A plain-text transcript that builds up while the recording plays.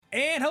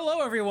And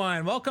hello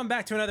everyone, welcome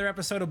back to another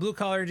episode of Blue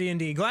Collar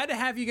D&D. Glad to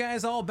have you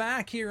guys all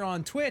back here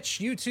on Twitch,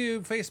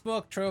 YouTube,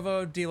 Facebook,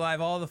 Trovo, DLive,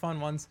 all the fun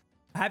ones.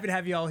 Happy to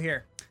have you all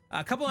here.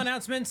 A couple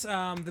announcements. The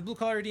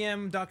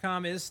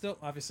bluecollardm.com is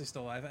obviously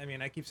still live. I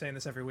mean, I keep saying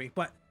this every week,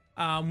 but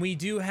we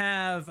do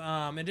have,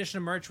 in addition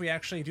to merch, we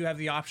actually do have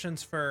the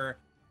options for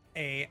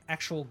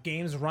actual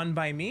games run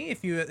by me.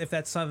 If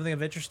that's something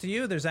of interest to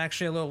you, there's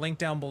actually a little link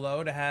down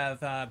below to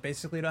have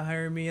basically to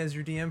hire me as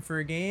your DM for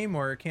a game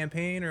or a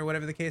campaign or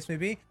whatever the case may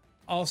be.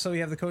 Also, you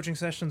have the coaching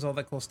sessions, all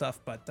that cool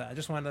stuff, but I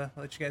just wanted to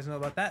let you guys know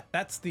about that.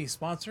 That's the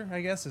sponsor, I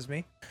guess, is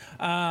me.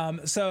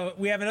 So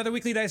we have another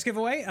weekly dice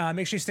giveaway.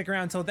 Make sure you stick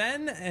around until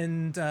then,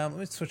 and let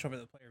me switch over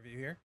to the player view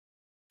here.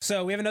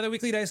 So we have another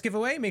weekly dice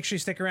giveaway. Make sure you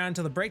stick around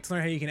until the break to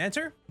learn how you can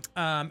enter.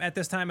 At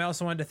this time, I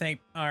also wanted to thank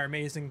our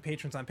amazing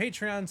patrons on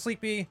Patreon,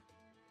 Sleepy,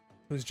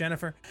 who's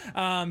Jennifer,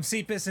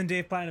 Ceepus, and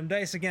Dave Platinum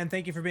Dice. Again,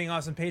 thank you for being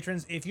awesome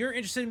patrons. If you're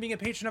interested in being a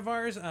patron of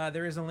ours,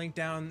 there is a link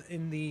down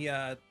in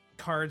the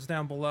cards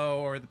down below,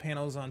 or the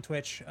panels on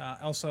Twitch,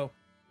 also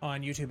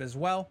on YouTube as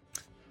well.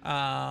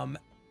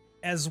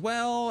 As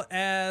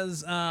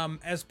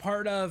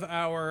part of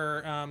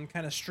our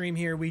kind of stream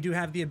here, we do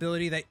have the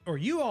ability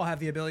you all have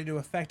the ability to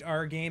affect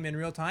our game in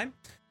real time.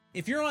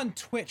 If you're on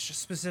Twitch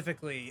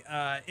specifically,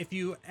 if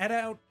you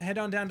head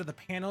on down to the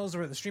panels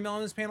or the stream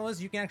elements panel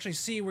is, you can actually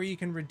see where you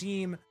can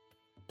redeem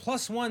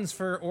 +1s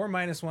or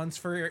 -1s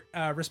for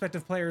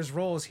respective players'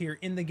 roles here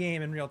in the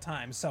game in real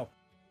time. So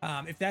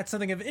if that's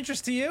something of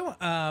interest to you,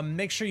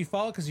 make sure you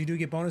follow, because you do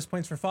get bonus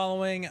points for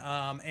following,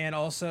 and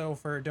also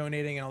for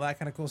donating and all that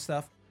kind of cool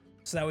stuff.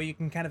 So that way you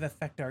can kind of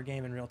affect our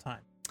game in real time.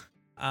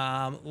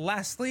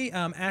 Lastly,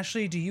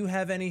 Ashley, do you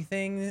have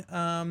anything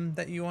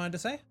that you wanted to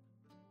say?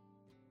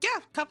 Yeah,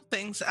 a couple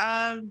things.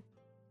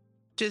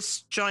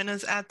 Just join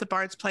us at the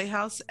Bard's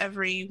Playhouse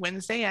every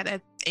Wednesday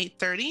at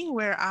 8:30,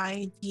 where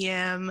I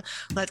DM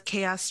Let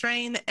Chaos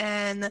Reign,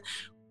 and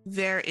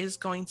there is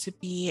going to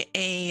be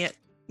a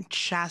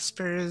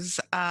Jasper's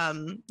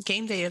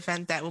game day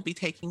event that will be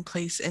taking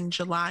place in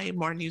July.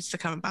 More news to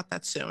come about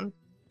that soon.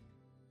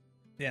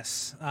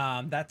 Yes,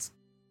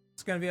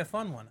 it's going to be a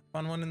fun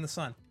one in the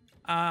sun.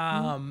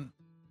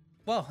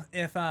 Well,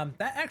 if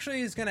that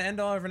actually is going to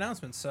end all of our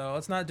announcements, so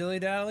let's not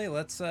dilly-dally.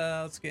 Let's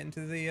get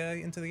into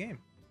the game.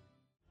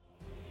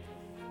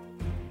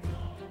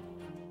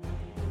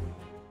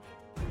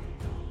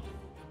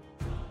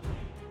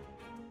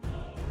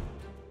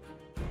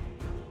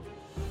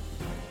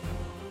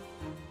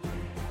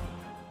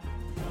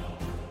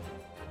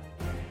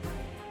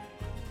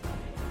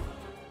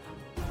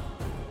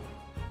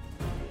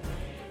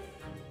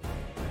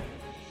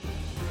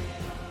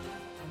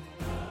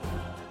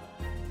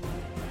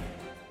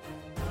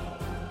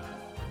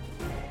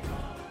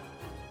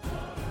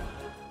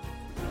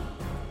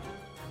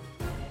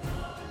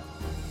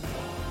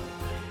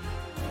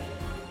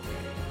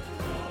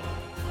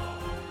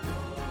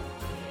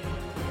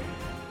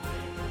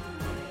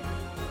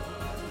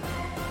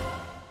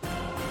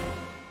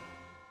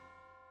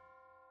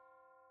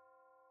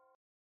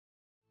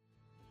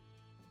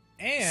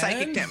 And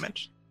psychic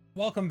damage.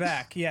 Welcome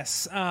back.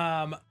 Yes.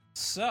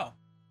 So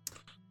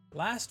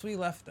last we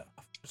left off,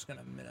 I'm just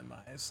gonna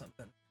minimize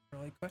something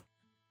really quick.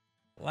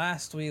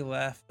 Last we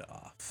left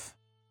off,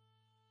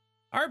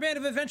 our band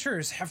of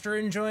adventurers, after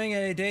enjoying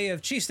a day of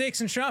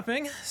cheesesteaks and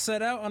shopping,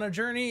 set out on a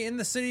journey in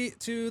the city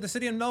to the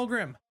city of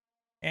Melgrim,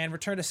 and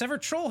returned a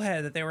severed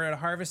trollhead that they were to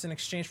harvest in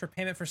exchange for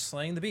payment for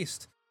slaying the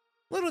beast.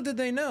 Little did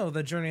they know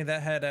the journey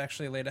that had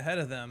actually laid ahead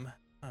of them,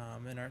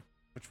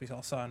 which we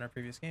all saw in our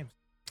previous games.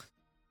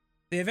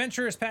 The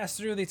adventurers passed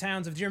through the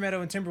towns of Deer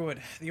Meadow and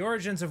Timberwood, the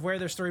origins of where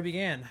their story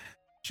began.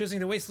 Choosing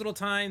to waste little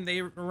time,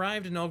 they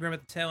arrived in Melgrim at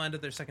the tail end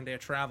of their second day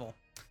of travel.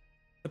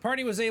 The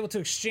party was able to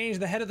exchange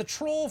the head of the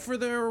troll for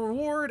their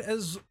reward,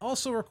 as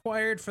also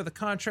required for the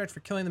contract for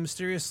killing the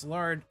mysterious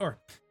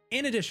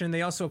in addition,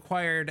 they also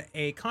acquired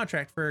a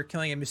contract for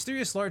killing a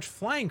mysterious large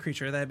flying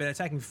creature that had been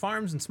attacking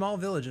farms and small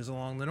villages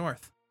along the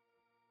north.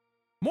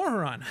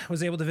 Morharon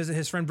was able to visit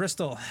his friend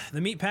Bristol,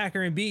 the meat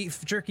packer and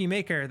beef jerky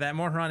maker that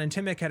Morharon and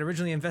Timmick had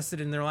originally invested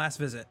in their last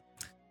visit.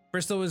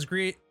 Bristol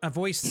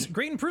voiced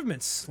great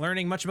improvements,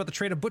 learning much about the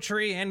trade of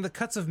butchery and the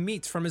cuts of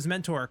meat from his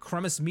mentor,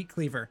 Crummus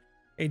Meatcleaver,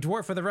 a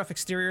dwarf with a rough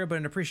exterior but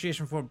an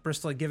appreciation for what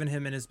Bristol had given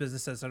him in his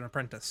business as an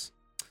apprentice.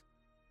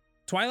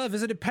 Twyla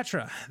visited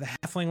Petra, the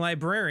halfling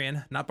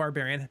librarian, not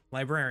barbarian,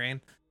 librarian,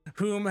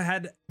 whom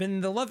had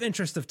been the love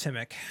interest of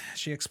Timmick.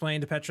 She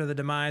explained to Petra the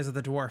demise of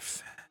the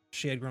dwarf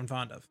she had grown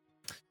fond of.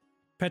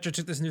 Petra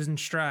took this news in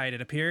stride, it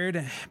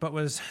appeared, but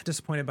was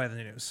disappointed by the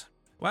news.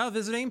 While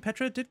visiting,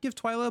 Petra did give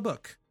Twyla a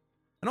book,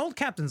 an old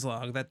captain's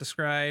log that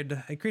described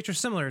a creature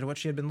similar to what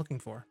she had been looking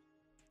for.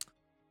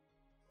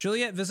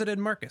 Juliet visited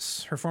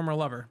Marcus, her former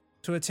lover,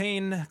 to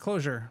attain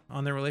closure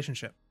on their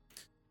relationship.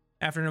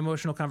 After an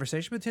emotional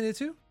conversation between the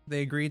two,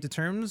 they agreed to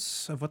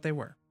terms of what they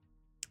were,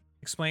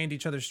 explained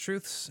each other's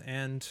truths,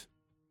 and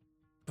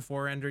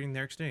before entering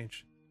their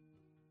exchange.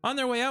 On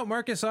their way out,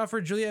 Marcus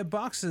offered Juliet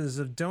boxes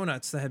of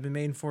donuts that had been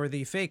made for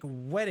the fake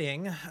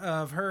wedding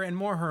of her and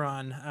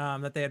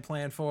Morharon that they had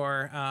planned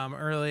for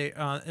early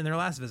in their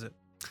last visit.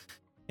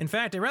 In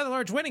fact, a rather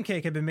large wedding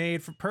cake had been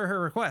made per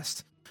her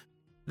request.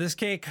 This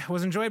cake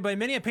was enjoyed by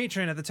many a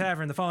patron at the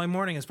tavern the following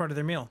morning as part of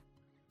their meal.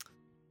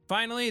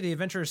 Finally, the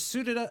adventurers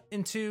suited up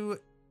into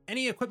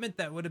any equipment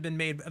that would have been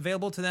made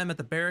available to them at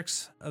the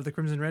barracks of the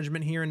Crimson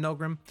Regiment here in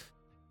Nulgrim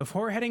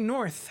before heading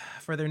north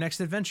for their next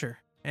adventure.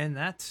 And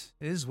that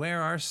is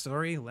where our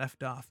story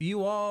left off.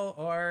 You all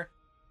are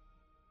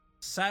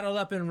saddled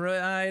up and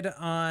ride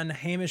on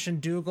Hamish and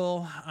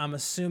Dougal. I'm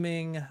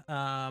assuming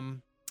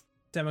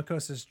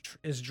Demikos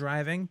is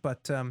driving,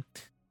 but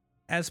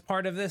as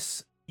part of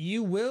this,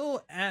 you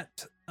will and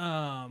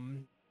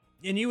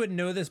you would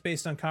know this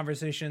based on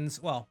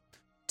conversations. Well,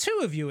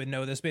 two of you would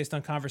know this based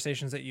on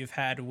conversations that you've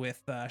had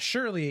with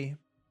Shirley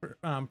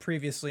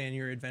previously in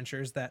your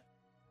adventures, that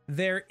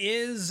there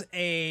is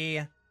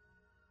a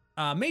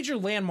major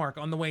landmark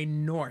on the way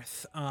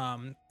north,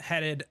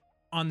 headed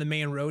on the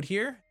main road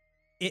here.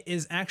 It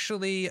is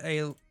actually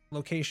a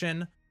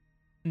location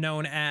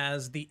known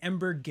as the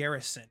Ember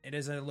Garrison. It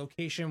is a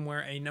location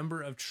where a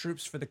number of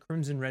troops for the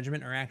Crimson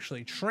Regiment are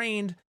actually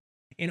trained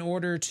in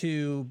order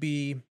to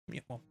be,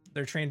 well,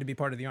 they're trained to be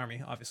part of the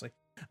army, obviously,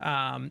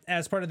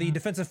 as part of the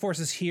defensive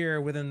forces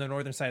here within the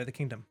northern side of the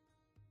kingdom.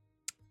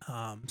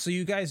 So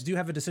you guys do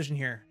have a decision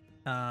here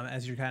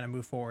as you kind of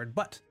move forward.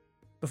 But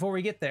before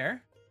we get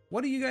there,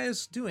 what are you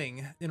guys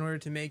doing in order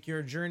to make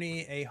your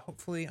journey a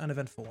hopefully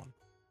uneventful one?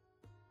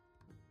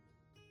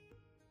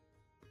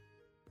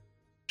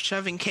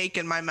 Shoving cake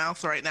in my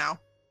mouth right now.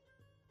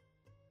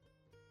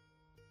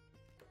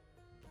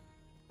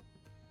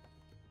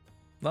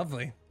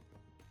 Lovely.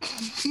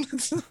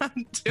 That's what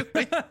I'm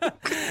doing.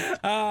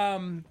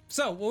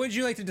 So what would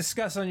you like to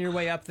discuss on your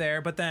way up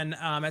there? But then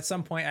at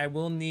some point I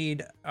will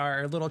need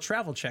our little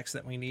travel checks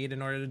that we need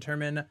in order to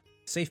determine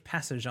safe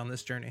passage on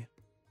this journey.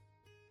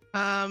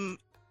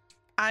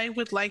 I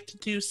would like to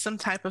do some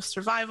type of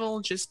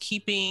survival, just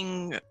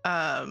keeping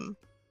our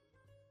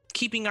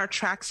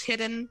tracks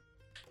hidden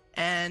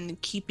and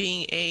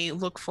keeping a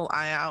watchful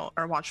eye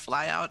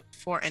out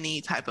for any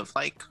type of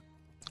like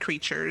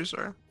creatures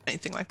or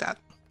anything like that.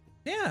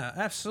 Yeah,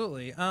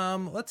 absolutely.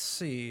 Let's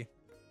see.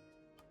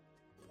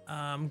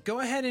 Go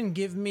ahead and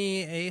give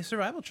me a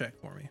survival check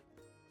for me.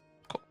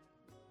 Cool.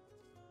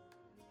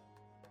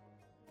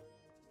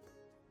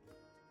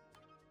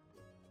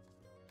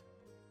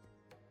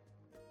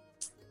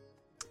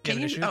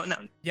 Can you? Oh no.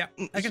 Yeah,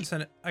 I can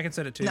send it. I can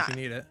send it to you if you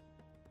need it.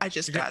 I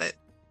just got it.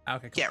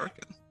 Okay. Cool. Yeah, we're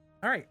good.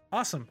 All right.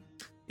 Awesome.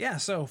 Yeah.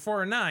 So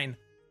for a 9,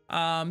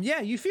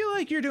 yeah, you feel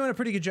like you're doing a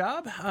pretty good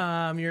job.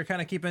 You're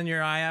kind of keeping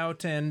your eye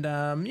out, and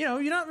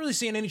you're not really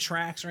seeing any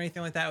tracks or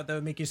anything like that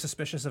would make you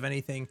suspicious of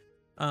anything.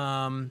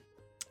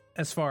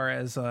 As far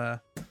as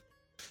that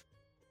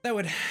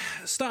would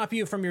stop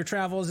you from your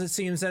travels. It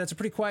seems that it's a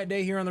pretty quiet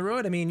day here on the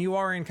road. I mean, you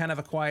are in kind of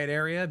a quiet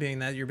area, being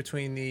that you're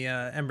between the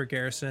Ember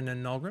Garrison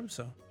and Nulgrim,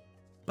 so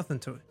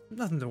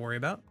nothing to worry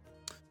about.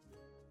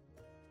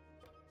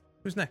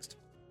 Who's next?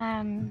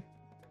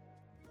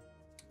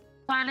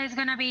 Twilight is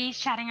gonna be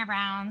chatting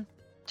around,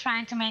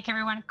 trying to make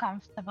everyone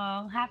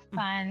comfortable, have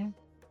fun,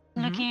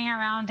 looking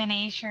around the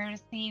nature to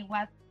see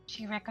what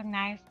she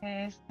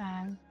recognizes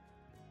and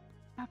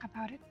talk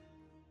about it.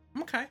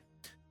 Okay.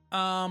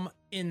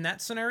 In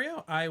that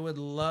scenario, I would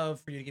love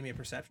for you to give me a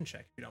perception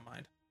check, if you don't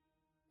mind.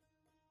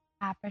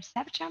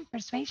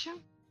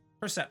 Persuasion?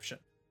 Perception.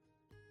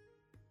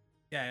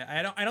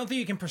 Yeah, I don't think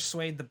you can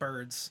persuade the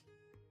birds.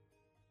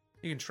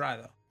 You can try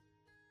though.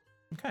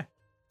 Okay.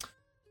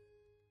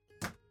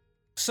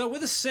 So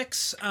with a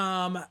 6,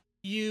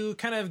 you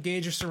kind of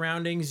gauge your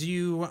surroundings.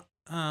 You,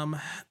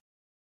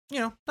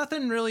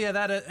 nothing really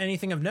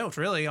anything of note,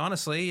 really,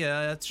 honestly.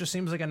 It just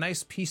seems like a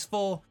nice,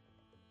 peaceful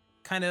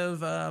kind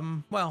of,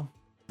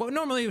 what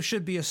normally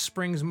should be a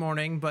spring's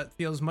morning, but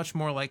feels much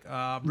more like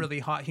a really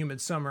hot, humid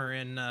summer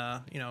in,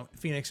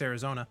 Phoenix,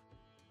 Arizona.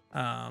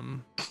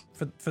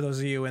 For those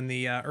of you in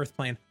the Earth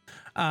plane.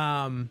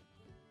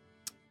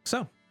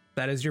 So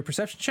that is your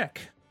perception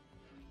check.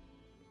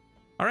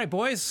 All right,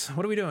 boys,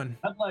 what are we doing?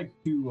 I'd like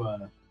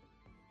to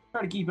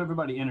try to keep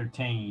everybody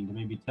entertained,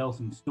 maybe tell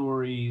some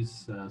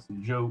stories,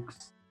 some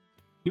jokes,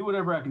 do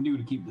whatever I can do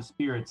to keep the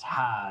spirits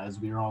high as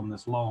we are on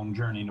this long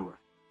journey north.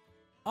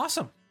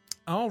 Awesome.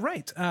 All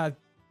right. I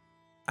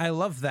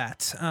love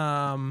that.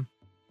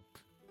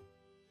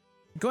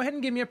 Go ahead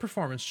and give me a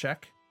performance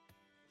check.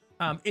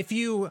 If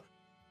you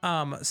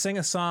sing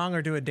a song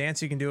or do a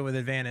dance, you can do it with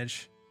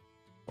advantage,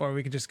 or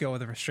we could just go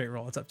with a straight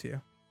roll. It's up to you.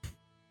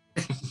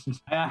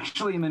 I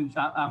actually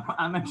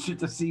I'm interested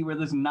to see where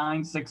this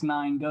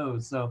 969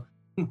 goes, so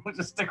we'll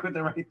just stick with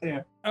it right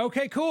there.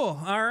 Okay,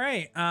 cool. All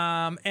right.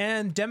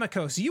 And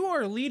Demikos, you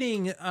are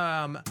leading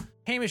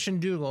Hamish and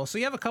Dougal, so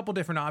you have a couple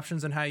different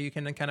options on how you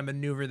can kind of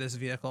maneuver this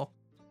vehicle.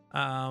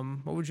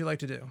 What would you like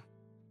to do?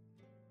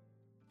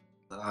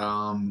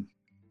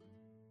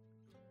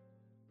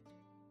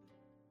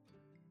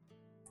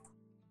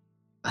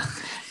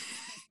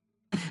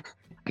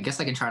 I I guess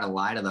I can try to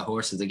lie to the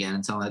horses again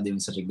and tell them they're doing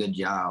such a good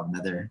job and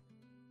that they're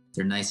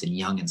nice and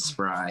young and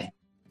spry.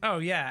 Oh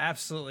yeah,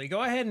 absolutely.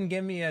 Go ahead and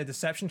give me a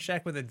deception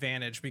check with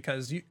advantage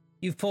because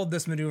you've pulled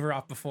this maneuver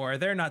off before.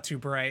 They're not too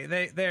bright.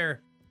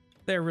 They're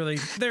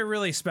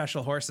really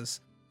special horses.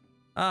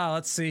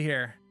 Let's see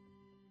here.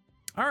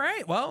 All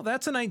right, well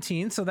that's a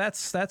 19, so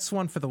that's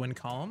one for the win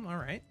column. All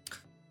right,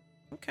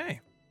 okay.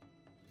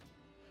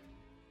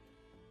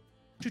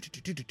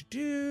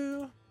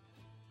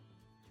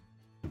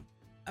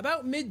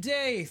 About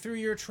midday through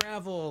your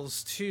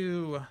travels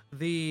to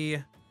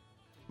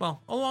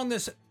along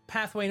this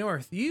pathway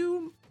north,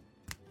 you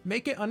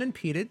make it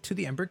unimpeded to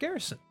the Ember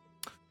Garrison.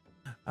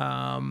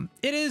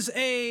 It is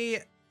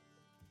a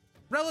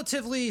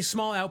relatively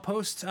small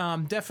outpost,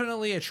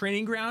 definitely a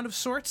training ground of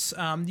sorts.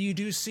 You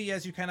do see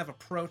as you kind of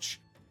approach,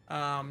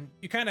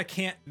 you kind of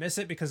can't miss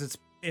it because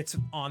it's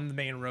on the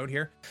main road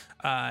here.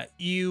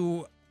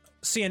 You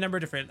see a number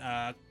of different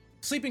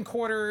sleeping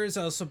quarters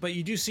also, but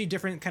you do see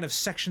different kind of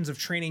sections of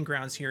training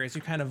grounds here as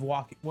you kind of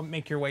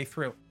make your way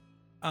through.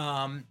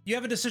 You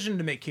have a decision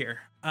to make here.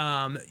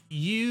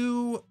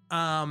 You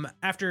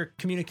after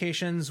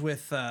communications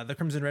with the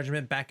Crimson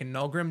Regiment back in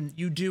Nulgrim,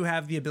 you do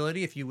have the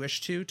ability, if you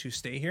wish to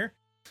stay here,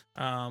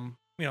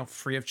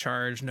 free of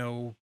charge,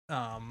 no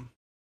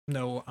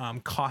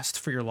cost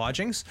for your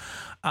lodgings,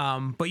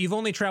 but you've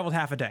only traveled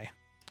half a day,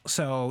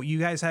 so you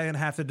guys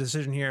have the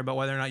decision here about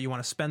whether or not you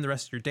want to spend the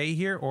rest of your day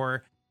here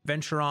or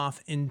venture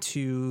off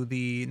into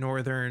the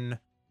northern,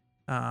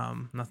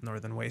 not the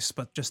northern waste,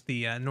 but just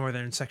the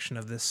northern section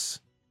of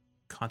this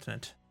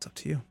continent. It's up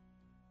to you.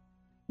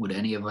 Would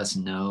any of us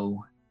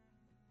know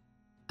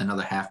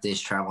another half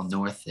day's travel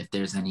north if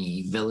there's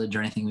any village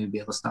or anything we'd be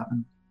able to stop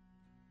in?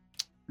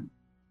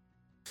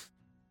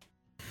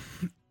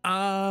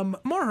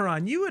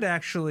 Morharon, you would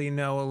actually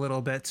know a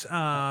little bit.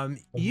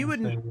 You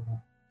would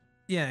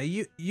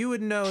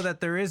know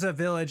that there is a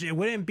village. It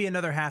wouldn't be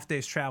another half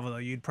day's travel though.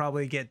 You'd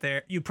probably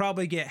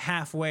get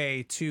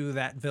halfway to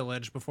that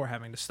village before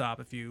having to stop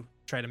if you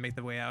try to make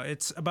the way out.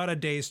 It's about a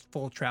day's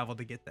full travel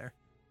to get there.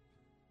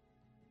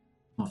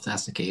 Well, if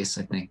that's the case,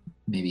 I think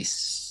maybe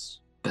it's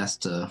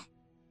best to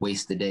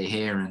waste the day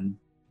here and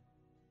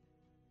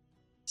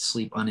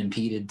sleep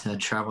unimpeded to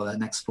travel that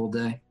next full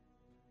day.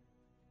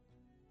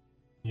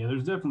 Yeah,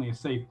 there's definitely a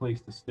safe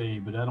place to stay,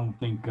 but I don't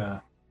think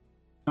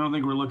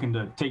we're looking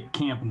to take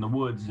camp in the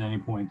woods at any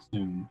point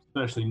soon,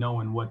 especially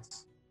knowing what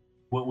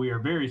we are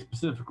very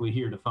specifically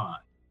here to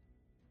find.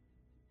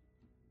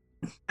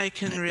 I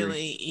can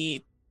really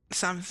eat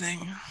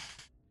something.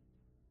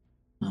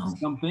 No.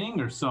 Something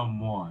or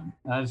someone.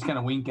 I just kind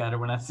of wink at her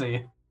when I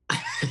say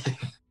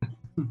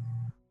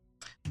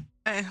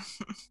it.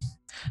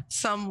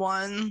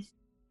 Someone.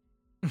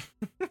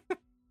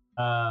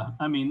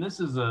 I mean,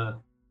 the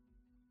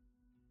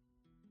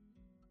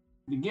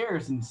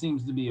garrison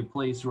seems to be a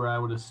place where I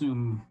would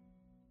assume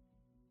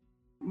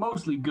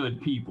mostly good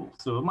people,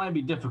 so it might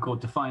be difficult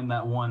to find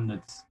that one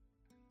that's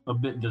a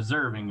bit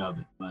deserving of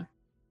it, but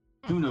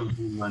who knows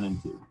who we run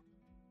into.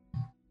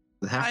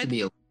 It has to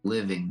be a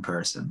living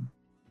person.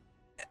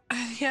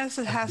 Yes,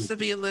 it has to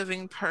be a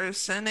living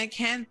person. It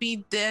can't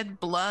be dead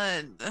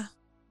blood.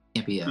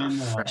 Can't be a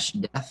fresh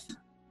death.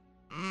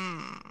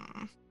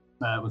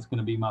 That was going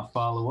to be my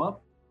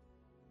follow-up.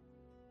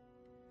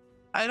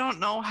 I don't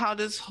know how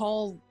this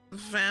whole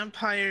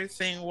vampire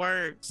thing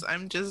works.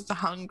 I'm just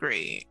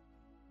hungry.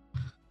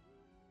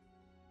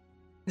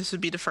 This would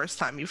be the first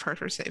time you've heard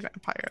her say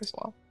vampire as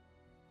well.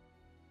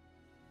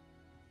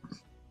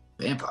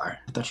 Vampire?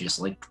 I thought you just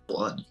liked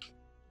blood.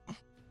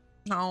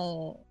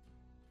 No.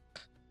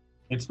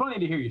 It's funny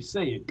to hear you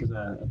say it because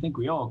I think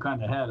we all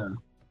kind of had at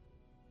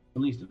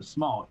least a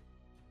small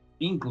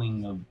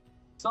inkling of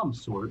some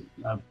sort.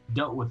 I've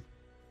dealt with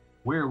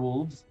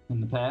werewolves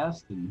in the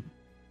past, and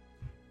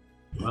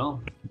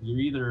well, you're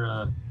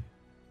either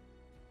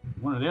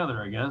one or the other,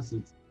 I guess.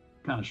 It's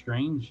kind of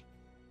strange.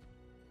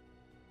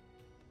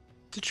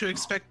 Did you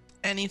expect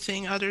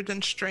anything other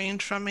than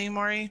strange from me,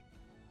 Maury?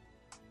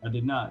 I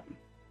did not.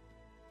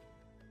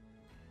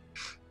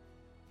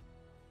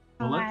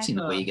 Well, I've seen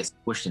the way you get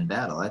pushed in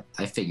battle.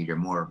 I figured you're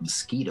more of a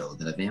mosquito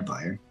than a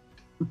vampire.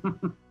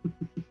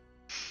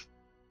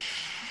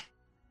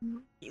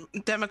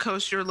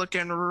 Demikos, you're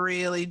looking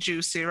really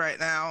juicy right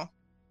now.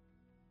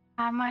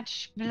 How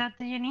much blood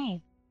do you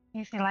need?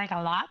 Is it like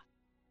a lot?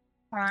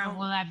 Or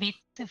will I be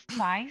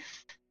suffice?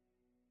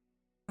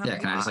 Yeah,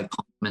 can I just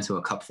pump them into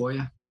a cup for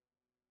you?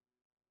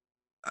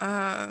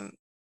 Yeah,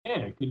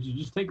 could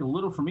you just take a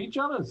little from each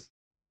of us?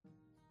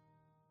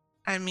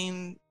 I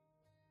mean,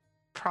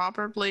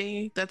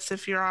 probably. That's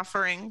if you're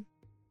offering.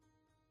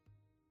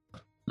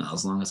 Well,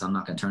 as long as I'm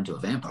not going to turn to a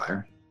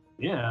vampire.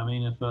 Yeah, I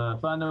mean, if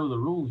I know the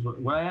rules,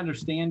 what I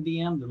understand,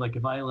 DM, that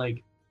if I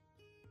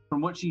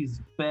from what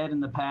she's fed in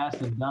the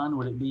past and done,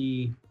 would it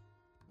be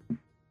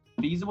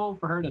feasible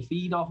for her to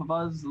feed off of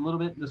us a little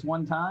bit this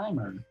one time,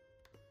 or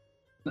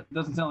that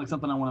doesn't sound like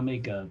something I want to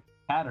make a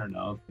pattern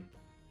of?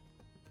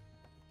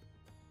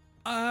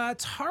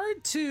 It's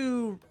hard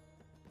to.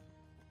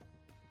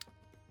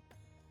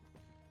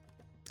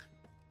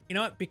 You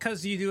know what?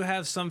 Because you do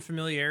have some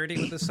familiarity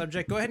with the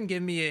subject, go ahead and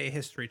give me a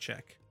history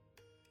check.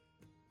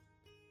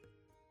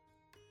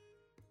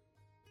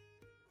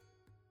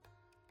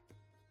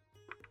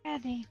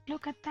 Eddie,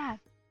 look at that.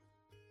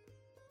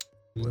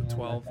 With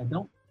 12. I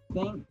don't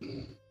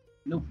think.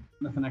 Nope,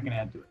 nothing I can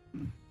add to it.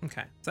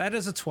 Okay, so that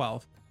is a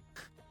 12.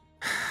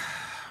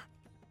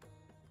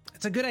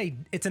 It's a good.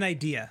 It's an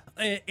idea.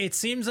 It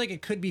seems like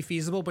it could be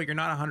feasible, but you're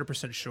not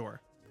 100% sure.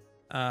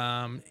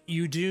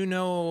 You do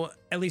know,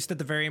 at least at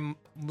the very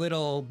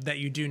little that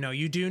you do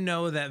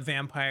know that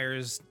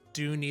vampires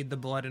do need the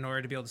blood in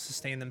order to be able to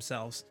sustain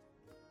themselves.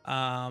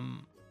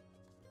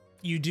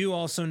 You do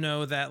also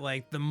know that,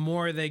 like, the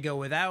more they go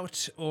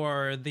without,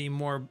 or the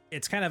more,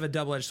 it's kind of a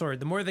double-edged sword.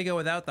 The more they go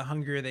without, the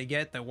hungrier they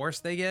get, the worse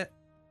they get.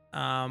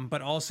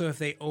 But also if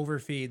they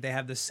overfeed, they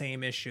have the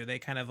same issue. They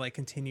kind of like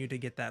continue to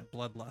get that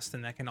bloodlust,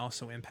 and that can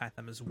also impact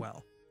them as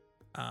well.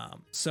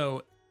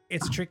 So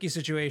it's a tricky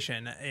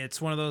situation.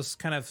 It's one of those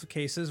kind of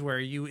cases where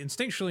you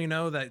instinctually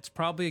know that it's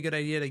probably a good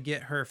idea to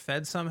get her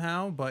fed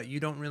somehow, but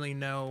you don't really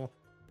know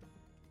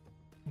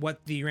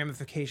what the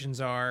ramifications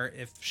are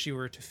if she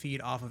were to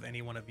feed off of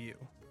any one of you.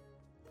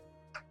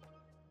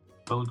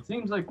 Well, it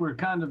seems like we're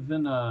kind of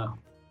in a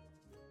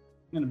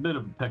bit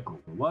of a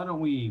pickle. Why don't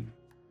we,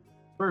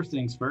 first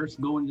things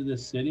first, go into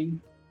this city,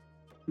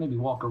 maybe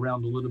walk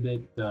around a little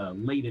bit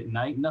late at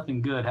night.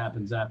 Nothing good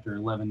happens after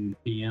 11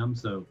 p.m.,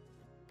 so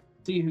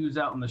see who's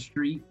out in the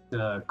street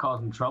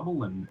causing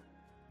trouble, and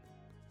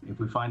if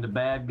we find a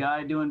bad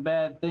guy doing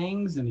bad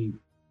things and he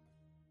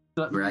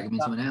drag him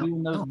into an alley.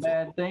 Doing those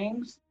bad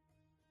things.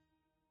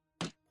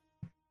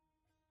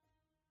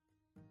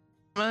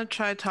 I'm gonna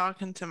try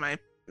talking to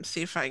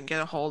see if I can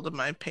get a hold of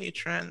my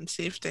patron and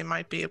see if they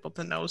might be able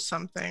to know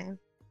something.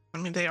 I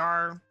mean, they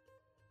are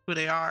who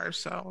they are,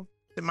 so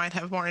they might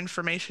have more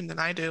information than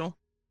I do.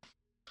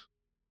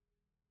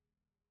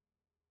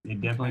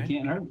 It definitely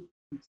can't hurt.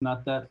 It's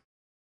not that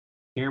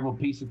terrible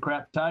piece of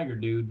crap tiger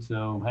dude,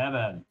 so have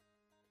at it.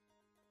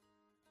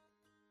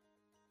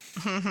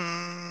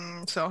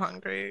 So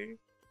hungry.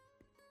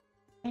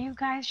 Are you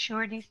guys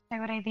sure this is a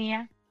good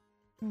idea?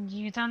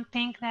 You don't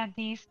think that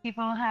these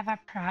people have a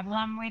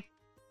problem with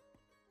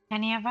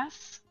any of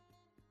us?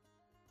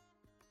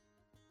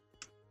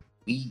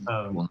 We.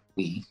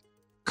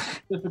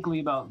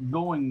 Specifically about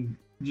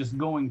just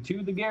going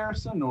to the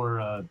garrison,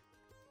 or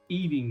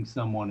eating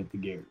someone at the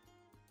garrison?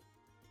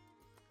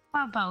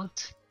 Well,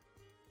 both.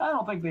 I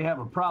don't think they have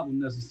a problem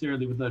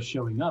necessarily with us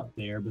showing up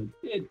there, but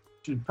it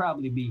should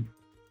probably be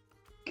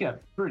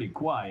kept pretty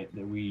quiet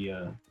that we,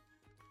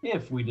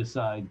 if we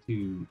decide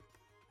to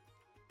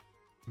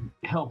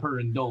help her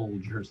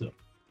indulge herself.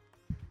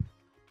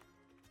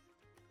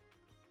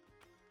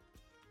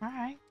 All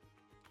right.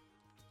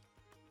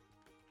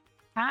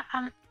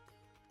 I'm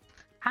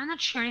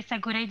not sure it's a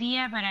good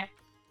idea, but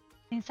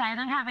since I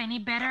don't have any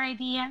better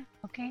idea,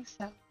 okay,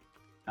 so.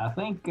 I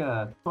think,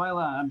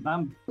 Twyla,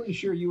 I'm pretty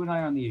sure you and I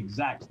are on the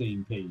exact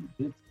same page.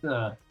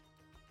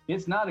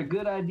 It's not a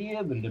good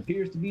idea, but it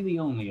appears to be the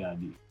only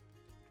idea.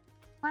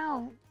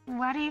 Well,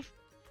 what if,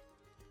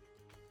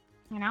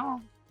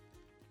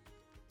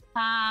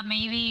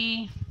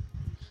 maybe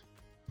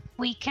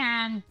we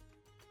can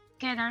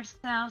get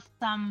ourselves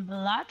some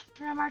blood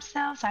from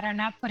ourselves? I don't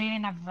know, put it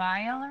in a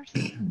vial or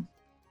something.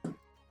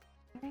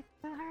 Give it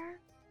to her,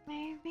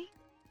 maybe?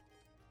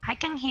 I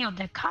can heal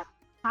the cut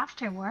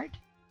afterward.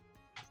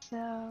 So,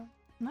 I'm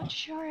not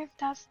sure if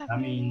that's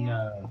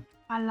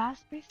a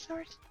last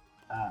resource.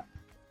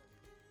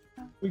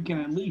 We can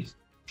at least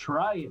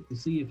try it to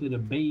see if it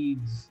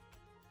abates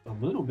a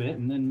little bit,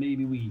 and then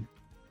maybe we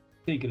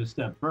take it a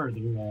step further.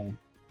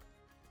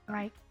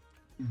 Right.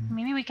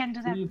 Maybe we can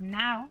do that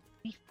now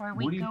before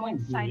we go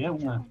inside. You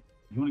want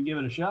to give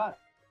it a shot?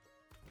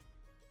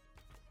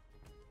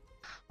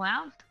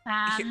 Well,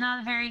 I'm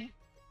not very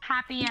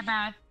happy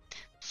about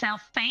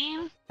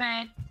self-fame,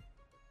 but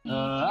if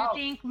you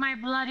think my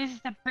blood is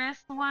the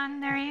best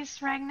one there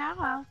is right now,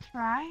 I'll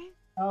try.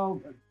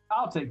 Oh,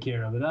 I'll take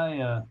care of it.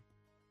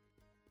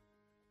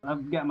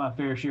 I've got my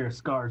fair share of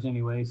scars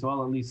anyway, so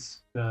I'll at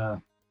least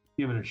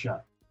give it a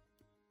shot.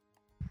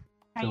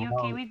 Are you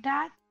okay with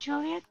that,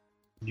 Juliet?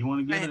 You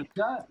want to give it a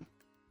shot?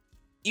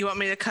 You want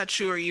me to cut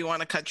you, or you want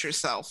to cut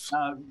yourself?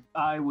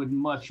 I would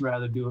much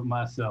rather do it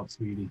myself,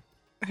 sweetie.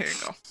 Here you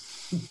go.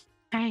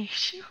 Are you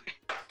sure?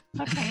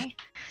 Okay.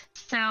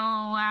 So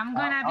I'm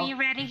gonna be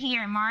ready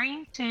here,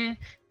 Mari.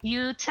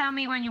 You tell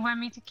me when you want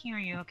me to cure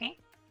you, okay?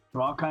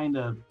 So I'll kind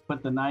of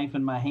put the knife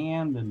in my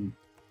hand and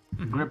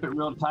grip it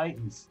real tight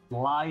and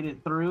slide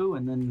it through,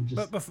 and then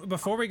just. But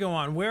before we go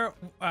on, where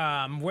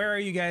are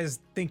you guys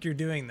think you're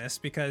doing this?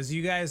 Because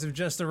you guys have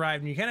just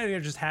arrived and you kind of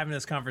are just having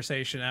this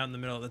conversation out in the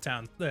middle of the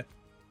town, the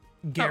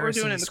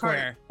Garrison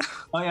Square.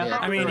 Oh yeah.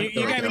 I mean,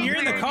 you're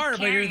in the car,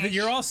 but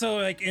you're also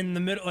like in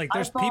the middle. Like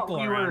there's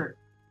people around.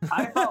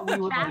 I thought we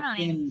were like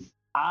in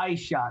eye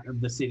shot of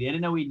the city. I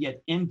didn't know we'd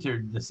yet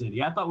entered the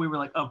city. I thought we were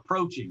like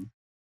approaching.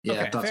 Yeah,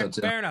 okay, I thought so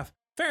too. Fair enough.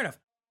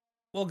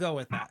 We'll go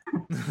with that.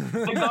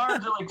 The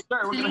guards are like,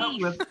 sir, we're gonna help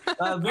you with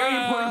a very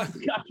important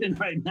discussion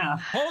right now.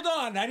 Hold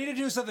on, I need to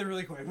do something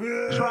really quick.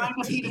 Trying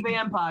to feed a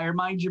vampire,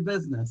 mind your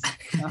business.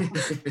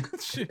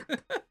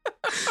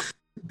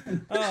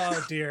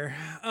 Oh dear.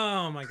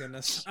 Oh my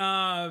goodness.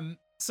 All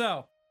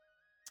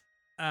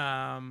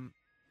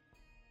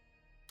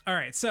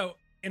right. So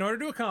in order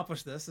to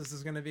accomplish this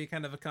is going to be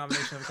kind of a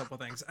combination of a couple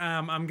things.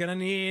 I'm going to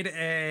need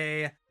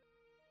a.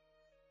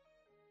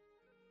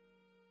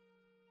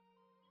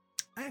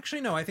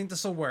 Actually, no. I think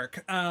this will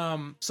work.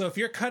 So if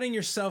you're cutting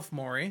yourself,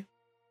 Maury,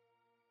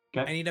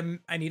 Okay.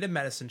 I need a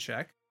medicine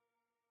check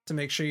to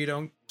make sure you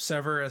don't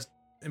sever an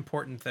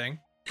important thing.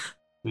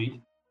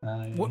 Sweet.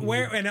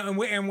 Where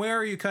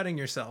are you cutting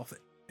yourself,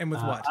 and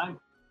with what?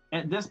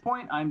 At this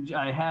point,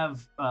 I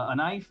have a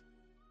knife,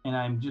 and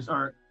I'm just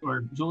or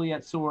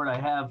Juliet's sword.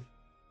 I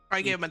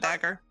gave him a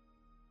dagger.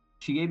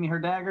 She gave me her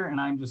dagger,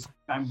 and I'm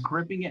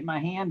gripping it in my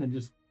hand and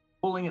just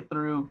pulling it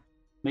through,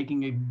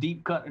 making a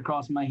deep cut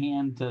across my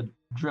hand to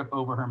drip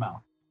over her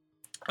mouth.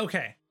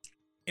 Okay,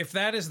 if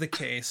that is the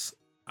case,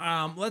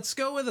 let's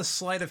go with a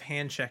sleight of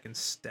hand check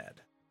instead.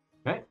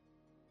 Okay.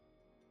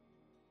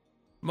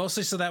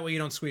 Mostly so that way you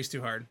don't squeeze too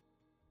hard.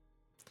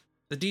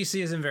 The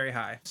DC isn't very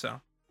high,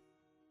 so.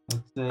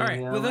 Say, all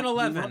right, with an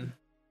 11.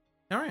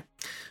 All right.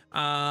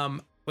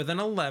 With an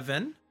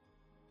 11,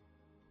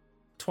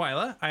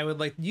 Twyla, I would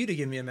like you to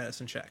give me a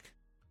medicine check.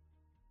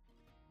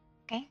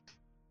 Okay.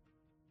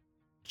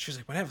 She's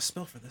like, "But I have a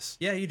spell for this."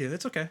 Yeah, you do.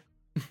 It's okay.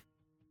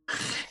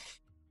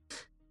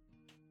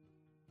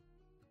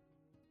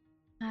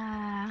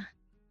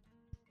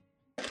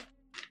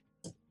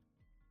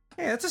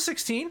 Hey, that's a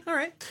 16. All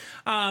right.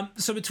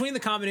 So between the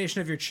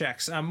combination of your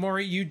checks,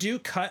 Maury, you do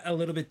cut a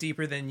little bit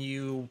deeper than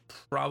you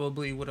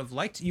probably would have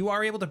liked. You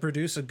are able to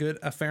produce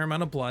a fair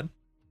amount of blood,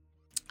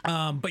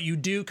 but you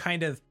do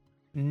kind of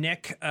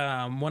nick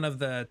one of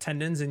the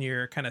tendons in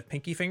your kind of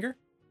pinky finger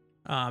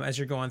as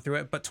you're going through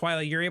it. But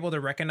Twyla, you're able to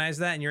recognize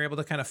that, and you're able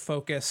to kind of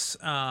focus,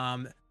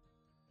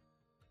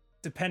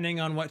 depending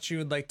on what you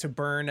would like to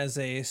burn as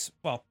a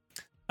well.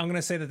 I'm going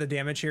to say that the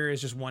damage here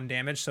is just 1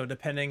 damage. So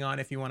depending on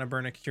if you want to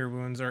burn a cure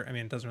wounds or, I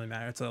mean, it doesn't really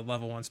matter. It's a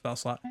level 1 spell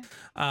slot,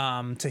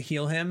 to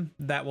heal him.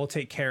 That will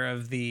take care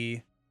of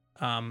the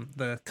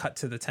cut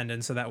to the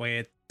tendon. So that way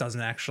it doesn't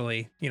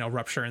actually,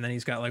 rupture. And then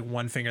he's got like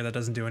 1 finger that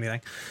doesn't do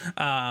anything.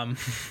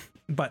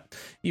 But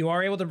you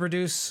are able to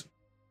produce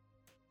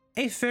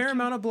a fair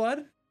amount of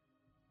blood.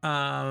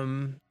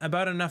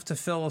 About enough to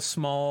fill a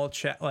small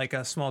like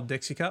a small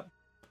Dixie cup,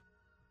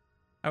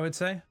 I would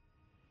say.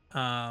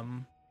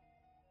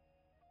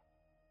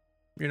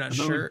 You're not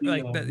sure,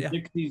 the yeah.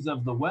 Dixies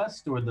of the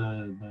West or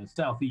the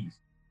Southeast?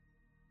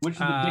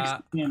 Which of the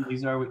Dixie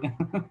families are we?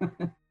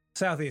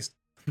 Southeast.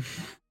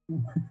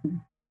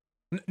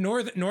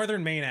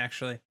 Northern Maine,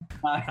 actually.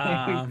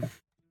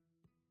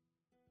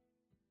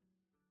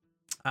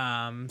 So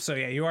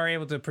yeah, you are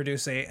able to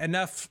produce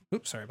enough.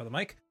 Oops, sorry about the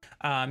mic.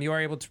 You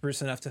are able to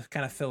produce enough to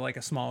kind of fill like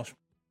a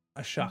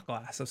shot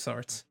glass of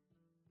sorts.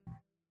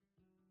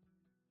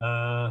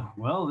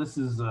 Well,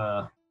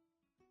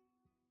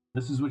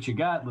 this is what you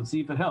got. Let's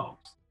see if it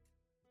helps.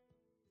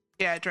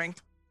 Yeah, drink.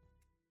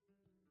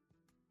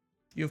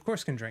 You of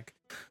course can drink.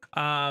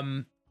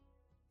 Roll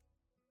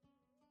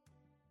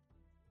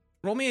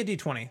me a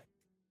d20.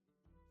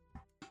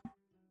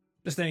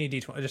 Just any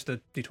d20, just a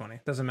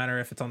d20. Doesn't matter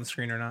if it's on the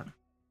screen or not.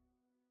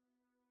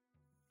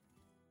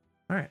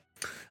 All right.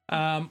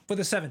 With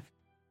a 7.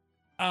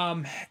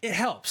 It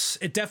helps.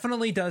 It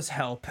definitely does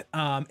help.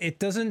 It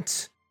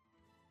doesn't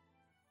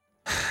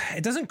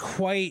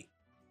quite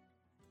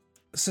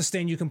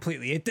sustain you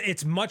completely.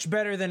 It's much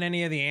better than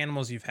any of the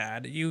animals you've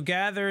had. You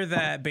gather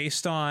that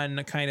based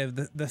on kind of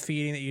the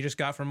feeding that you just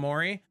got from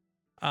Maury,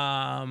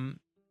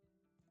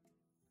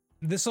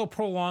 this will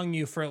prolong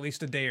you for at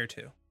least a day or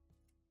two.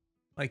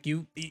 Like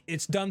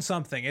it's done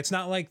something. It's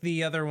not like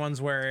the other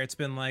ones where it's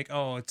been like,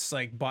 oh, it's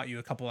like bought you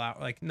a couple hours.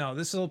 Like, no,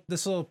 this will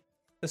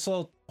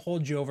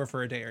hold you over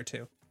for a day or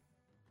two.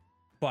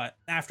 But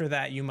after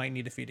that, you might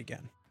need to feed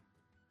again.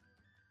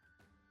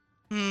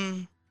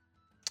 When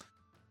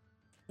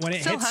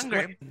it hits,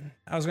 hungry.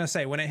 I was gonna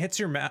say when it hits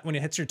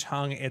your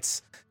tongue,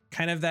 it's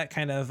kind of that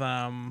kind of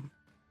I'm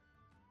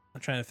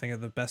trying to think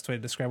of the best way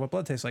to describe what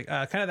blood tastes like.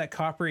 Kind of that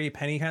coppery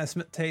penny kind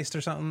of taste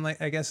or something,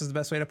 like, I guess is the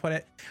best way to put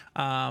it.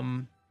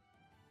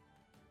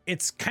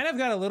 It's kind of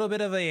got a little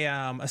bit of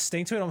a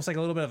sting to it, almost like a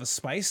little bit of a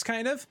spice,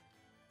 kind of.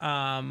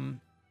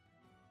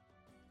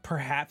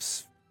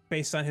 Perhaps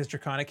based on his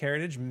draconic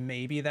heritage,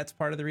 maybe that's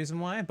part of the reason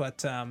why.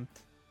 But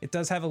it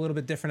does have a little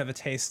bit different of a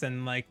taste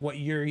than like what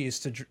you're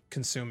used to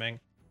consuming.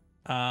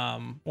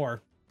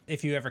 Or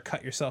if you ever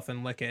cut yourself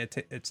and lick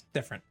it, it's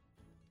different.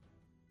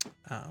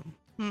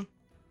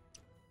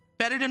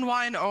 Better than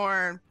wine,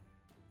 or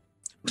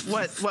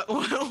what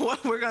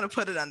we're gonna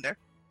put it under?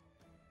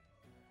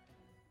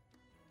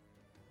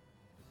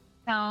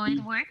 So it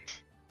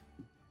worked.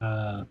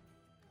 Yeah.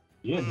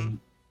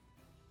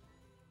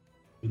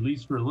 At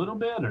least for a little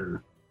bit,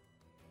 or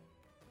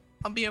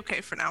I'll be okay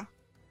for now.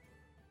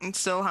 I'm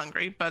still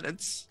hungry, but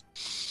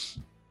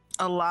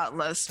a lot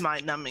less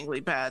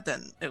mind-numbingly bad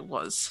than it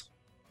was.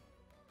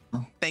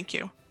 Oh. Thank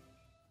you.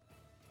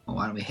 Well,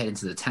 why don't we head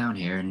into the town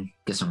here and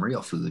get some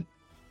real food?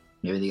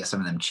 Maybe they got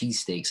some of them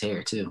cheesesteaks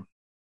here, too.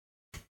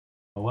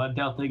 Oh, I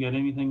doubt they got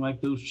anything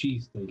like those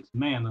cheesesteaks.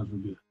 Man, those were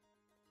good.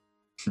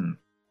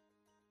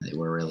 They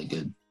were really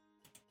good.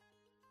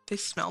 They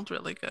smelled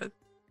really good.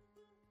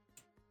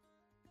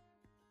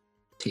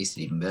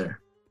 Tasted even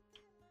better.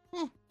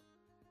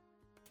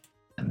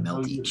 And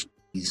melty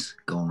cheese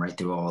going right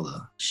through all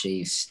the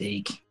shaved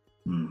steak.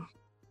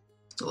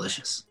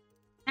 Delicious.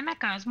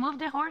 Nemekos, move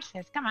the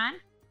horses. Come on,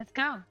 let's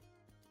go.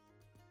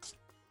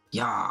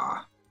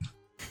 Yeah.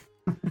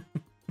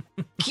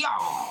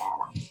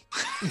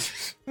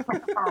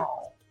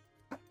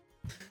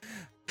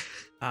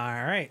 All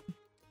right.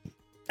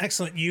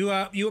 Excellent.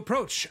 You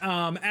approach.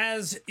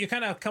 As you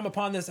kind of come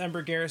upon this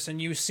Ember Garrison,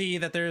 you see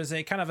that there's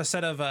a kind of a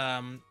set of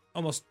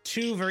almost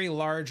two very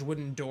large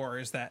wooden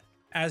doors that,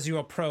 as you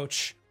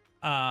approach,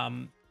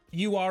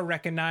 you are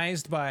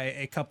recognized by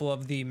a couple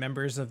of the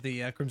members of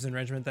the Crimson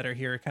Regiment that are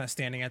here, kind of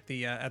standing at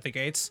the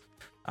gates.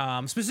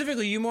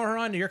 Specifically, you,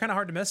 Moharan, you're kind of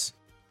hard to miss,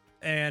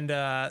 and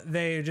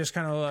they just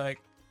kind of like,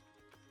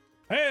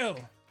 hail,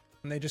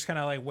 and they just kind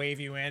of like wave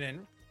you in,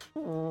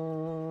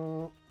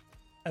 and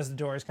as the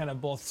doors kind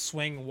of both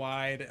swing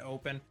wide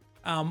open,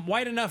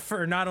 wide enough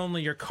for not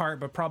only your cart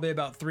but probably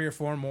about 3 or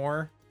 4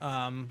 more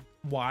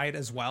wide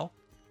as well.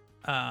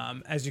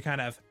 As you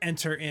kind of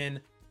enter in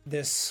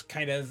this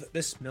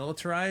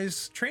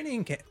militarized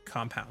training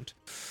compound.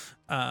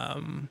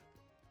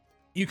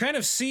 You kind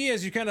of see,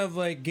 as you kind of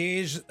like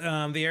gauge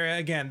the area,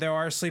 again, there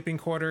are sleeping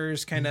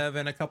quarters kind of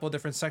in a couple of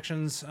different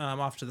sections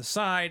off to the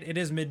side. It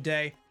is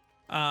midday.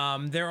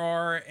 There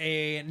are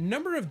a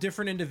number of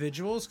different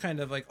individuals kind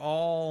of like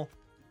all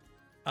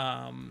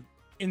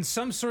in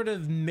some sort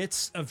of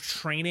midst of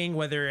training,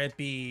 whether it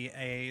be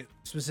a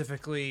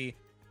specifically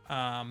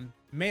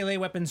melee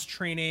weapons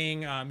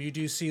training. You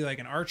do see like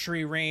an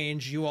archery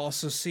range. You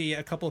also see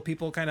a couple of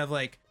people kind of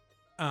like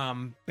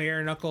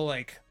bare knuckle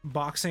like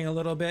boxing a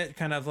little bit,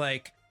 kind of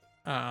like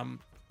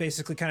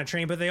basically kind of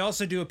training, but they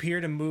also do appear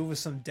to move with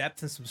some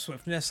depth and some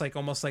swiftness, like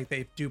almost like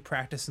they do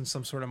practice in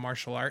some sort of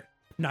martial art,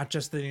 not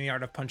just in the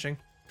art of punching.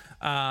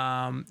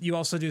 You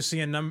also do see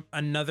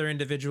another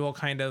individual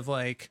kind of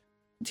like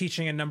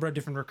teaching a number of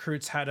different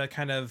recruits how to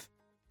kind of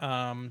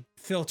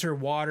filter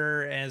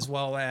water as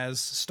well as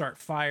start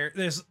fire.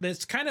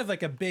 There's kind of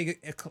like a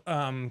big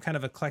kind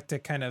of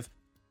eclectic kind of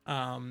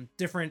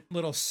different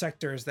little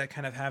sectors that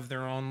kind of have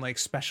their own like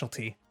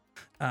specialty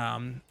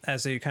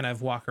as they kind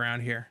of walk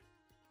around here.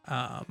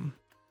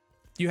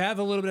 You have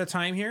a little bit of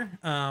time here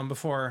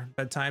before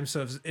bedtime,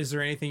 so is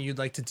there anything you'd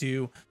like to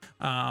do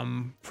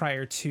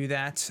prior to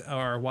that,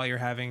 or while you're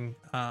having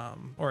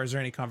or is there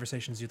any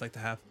conversations you'd like to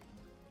have?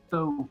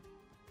 So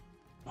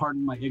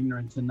pardon my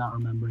ignorance and not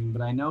remembering,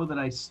 but I know that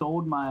I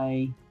sold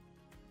my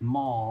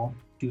mall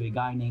to a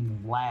guy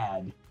named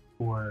Vlad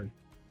for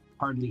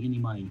hardly any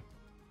money.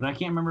 But I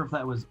can't remember if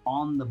that was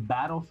on the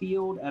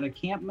battlefield at a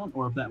encampment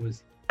or if that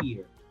was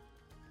here.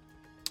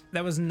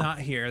 That was not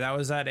here. That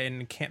was at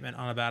an encampment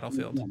on a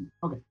battlefield. Yeah.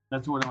 Okay,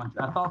 that's what I wanted.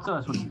 I thought so.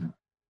 That's what you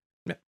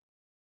yeah.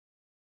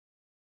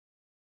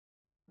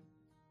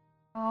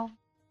 Well,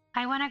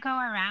 I want to go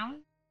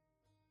around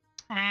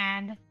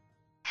and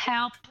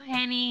help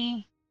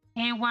anyone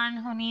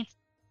who needs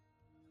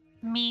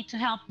me to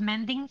help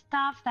mending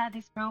stuff that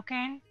is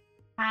broken,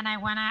 and I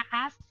want to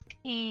ask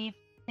if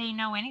they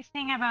know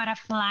anything about a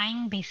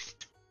flying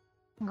beast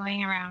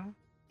going around.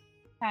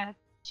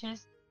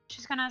 She's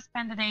gonna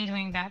spend the day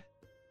doing that.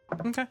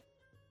 Okay.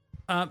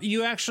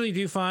 You actually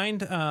do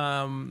find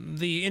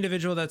the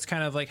individual that's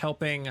kind of like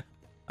helping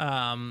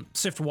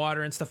sift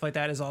water and stuff like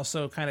that is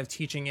also kind of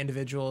teaching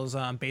individuals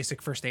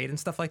basic first aid and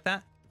stuff like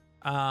that.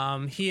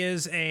 He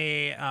is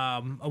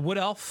a wood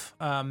elf,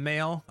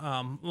 male,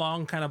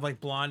 long kind of like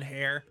blonde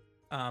hair,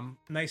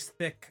 nice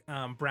thick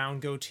brown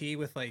goatee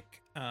with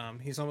like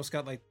he's almost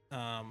got like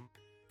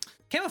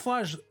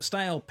camouflage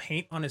style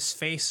paint on his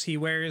face. He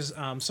wears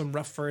some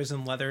rough furs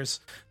and leathers.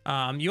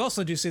 You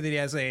also do see that he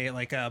has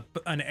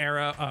an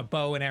arrow, a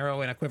bow and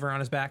arrow and a quiver on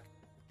his back.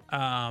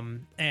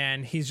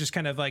 And he's just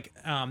kind of like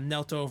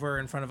knelt over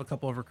in front of a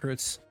couple of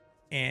recruits,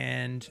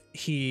 and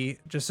he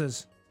just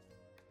says,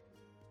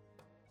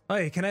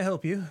 "Hi, can I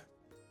help you?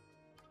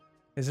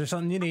 Is there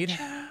something you need?"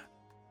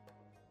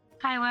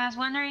 I was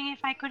wondering if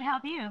I could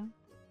help you.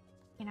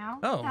 You know,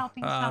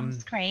 helping some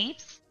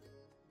scrapes,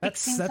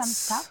 fixing some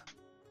stuff.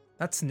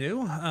 That's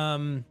new.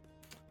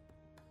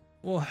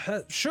 Well,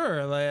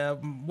 sure. Like,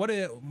 what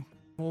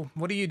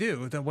do you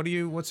do?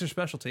 What's your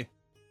specialty?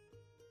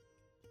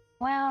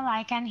 Well,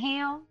 I can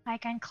heal. I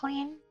can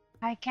clean.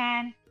 I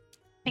can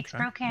fix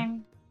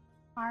broken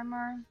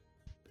armor.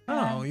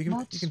 Oh, you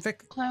can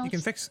fix clothes.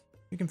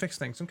 you can fix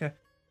things. Okay.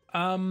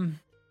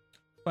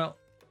 Well,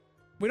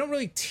 we don't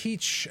really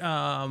teach.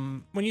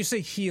 When you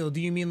say heal,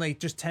 do you mean like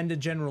just tend to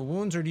general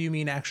wounds, or do you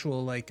mean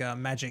actual like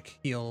magic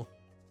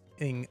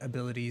healing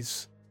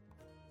abilities?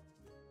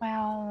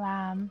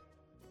 Well,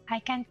 I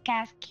can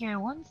cast cure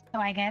wounds, so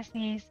I guess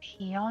it's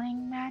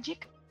healing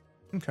magic.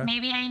 Okay.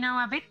 Maybe I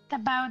know a bit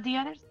about the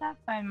other stuff,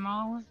 but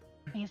most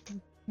is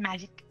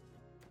magic.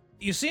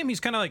 You see him, he's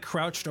kind of like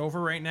crouched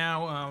over right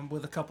now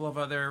with a couple of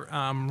other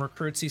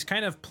recruits. He's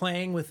kind of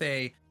playing with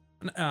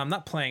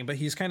not playing, but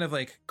he's kind of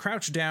like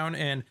crouched down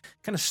and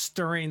kind of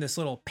stirring this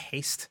little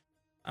paste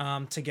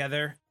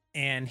together.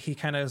 And he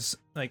kind of is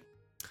like,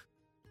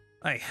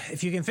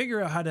 if you can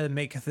figure out how to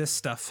make this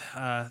stuff,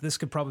 this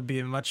could probably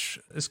be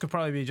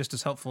just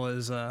as helpful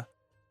as,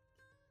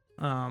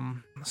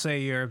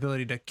 say, your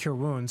ability to cure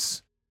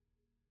wounds.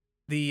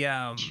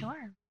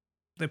 Sure.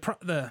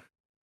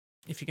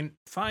 If you can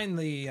find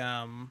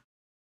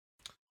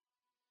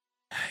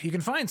you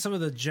can find some of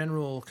the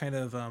general kind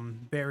of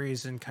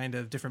berries and kind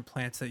of different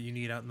plants that you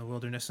need out in the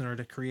wilderness in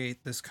order to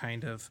create this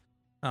kind of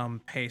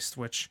paste,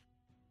 which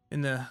in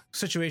the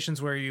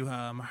situations where you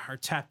are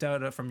tapped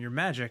out from your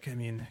magic, I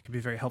mean, it can be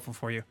very helpful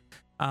for you.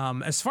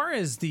 As far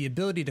as the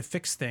ability to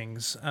fix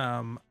things,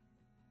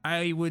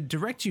 I would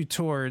direct you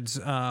towards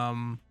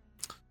Colonel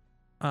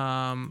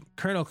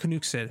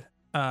Canuxid.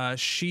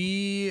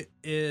 She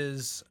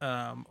is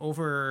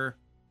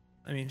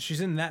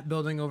she's in that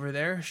building over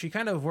there. She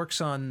kind of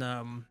works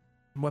on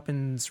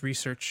weapons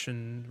research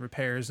and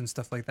repairs and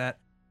stuff like that.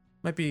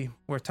 Might be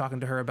worth talking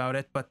to her about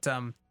it, but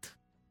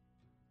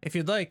if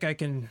you'd like, I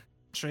can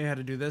show you how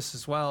to do this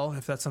as well,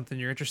 if that's something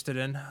you're interested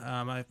in.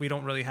 We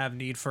don't really have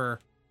need for...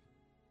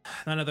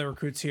 None of the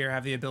recruits here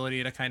have the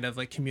ability to kind of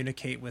like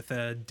communicate with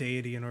a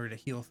deity in order to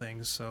heal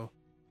things, so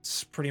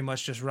it's pretty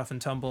much just rough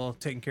and tumble,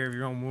 taking care of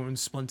your own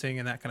wounds, splinting,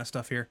 and that kind of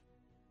stuff here.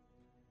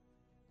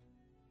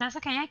 That's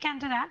okay, I can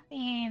do that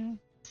and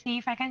see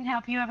if I can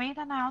help you a bit,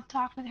 and I'll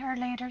talk with her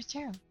later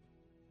too.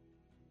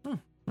 All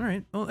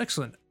right, well,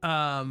 excellent.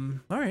 All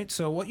right,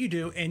 so what you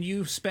do, and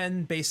you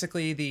spend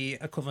basically the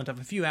equivalent of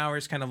a few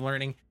hours kind of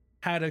learning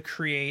how to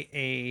create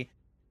a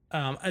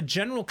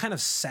general kind of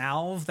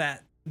salve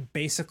that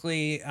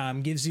basically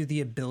gives you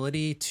the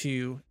ability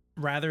to,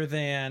 rather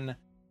than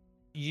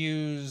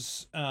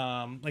use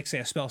like say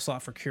a spell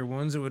slot for cure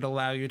wounds, it would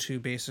allow you to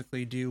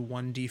basically do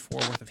 1d4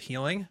 worth of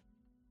healing,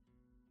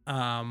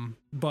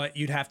 but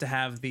you'd have to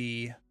have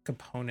the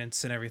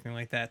components and everything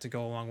like that to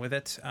go along with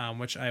it,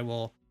 which I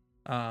will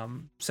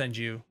send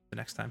you the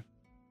next time.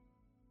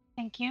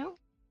 Thank you.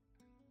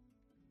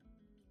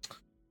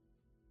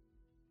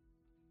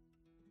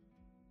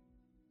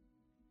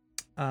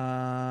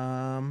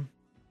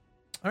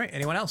 All right,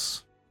 anyone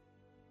else?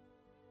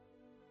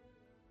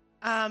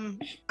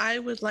 I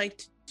would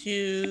like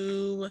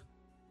to.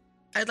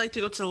 I'd like to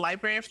go to the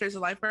library if there's a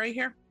library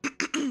here.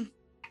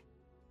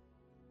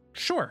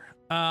 Sure.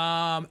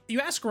 You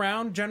ask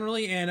around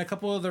generally, and a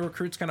couple of the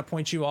recruits kind of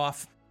point you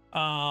off.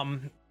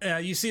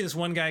 You see this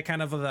one guy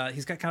kind of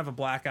he's got kind of a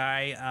black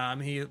eye.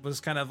 He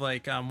was kind of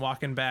like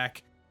walking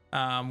back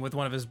with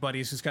one of his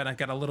buddies who's kind of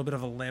got a little bit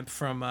of a limp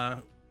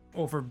from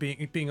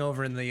being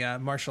over in the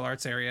martial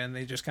arts area, and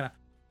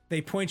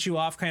they point you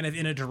off kind of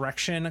in a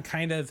direction,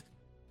 kind of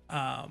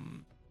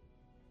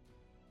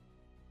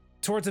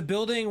towards a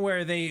building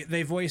where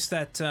they voice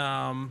that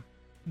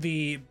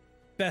the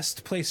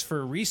best place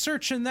for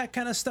research and that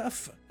kind of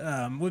stuff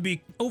would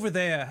be over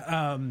there.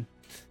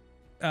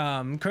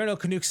 Colonel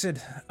Canuxid,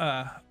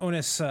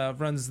 Onis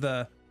runs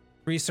the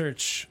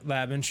research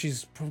lab, and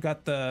she's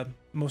got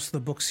most of the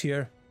books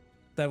here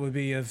that would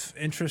be of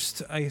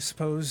interest, I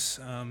suppose.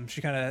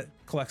 She kind of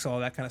collects all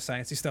that kind of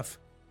sciencey stuff.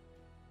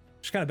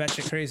 She's kind of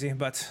batshit crazy,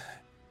 but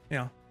you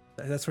know,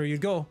 that's where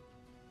you'd go.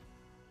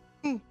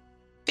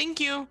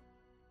 Thank you.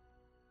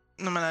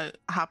 I'm gonna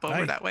hop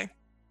over that way.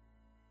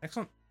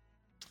 Excellent.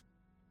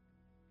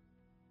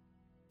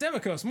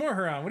 Demikos,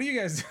 Morharon, what are you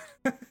guys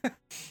doing?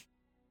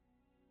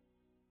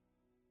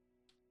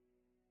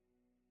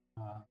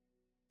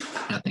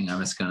 Nothing. I'm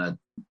just gonna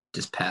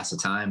pass the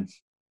time.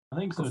 I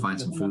think so. Go find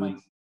some food.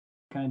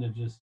 Kind of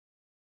just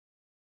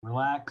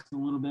relax a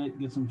little bit,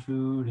 get some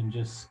food, and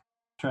just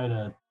try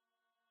to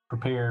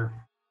prepare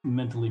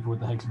mentally for what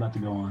the heck's about to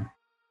go on.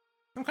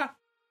 Okay.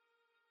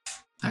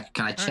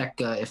 Can I check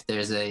if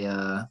there's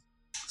a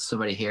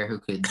somebody here who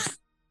could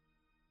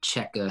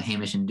check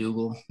Hamish and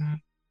Dougal?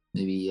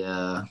 Maybe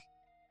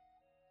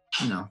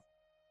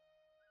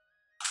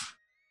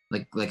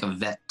like a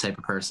vet type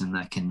of person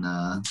that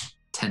can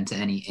tend to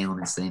any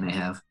ailments they may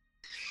have.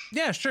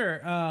 Yeah,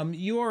 sure.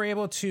 You are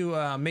able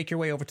to make your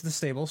way over to the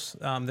stables.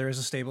 There is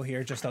a stable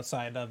here just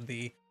outside of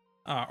the,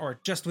 or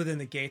just within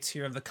the gates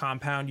here of the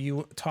compound.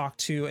 You talk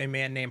to a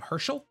man named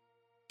Herschel.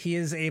 He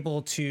is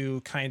able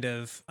to kind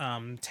of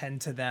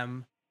tend to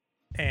them,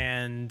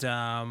 and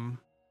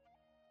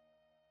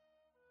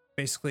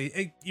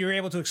basically you're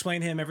able to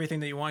explain to him everything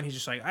that you want. He's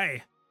just like,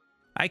 hey,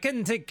 I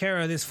can take care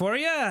of this for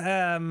you.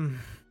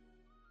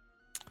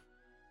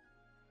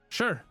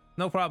 Sure,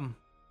 no problem.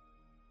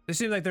 They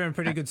seem like they're in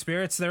pretty good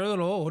spirits. They're a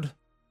little old.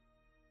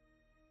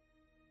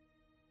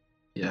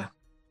 Yeah.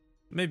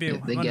 Maybe I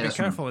want to be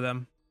careful with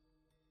them.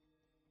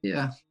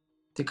 Yeah,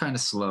 they're kind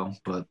of slow,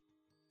 but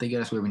they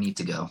get us where we need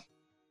to go.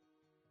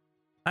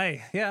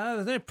 Hey, yeah,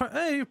 they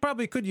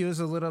probably could use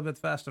a little bit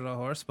faster a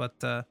horse, but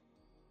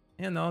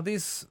you know,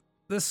 these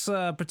this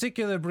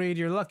particular breed,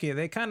 you're lucky.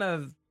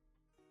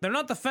 They're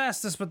not the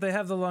fastest, but they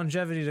have the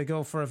longevity to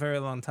go for a very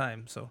long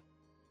time. So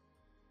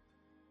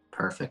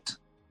Perfect.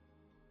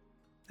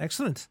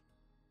 excellent.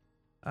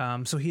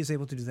 So he is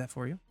able to do that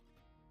for you.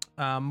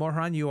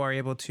 Morhan, you are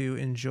able to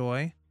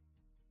enjoy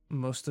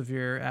most of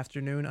your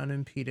afternoon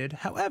unimpeded.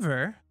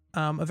 However,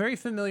 a very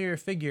familiar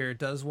figure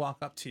does walk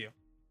up to you.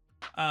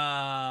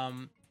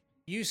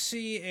 You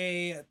see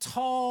a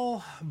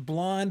tall,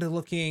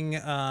 blonde-looking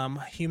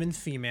human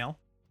female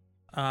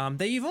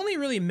that you've only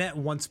really met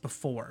once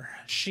before.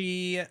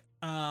 She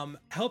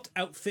helped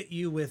outfit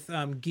you with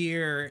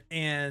gear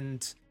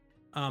and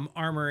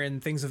armor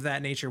and things of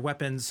that nature,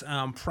 weapons,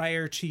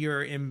 prior to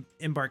your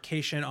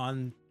embarkation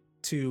on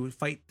to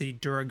fight the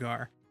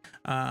Duragar.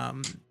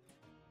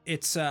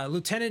 It's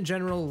Lieutenant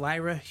General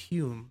Lyra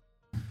Hume.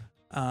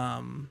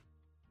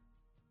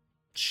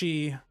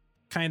 She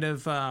kind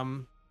of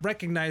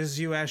recognizes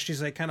you as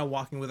she's like kind of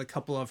walking with a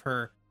couple of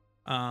her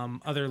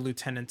other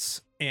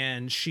lieutenants,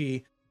 and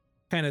she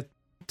kind of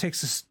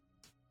takes a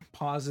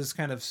pauses,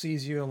 kind of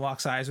sees you and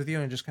locks eyes with you,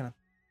 and just kind of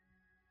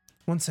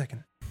 1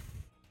 second.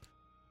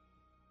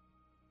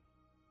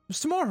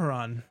 Mr.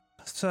 Morharon,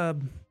 it's a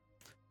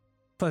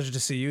pleasure to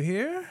see you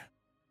here.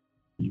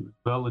 You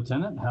well,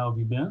 Lieutenant? How have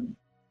you been?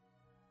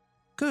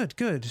 Good.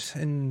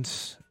 And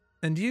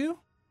you?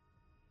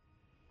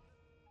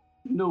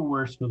 No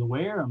worse for the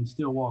wear. I'm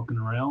still walking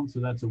around, so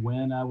that's a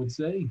win, I would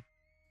say.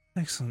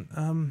 Excellent.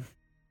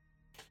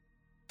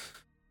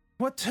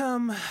 What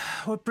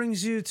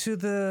brings you to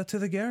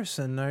the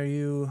garrison? Are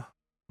you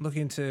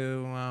looking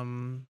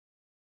to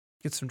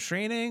get some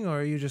training,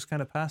 or are you just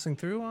kind of passing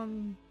through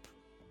on?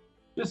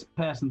 Just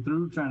passing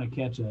through, trying to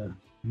catch a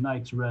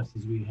night's rest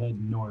as we head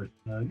north.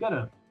 Got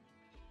a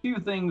few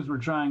things we're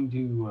trying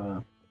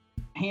to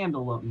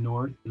handle up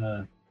north.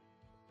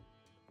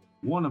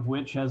 One of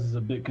which has us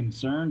a bit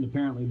concerned.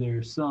 Apparently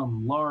there's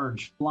some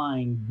large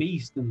flying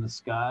beast in the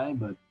sky,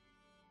 but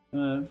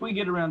if we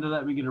get around to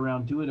that, we get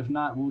around to it. If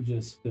not, we'll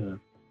just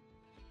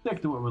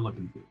stick to what we're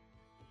looking for.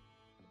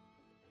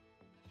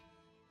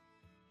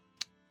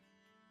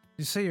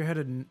 You say you're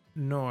headed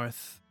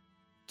north.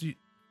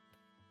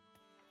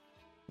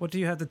 What do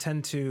you have to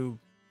tend to?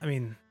 I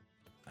mean,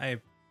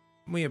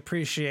 we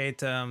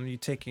appreciate you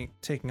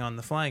taking on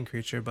the flying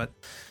creature, but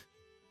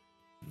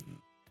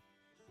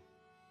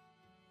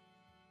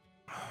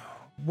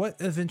what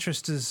of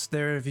interest is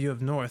there of you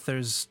of north?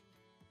 There's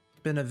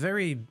been a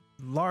very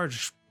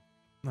large,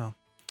 well,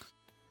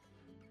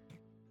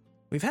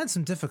 we've had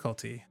some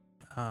difficulty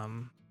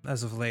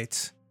as of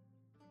late.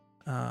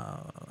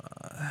 Come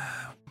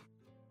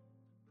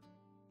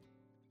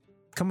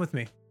with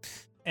me.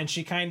 And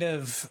she kind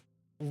of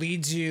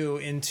leads you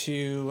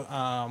into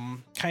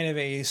kind of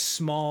a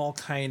small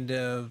kind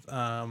of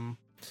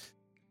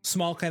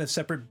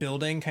separate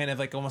building, kind of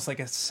like almost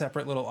like a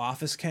separate little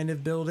office kind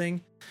of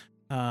building.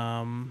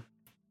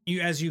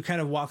 As you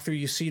kind of walk through,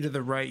 you see to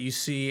the right, you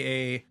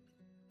see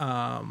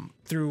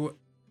through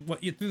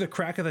the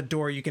crack of the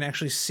door, you can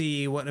actually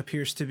see what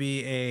appears to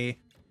be a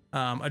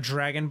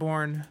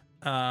Dragonborn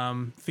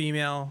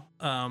female,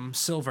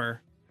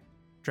 silver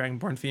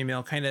Dragonborn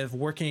female, kind of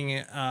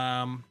working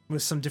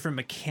with some different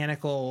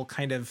mechanical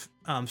kind of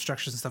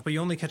structures and stuff, but you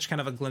only catch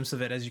kind of a glimpse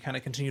of it as you kind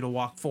of continue to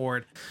walk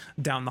forward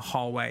down the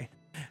hallway.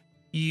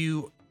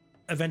 You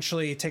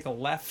eventually take a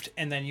left,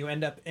 and then you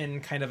end up in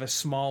kind of a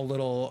small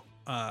little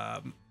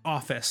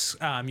office,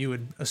 you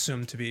would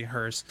assume to be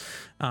hers,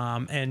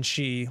 and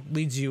she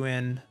leads you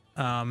in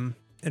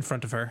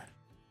front of her,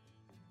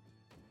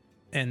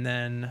 and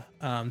then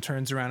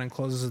turns around and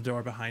closes the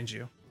door behind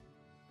you.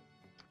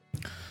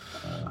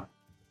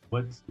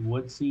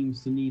 What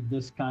seems to need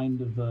this kind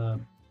of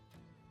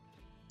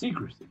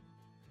secrecy?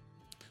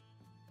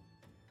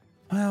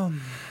 Well,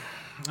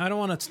 I don't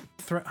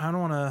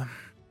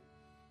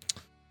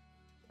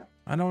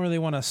really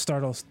want to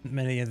startle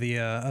many of the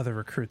other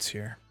recruits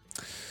here.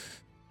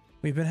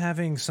 We've been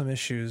having some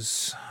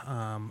issues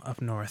up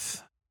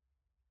north.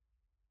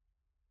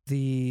 Have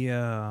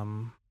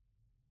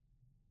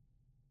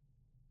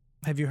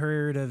you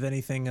heard of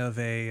anything of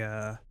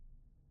a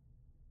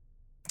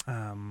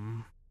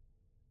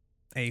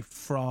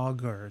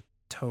frog or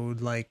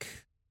toad-like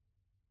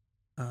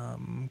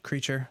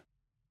creature?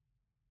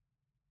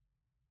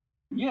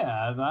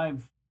 Yeah,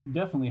 I've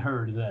definitely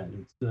heard of that.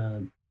 It's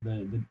the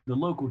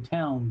local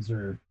towns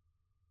are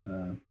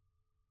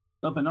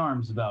up in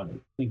arms about it,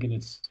 thinking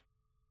it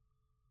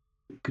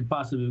could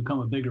possibly become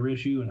a bigger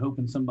issue and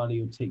hoping somebody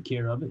will take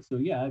care of it. So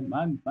yeah,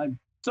 I'm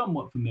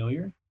somewhat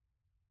familiar.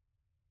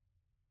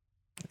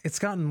 It's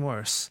gotten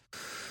worse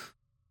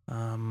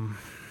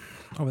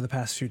over the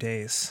past few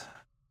days.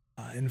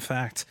 In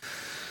fact,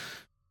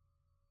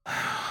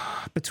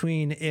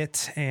 between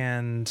it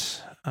and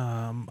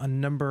a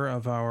number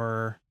of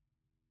our,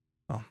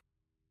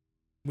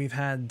 we've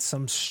had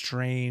some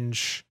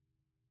strange,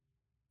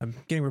 I'm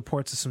getting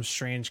reports of some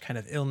strange kind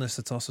of illness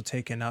that's also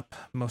taken up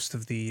most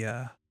of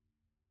the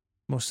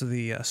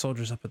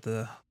soldiers up at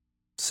the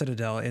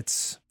Citadel.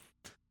 It's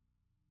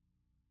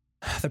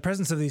The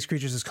presence of these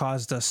creatures has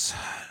caused us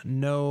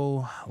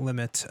no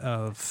limit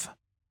of,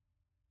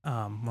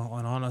 well,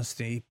 in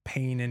honesty,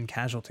 pain and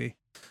casualty.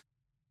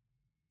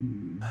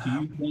 Do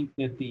you think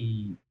that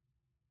the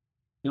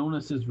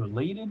illness is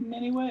related in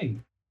any way?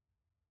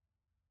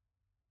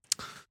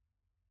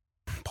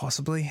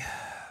 Possibly.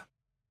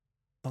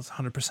 Not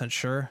 100%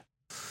 sure.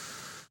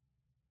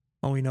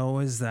 All we know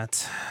is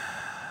that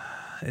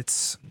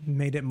it's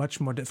made it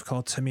much more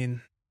difficult. I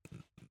mean,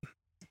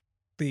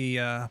 the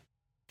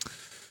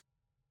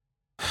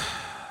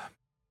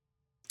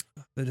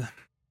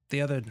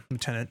other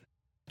lieutenant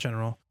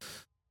general,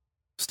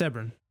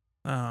 Stebron,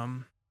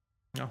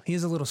 he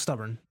is a little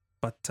stubborn,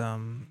 but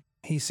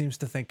he seems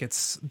to think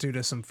it's due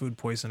to some food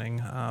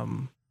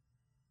poisoning.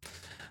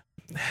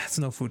 It's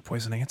no food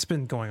poisoning. It's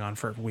been going on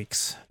for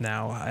weeks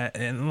now.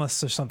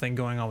 Unless there's something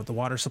going on with the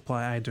water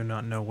supply, I do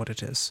not know what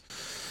it is.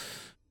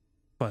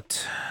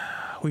 But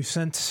we've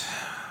sent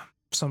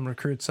some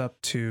recruits up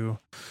to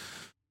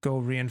go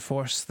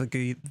reinforce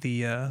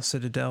the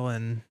citadel,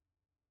 and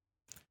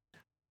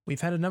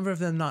we've had a number of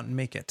them not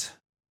make it.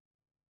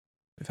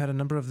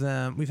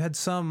 We've had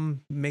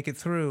some make it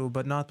through,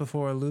 but not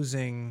before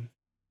losing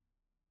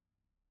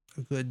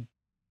a good,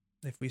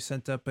 if we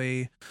sent up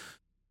a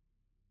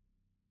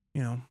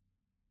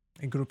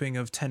grouping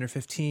of 10 or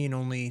 15,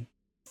 only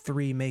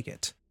 3 make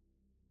it.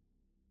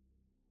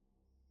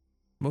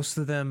 Most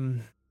of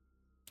them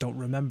don't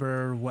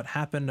remember what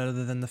happened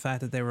other than the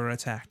fact that they were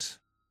attacked.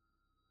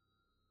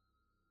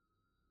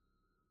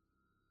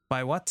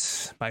 By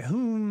what? By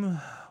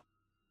whom?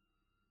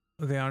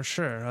 They aren't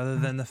sure, other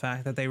than the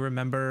fact that they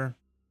remember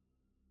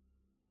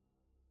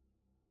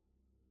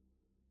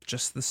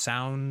just the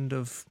sound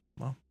of,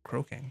 well,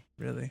 croaking,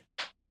 really.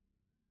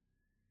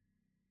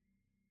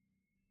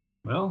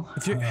 Well,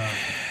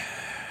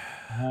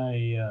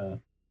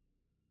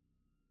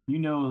 you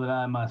know that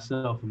I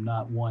myself am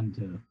not one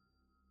to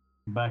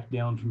back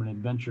down from an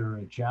adventure or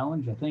a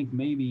challenge. I think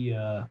maybe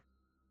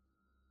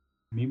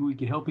we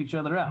could help each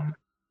other out.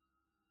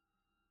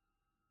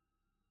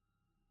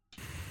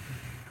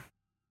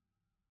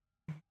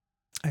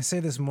 I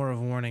say this more of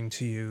a warning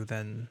to you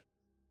than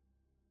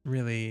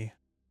really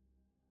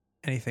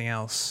anything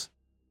else.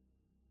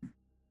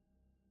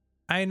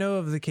 I know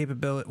of the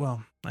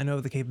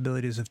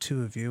capabilities of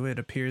 2 of you. It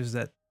appears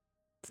that,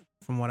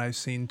 from what I've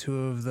seen,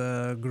 2 of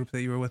the group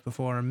that you were with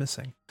before are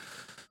missing.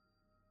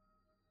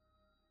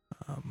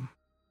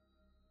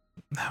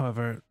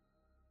 However,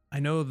 I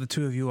know the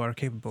 2 of you are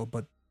capable,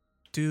 but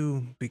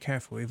do be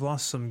careful. We've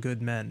lost some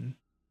good men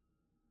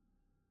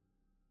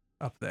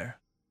up there.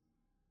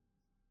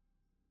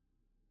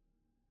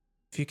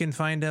 If you can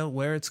find out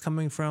where it's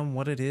coming from,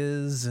 what it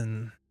is,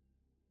 and,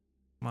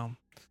 well,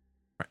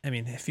 I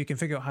mean, if you can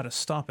figure out how to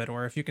stop it,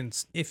 or if you can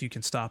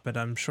stop it,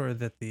 I'm sure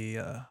that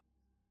the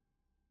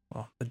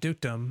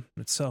dukedom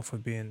itself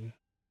would be in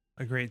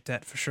a great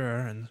debt for sure,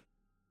 and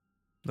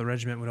the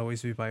regiment would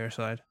always be by your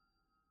side.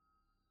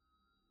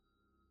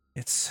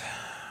 It's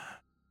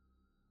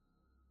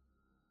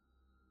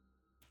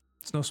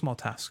no small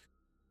task.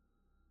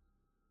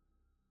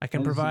 I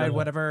can provide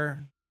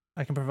whatever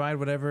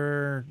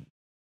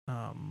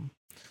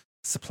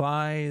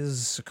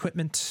supplies,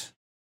 equipment.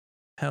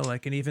 Hell, I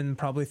can even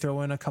probably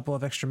throw in a couple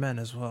of extra men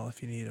as well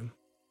if you need them.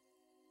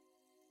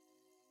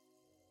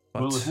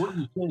 But, well, if what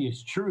you say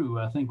is true,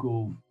 I think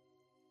we'll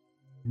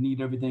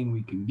need everything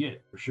we can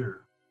get, for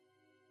sure.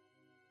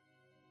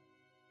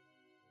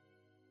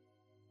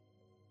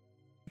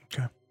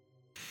 Okay.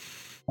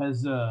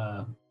 Have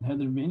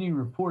there been any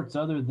reports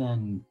other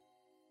than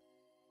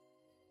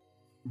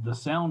the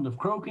sound of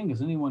croaking?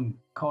 Has anyone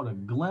caught a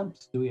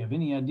glimpse? Do we have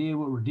any idea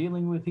what we're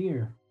dealing with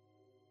here?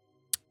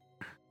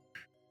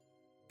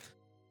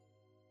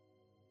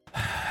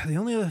 The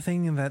only other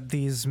thing that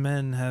these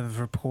men have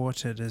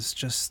reported is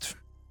just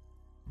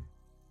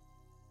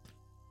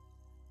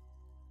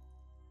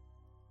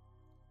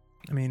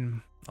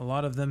a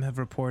lot of them have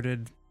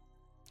reported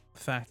the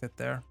fact that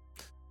they're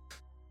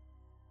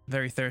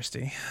very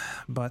thirsty,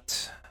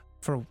 but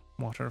for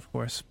water, of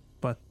course.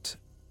 But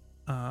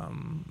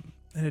in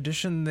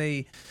addition,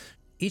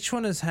 each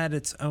one has had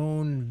its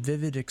own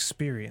vivid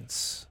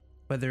experience,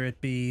 whether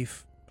it be,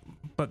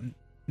 but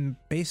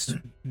based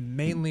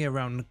mainly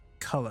around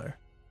color.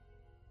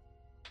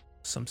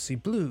 Some see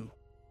blue,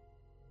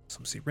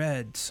 some see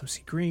red, some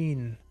see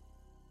green.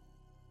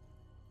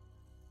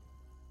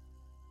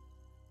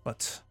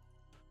 But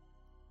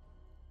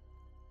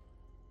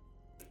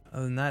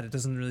other than that, it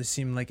doesn't really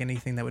seem like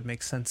anything that would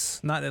make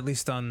sense. Not at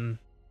least on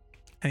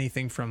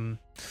anything from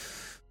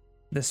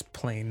this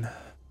plane.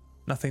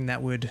 Nothing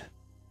that would,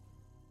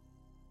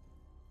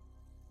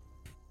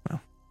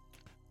 well,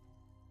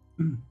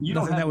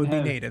 nothing that would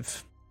be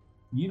native.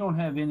 You don't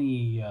have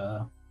any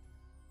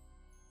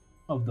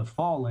of the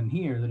fallen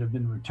here that have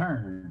been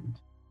returned.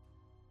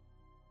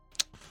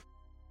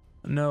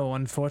 No,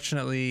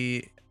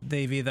 unfortunately,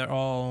 they've either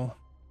all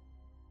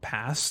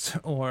passed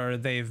or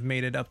they've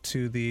made it up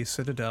to the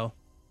Citadel.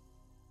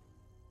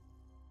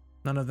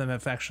 None of them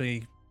have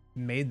actually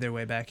made their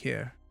way back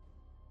here.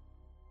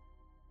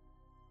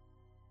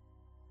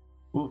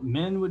 Well,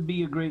 men would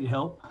be a great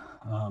help.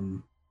 Uh,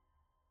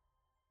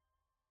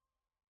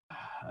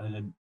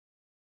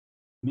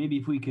 Maybe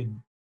if we could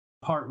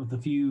part with a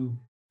few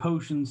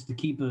potions to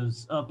keep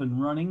us up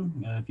and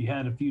running. If you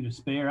had a few to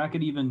spare, I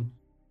could even.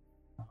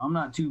 I'm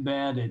not too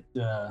bad at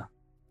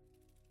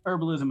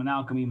herbalism and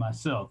alchemy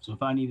myself, so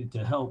if I needed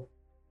to help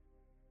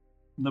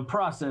the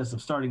process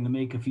of starting to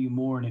make a few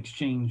more in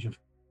exchange of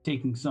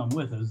taking some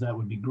with us, that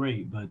would be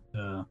great. But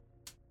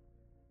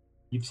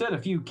you've said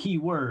a few key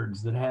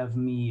words that have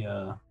me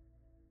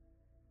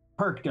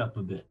perked up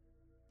a bit,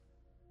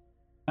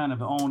 kind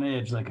of on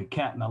edge like a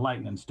cat in a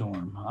lightning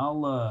storm.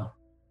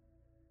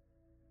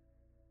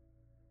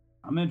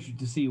 I'm interested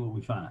to see what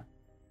we find.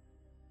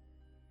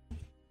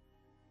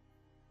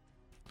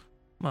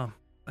 Well,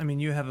 I mean,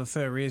 you have a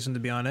fair reason to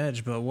be on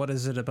edge, but what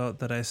is it about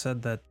that I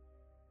said that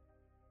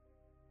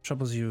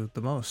troubles you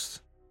the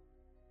most?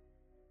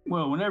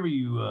 Well, whenever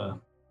you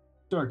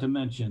start to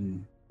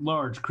mention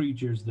large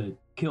creatures that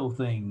kill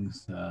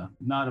things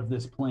not of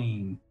this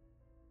plane,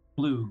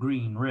 blue,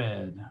 green,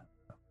 red,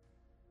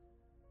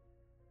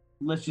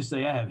 let's just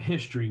say I have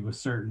history with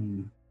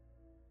certain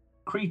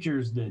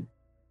creatures that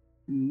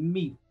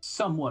meet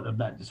somewhat of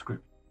that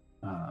description.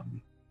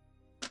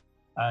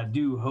 I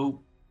do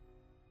hope,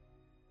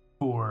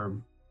 for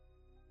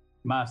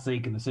my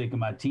sake and the sake of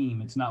my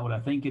team, it's not what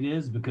I think it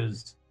is,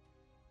 because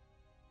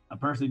I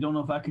personally don't know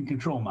if I can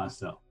control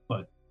myself,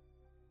 but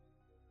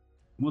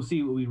we'll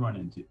see what we run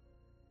into.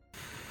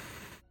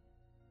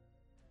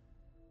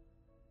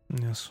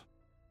 Yes.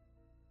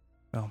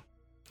 Well,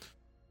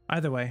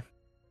 either way,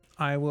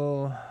 I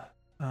will,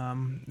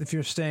 if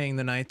you're staying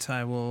the night,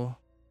 I will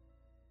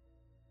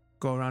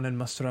go around and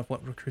muster up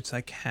what recruits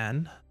I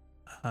can.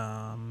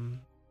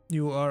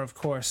 You are, of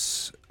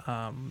course,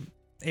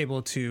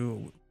 able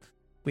to...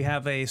 We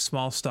have a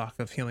small stock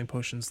of healing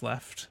potions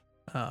left.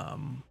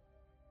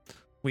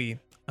 We,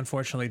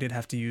 unfortunately, did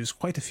have to use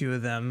quite a few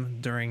of them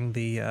during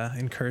the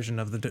incursion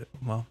of the...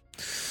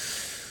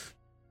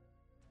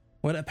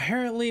 what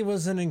apparently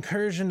was an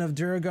incursion of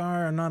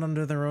Duragar are not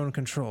under their own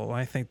control.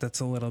 I think that's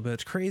a little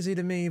bit crazy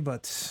to me,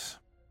 but...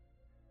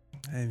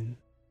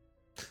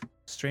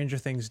 stranger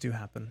things do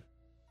happen.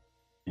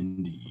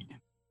 Indeed.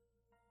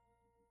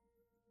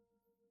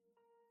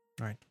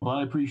 Right. Well,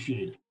 I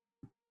appreciate it.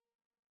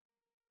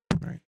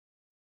 Right.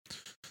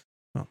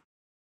 Well,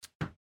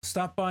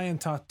 stop by and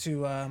talk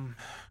to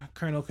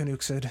Colonel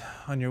Canuxid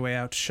on your way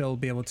out. She'll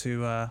be able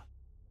to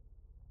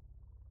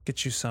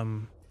get you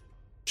some...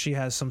 She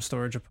has some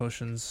storage of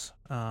potions,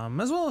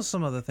 as well as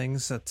some other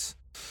things that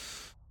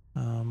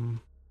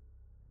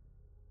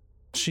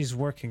she's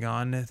working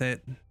on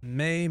that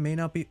may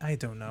not be... I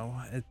don't know.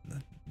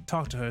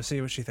 Talk to her,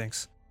 see what she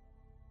thinks.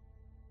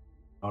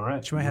 All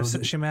right.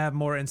 She may have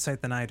more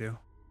insight than I do.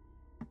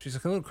 She's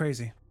a little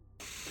crazy.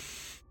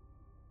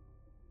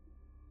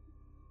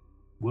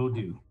 Will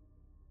do.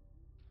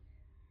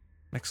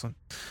 Excellent.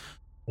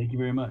 Thank you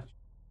very much.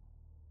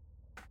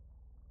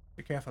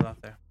 Be careful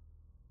out there.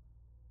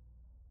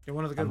 You're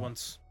one of the good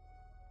ones.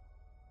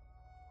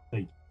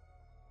 Thank you.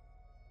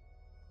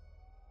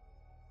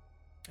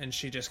 And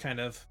she just kind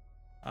of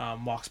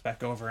walks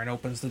back over and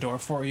opens the door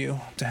for you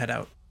to head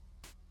out.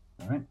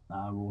 All right.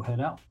 I will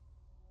head out.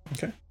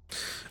 Okay.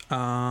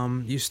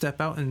 You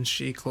step out and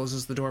she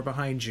closes the door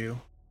behind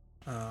you.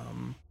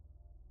 And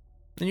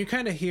you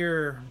kind of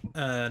hear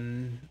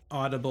an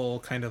audible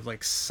kind of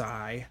like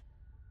sigh.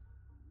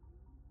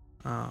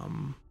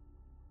 And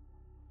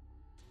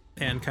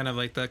kind of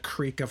like the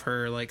creak of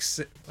her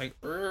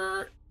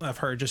of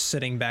her just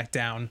sitting back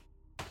down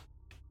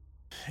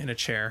in a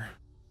chair.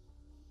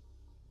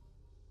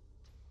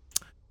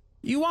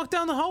 You walk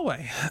down the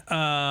hallway.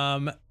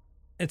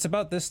 It's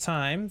about this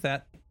time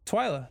that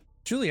Twyla,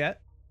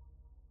 Juliet,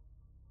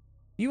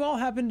 you all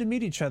happen to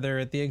meet each other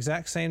at the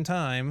exact same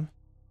time.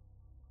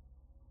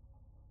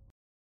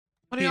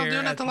 What are y'all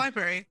doing at the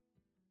library?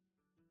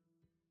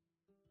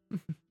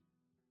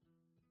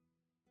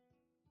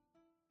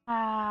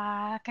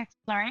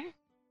 Exploring.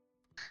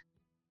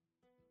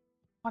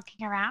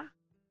 Walking around.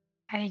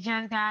 I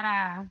just got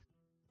a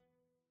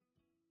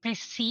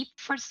receipt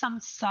for some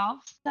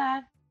salves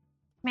that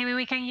maybe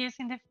we can use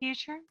in the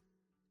future.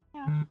 You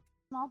know,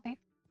 small bit,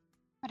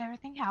 but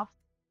everything helps.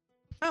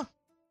 Oh.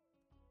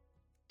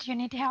 Do you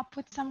need help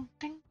with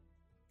something?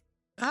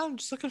 I'm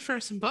just looking for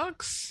some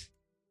books.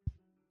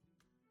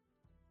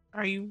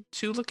 Are you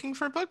too looking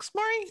for books,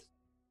 Maury?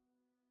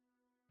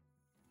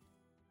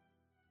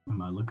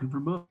 Am I looking for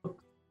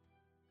books?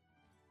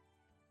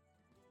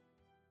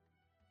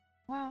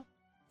 Well,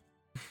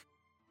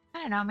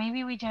 I don't know.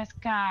 Maybe we just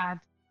got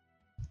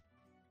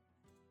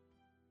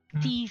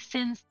these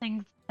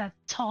instincts that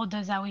told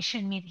us that we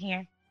should meet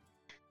here.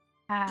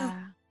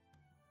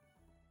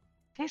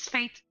 It's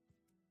fate.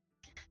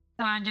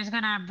 So I'm just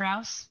gonna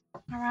browse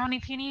around.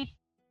 If you need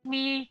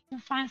me to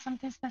find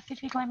something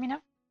specific, let me know.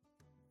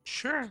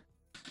 Sure.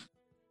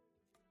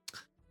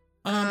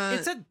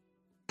 It's a...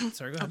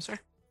 Sorry, go ahead. I'm sorry.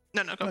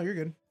 No, go. No, you're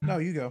good. No,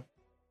 you go.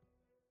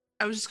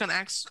 I was just gonna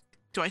ask,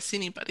 do I see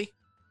anybody?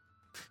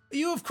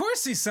 You of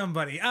course see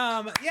somebody.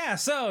 Yeah,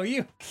 so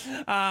you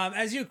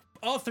as you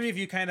all three of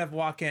you kind of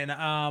walk in,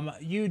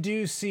 you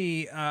do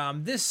see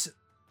this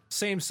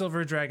same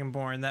silver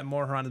dragonborn that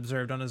Morharon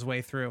observed on his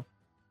way through.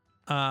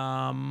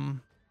 For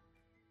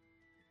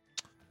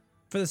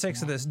the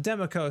sakes of this,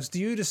 Demokos, do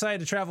you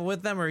decide to travel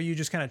with them, or are you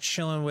just kind of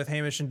chilling with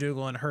Hamish and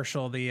Dougal and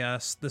Herschel, the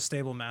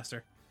stable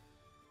master?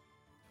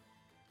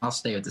 I'll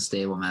stay with the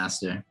stable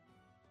master.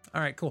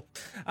 All right, cool.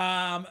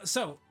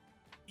 So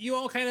you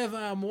all kind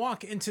of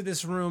walk into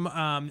this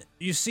room.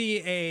 You see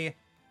a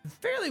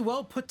fairly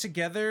well put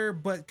together,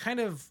 but kind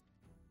of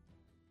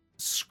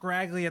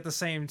scraggly at the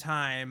same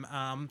time,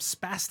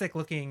 spastic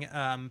looking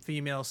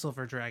female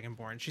silver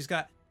dragonborn. She's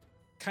got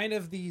kind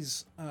of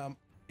these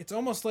it's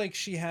almost like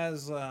she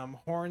has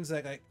horns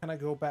that kind of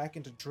go back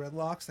into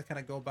dreadlocks that kind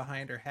of go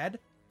behind her head.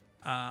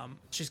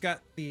 She's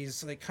got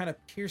these like kind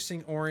of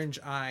piercing orange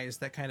eyes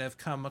that kind of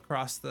come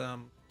across the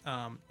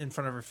in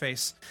front of her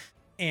face,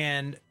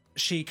 and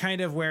she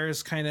kind of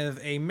wears kind of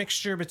a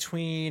mixture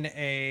between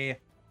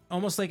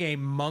almost like a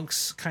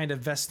monk's kind of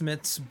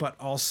vestments, but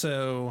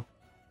also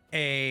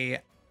has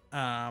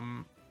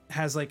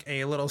like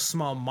a little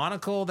small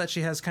monocle that she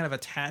has kind of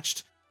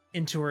attached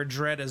into her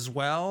dread, as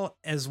well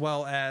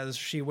as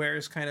she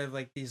wears kind of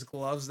like these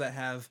gloves that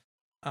have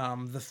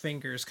the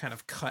fingers kind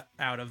of cut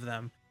out of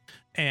them.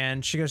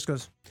 And she just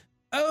goes,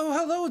 "Oh,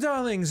 hello,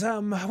 darlings.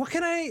 Why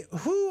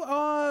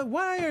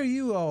are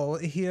you all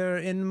here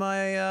in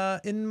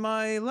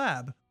my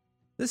lab?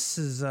 This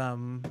is,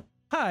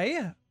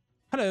 hi.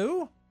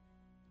 Hello.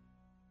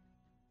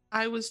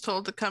 I was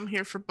told to come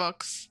here for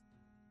books.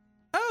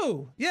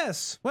 Oh,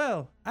 yes.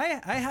 Well, I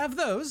have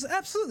those.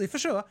 Absolutely, for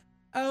sure.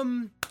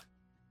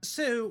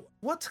 So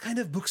what kind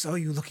of books are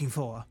you looking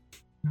for?"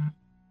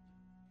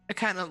 I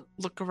kind of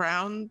look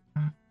around,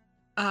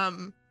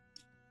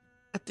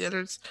 at the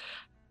others,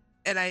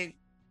 and I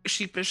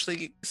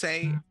sheepishly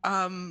say,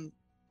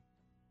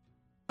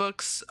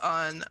 books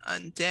on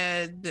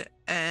undead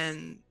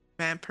and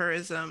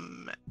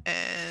vampirism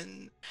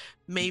and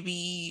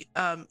maybe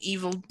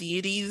evil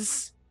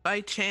deities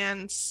by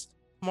chance,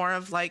 more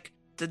of like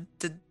the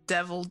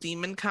devil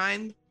demon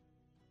kind.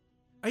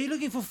 Are you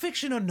looking for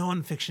fiction or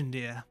non-fiction,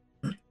 dear?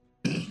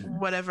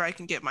 Whatever I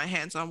can get my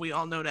hands on. We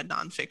all know that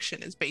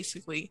nonfiction is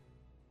basically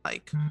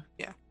like,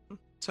 yeah.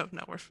 So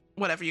no,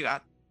 whatever you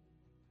got.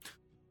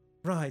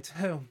 Right.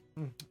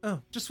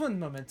 Oh, just one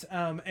moment.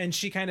 And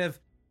she kind of,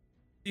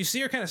 you see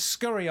her kind of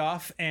scurry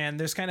off, and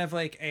there's kind of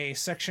like a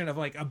section of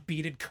like a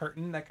beaded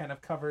curtain that kind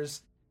of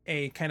covers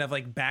a kind of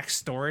like back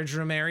storage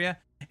room area.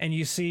 And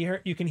you see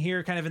her, you can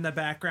hear kind of in the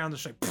background,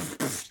 there's like,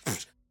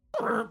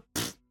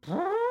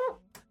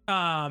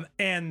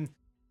 and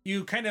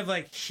you kind of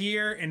like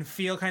hear and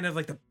feel kind of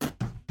like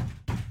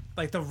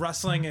the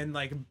rustling and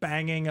like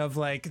banging of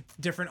like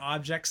different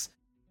objects.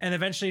 And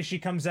eventually she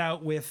comes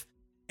out with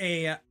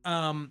a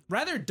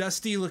rather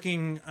dusty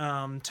looking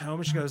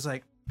tome. She goes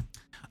like,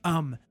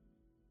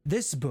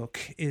 this book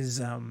is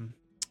one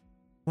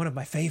of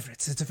my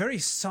favorites. It's a very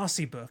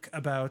saucy book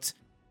about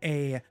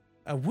a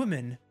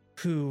woman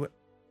who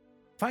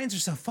finds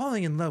herself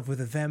falling in love with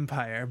a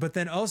vampire, but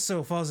then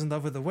also falls in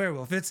love with a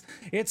werewolf.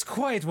 It's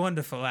quite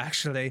wonderful,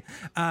 actually.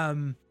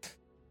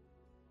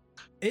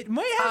 It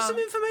might have some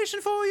information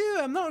for you.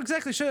 I'm not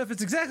exactly sure if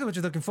it's exactly what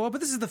you're looking for,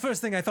 but this is the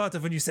first thing I thought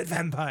of when you said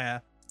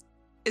vampire.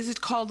 Is it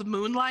called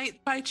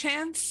Moonlight by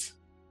chance?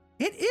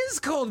 It is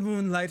called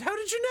Moonlight. How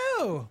did you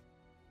know?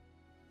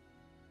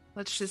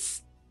 Let's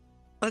just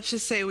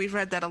say we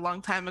read that a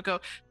long time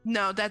ago.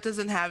 No, that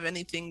doesn't have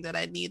anything that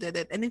I needed.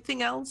 It.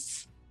 Anything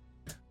else?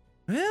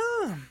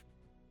 Well,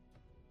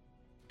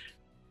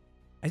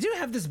 I do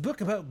have this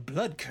book about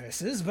blood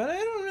curses, but I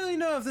don't really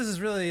know if this is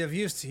really of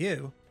use to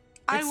you.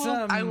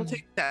 I will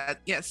take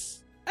that.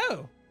 Yes.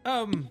 Oh,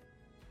 all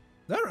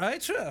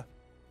right, sure.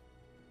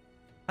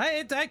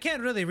 I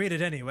can't really read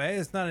it anyway.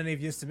 It's not any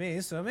of use to me,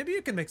 so maybe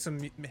you can make some,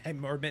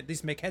 or at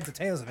least make heads or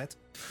tails of it.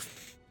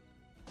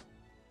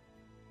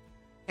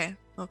 Okay.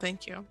 Well,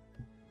 thank you.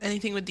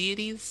 Anything with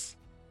deities?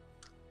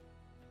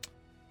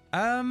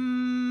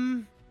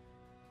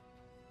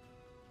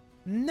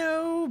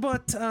 No,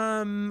 but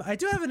I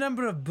do have a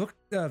number of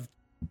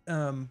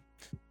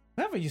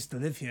whoever used to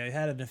live here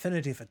had an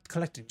affinity for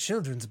collecting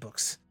children's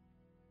books.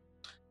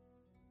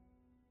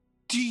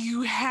 Do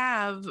you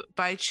have,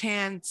 by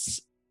chance,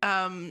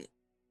 5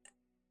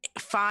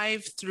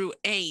 through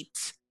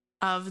 8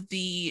 of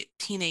the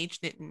Teenage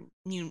Mutant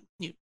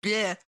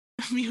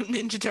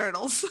Ninja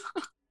Turtles?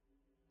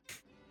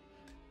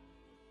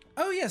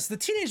 Oh yes, the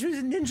Teenage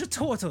Mutant Ninja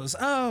Turtles.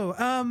 Oh,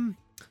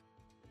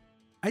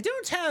 I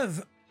don't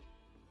have.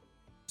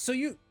 So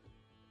you.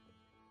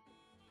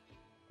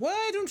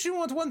 Why don't you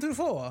want 1 through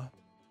 4?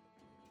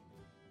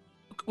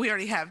 We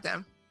already have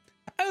them.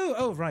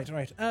 Oh, right.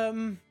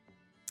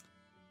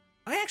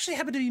 I actually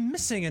happen to be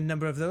missing a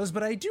number of those,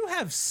 but I do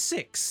have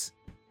 6.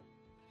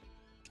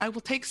 I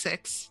will take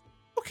 6.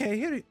 Okay,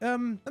 here.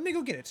 Let me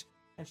go get it.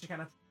 And she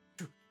kind of.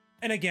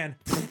 And again.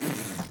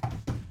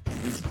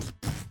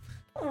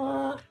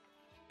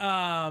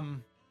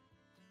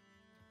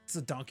 it's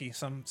a donkey.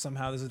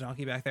 Somehow there's a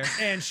donkey back there,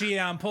 and she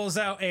pulls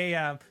out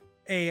a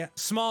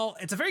small.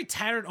 It's a very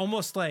tattered,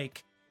 almost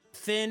like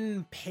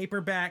thin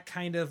paperback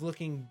kind of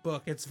looking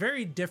book. It's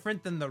very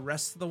different than the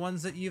rest of the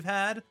ones that you've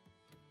had.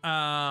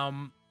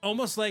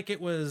 Almost like it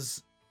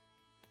was,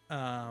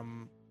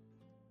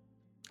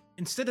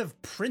 instead of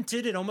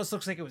printed, it almost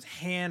looks like it was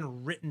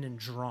handwritten and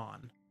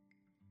drawn.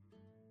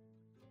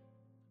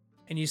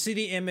 And you see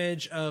the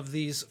image of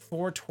these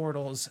 4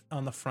 turtles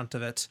on the front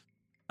of it.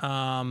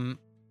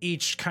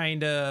 Each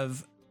kind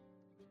of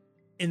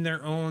in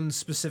their own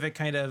specific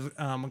kind of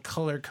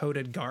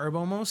color-coded garb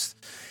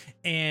almost.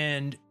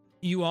 And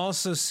you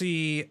also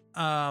see,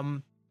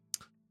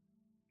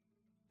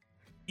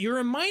 you're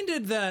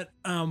reminded that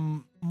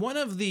one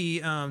of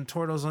the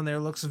turtles on there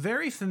looks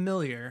very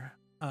familiar,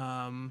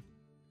 at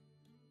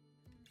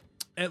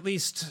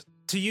least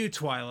to you,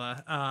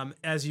 Twyla,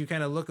 as you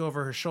kind of look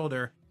over her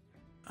shoulder.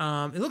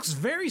 It looks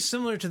very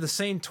similar to the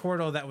same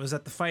turtle that was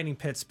at the fighting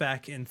pits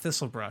back in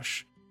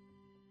Thistlebrush.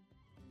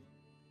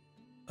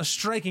 A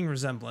striking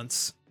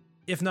resemblance,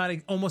 if not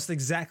almost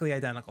exactly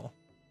identical.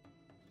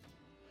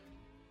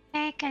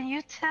 Hey, can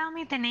you tell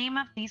me the name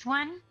of this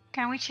one?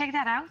 Can we check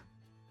that out?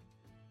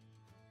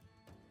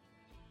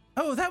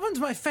 Oh, that one's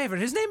my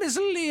favorite. His name is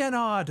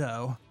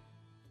Leonardo.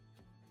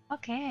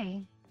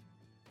 Okay.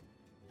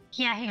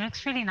 Yeah, he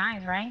looks really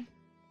nice, right?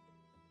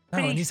 Oh,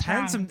 and Pretty he's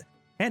strong.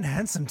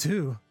 handsome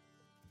too.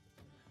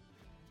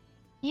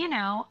 You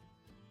know,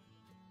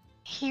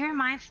 he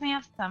reminds me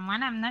of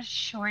someone. I'm not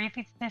sure if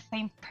it's the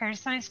same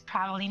person. It's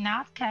probably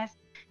not, because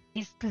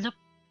this looked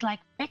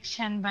like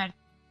fiction, but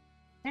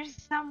there's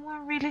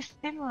someone really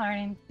similar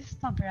in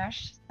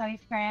Thistlebrush. So if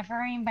you're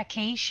ever in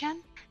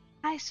vacation,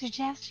 I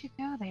suggest you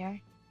go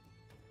there.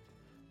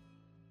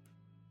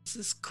 This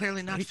is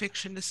clearly not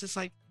fiction. This is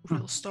like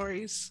real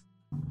stories.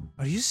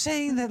 Are you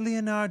saying that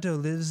Leonardo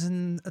lives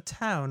in a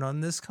town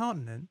on this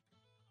continent?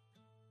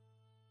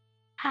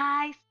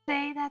 I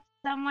say that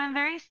someone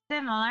very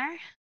similar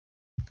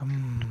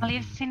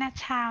lives in a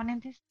town in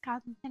this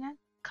continent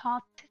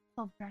called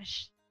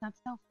Thistlebrush. Not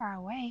so far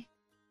away.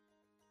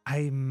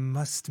 I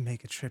must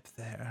make a trip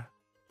there.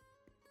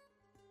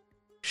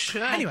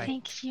 Sure. Anyway. I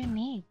think you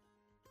need.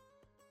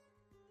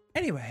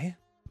 Anyway.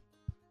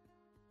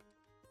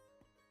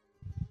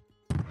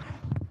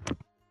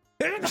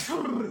 Bless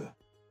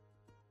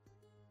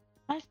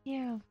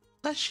you.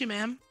 Bless you,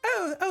 ma'am.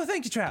 Oh,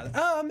 thank you, Traveler.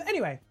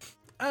 Anyway.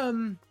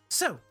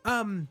 So,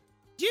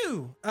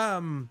 you,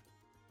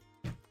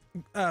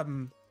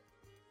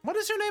 what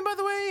is your name, by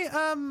the way?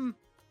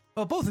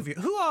 Well, both of you.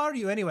 Who are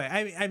you,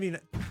 anyway? I mean,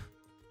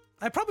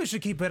 I probably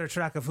should keep better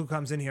track of who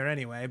comes in here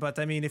anyway, but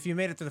I mean, if you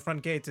made it to the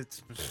front gate,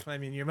 I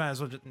mean, you might as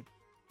well just...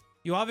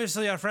 You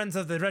obviously are friends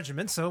of the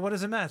regiment, so what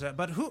does it matter?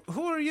 But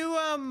who are you,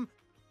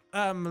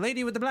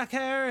 lady with the black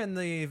hair and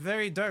the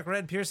very dark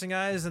red piercing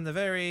eyes and the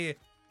very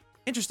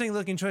interesting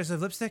looking choice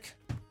of lipstick?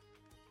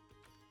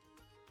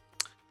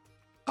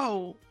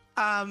 Oh,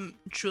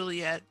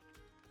 Juliet.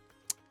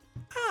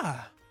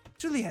 Ah,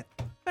 Juliet.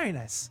 Very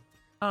nice.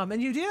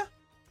 And you, dear?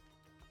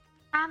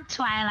 I'm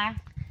Twyla,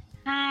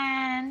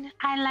 and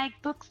I like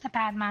books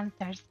about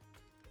monsters.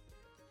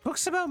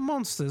 Books about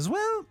monsters.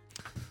 Well,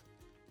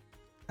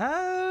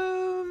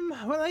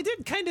 I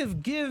did kind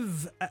of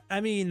give, I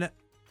mean,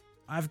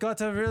 I've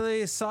got a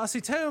really saucy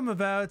tome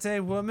about a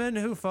woman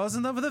who falls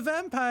in love with a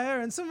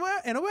vampire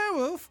and a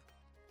werewolf.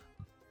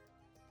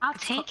 I'll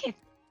take it.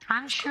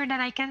 I'm sure that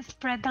I can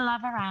spread the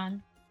love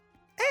around.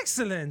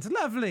 Excellent,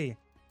 lovely.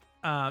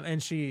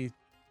 And she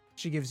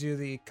gives you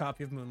the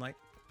copy of Moonlight.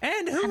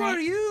 And who are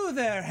you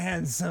there,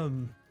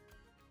 handsome?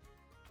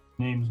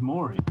 Name's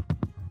Maury.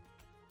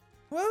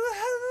 Well,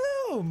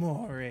 hello,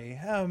 Maury.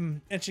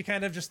 And she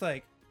kind of just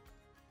like,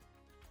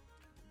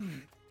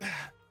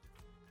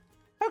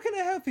 how can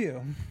I help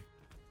you?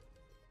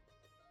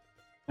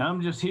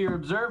 I'm just here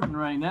observing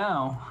right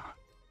now.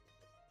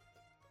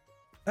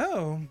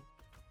 Oh,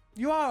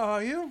 you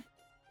are you?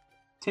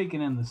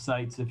 Taking in the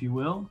sights, if you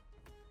will.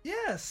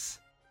 Yes.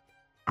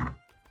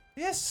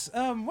 Yes,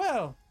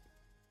 well,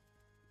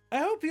 I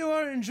hope you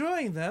are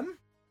enjoying them.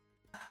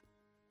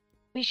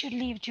 We should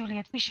leave,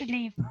 Juliet. We should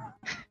leave.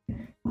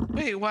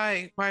 Wait,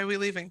 why? Why are we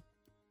leaving?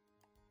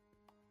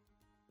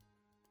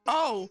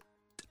 Oh,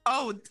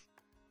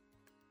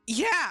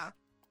 yeah. I'm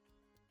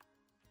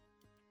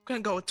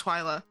gonna go with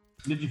Twyla.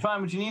 Did you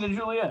find what you needed,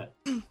 Juliet?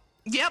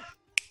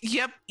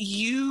 Yep.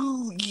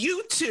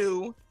 You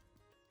two.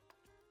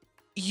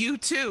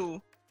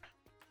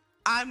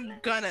 I'm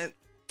gonna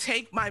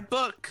take my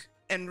book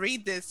and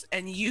read this,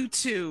 and you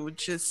two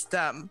just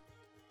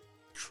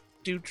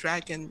do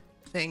dragon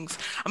things.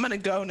 I'm gonna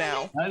go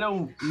now. I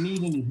don't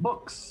need any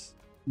books,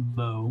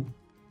 though.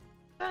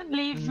 Don't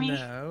leave me.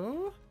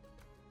 No.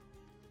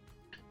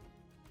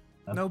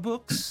 No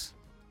books.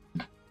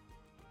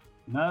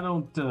 I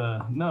don't.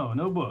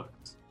 No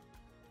books.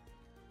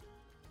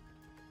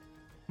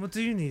 What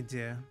do you need,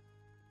 dear?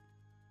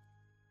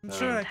 I'm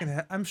sure I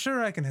can. I'm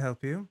sure I can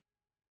help you.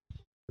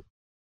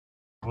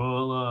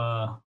 Well,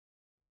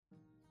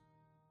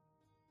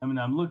 I mean,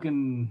 I'm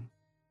looking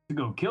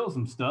to go kill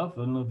some stuff.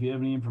 I don't know if you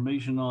have any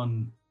information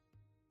on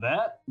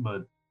that,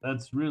 but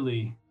that's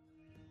really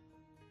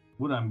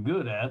what I'm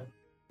good at.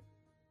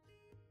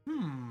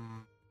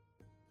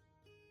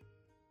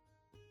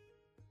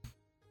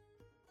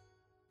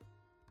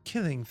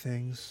 Killing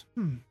things.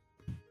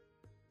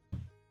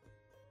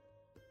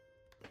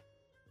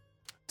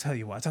 Tell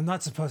you what, I'm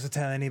not supposed to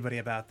tell anybody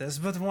about this,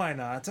 but why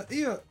not?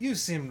 You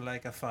seem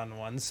like a fun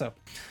one, so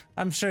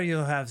I'm sure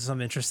you'll have some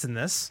interest in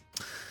this.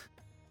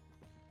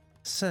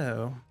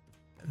 So,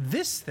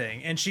 this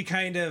thing, and she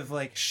kind of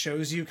like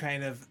shows you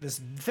kind of this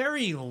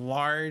very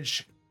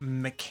large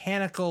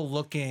mechanical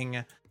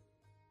looking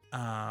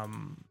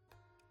couple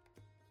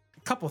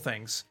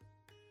things.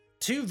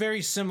 Two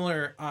very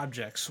similar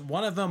objects,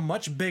 one of them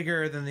much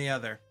bigger than the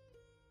other.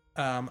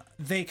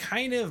 They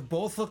kind of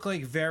both look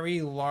like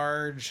very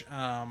large.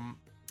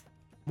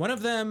 One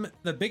of them,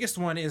 the biggest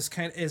one, is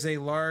a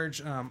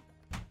large.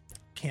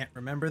 Can't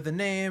remember the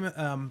name.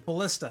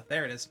 Ballista.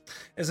 There it is.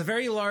 Is a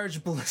very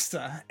large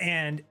ballista,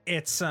 and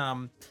it's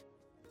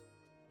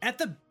at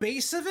the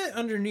base of it,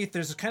 underneath,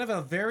 there's kind of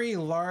a very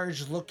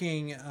large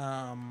looking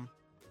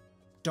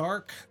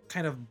dark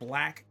kind of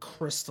black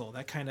crystal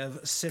that kind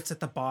of sits at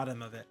the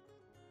bottom of it.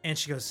 And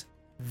she goes,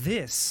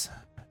 "This.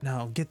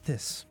 Now get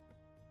this.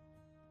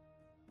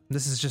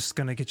 This is just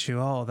gonna get you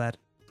all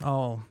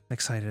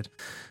excited.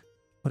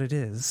 What it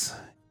is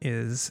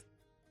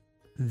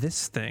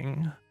this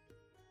thing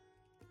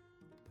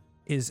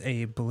is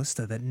a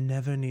ballista that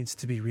never needs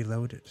to be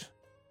reloaded.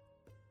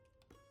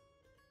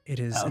 It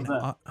is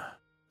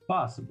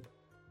possible.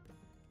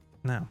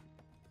 Now,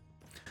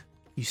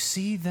 you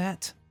see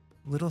that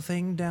little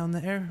thing down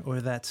there,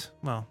 or that,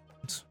 well,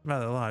 it's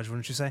rather large,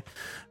 wouldn't you say?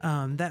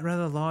 That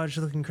rather large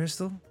looking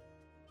crystal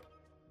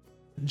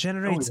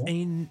generates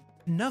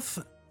enough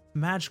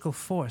magical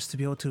force to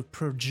be able to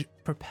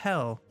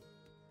propel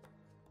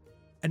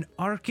an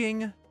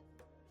arcane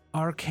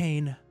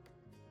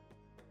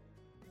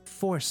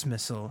force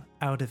missile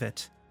out of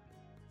it.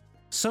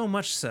 So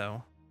much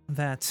so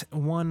that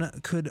one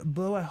could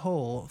blow a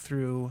hole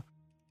through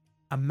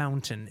a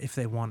mountain if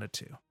they wanted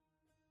to.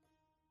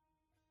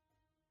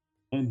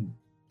 And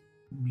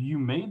you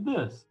made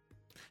this?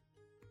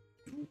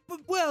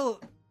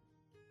 Well,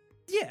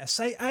 yes,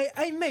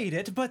 I made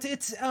it, but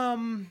it's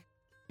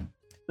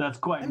That's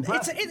quite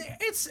impressive.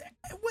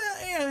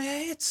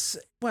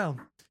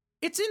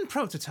 It's in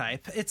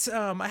prototype. It's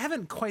I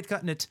haven't quite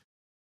gotten it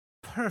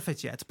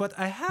perfect yet, but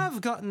I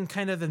have gotten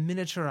kind of a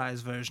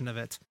miniaturized version of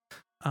it,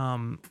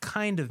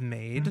 kind of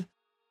made.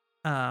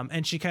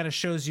 And she kind of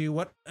shows you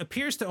what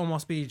appears to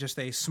almost be just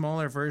a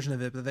smaller version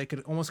of it, but they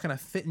could almost kind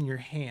of fit in your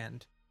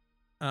hand.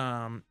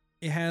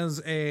 It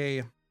has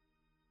a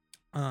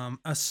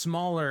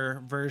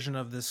smaller version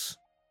of this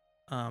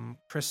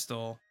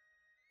crystal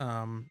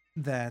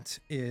that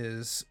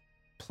is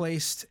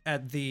placed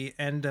at the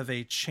end of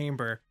a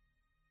chamber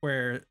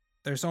where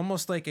there's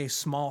almost like a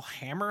small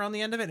hammer on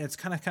the end of it. It's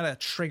kind of a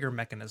trigger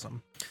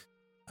mechanism.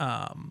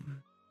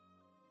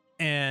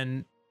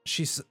 And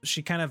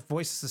she kind of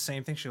voices the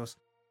same thing. She goes,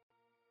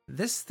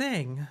 "This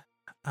thing,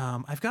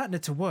 I've gotten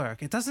it to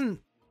work. It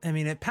doesn't, I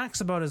mean, it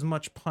packs about as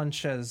much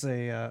punch as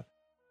a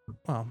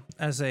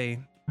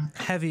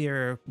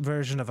heavier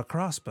version of a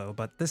crossbow,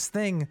 but this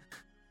thing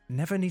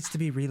never needs to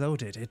be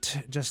reloaded.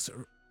 It just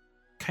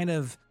kind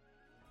of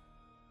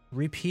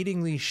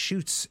repeatedly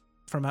shoots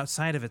from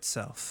outside of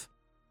itself."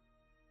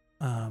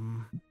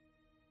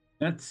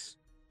 That's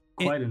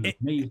quite an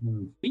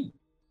amazing feat.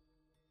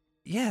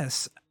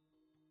 Yes.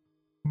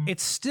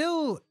 It's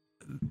still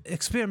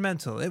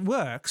experimental. It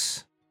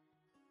works,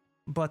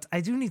 but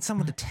I do need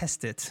someone to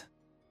test it.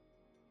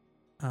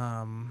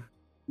 Well,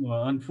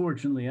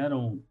 unfortunately, I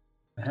don't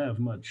have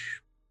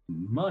much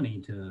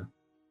money to...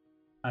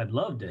 I'd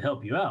love to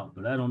help you out,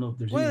 but I don't know if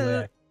there's any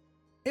way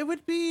it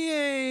would be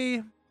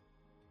a...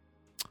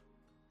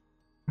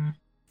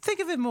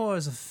 Think of it more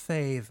as a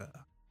favor.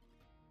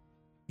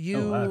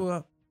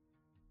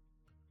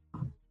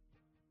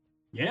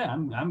 Yeah,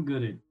 I'm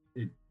good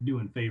at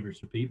doing favors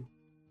for people.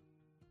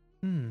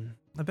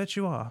 I bet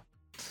you are.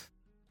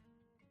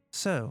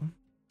 So,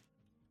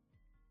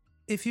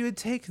 if you would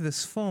take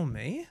this for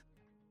me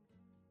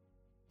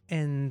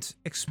and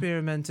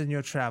experiment in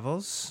your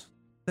travels,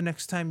 the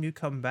next time you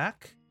come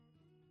back,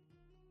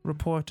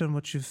 report on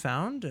what you've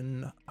found,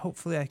 and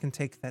hopefully I can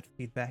take that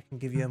feedback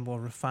and give you a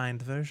more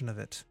refined version of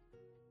it.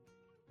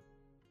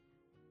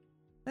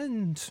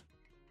 And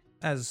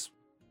as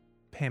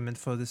payment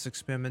for this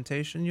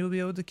experimentation, you'll be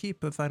able to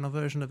keep a final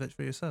version of it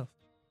for yourself.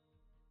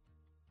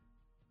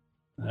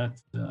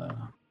 That's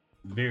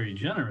very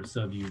generous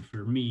of you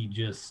for me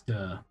just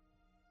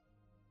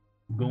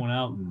going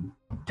out and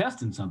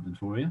testing something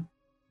for you.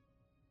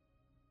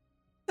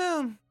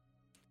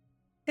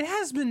 It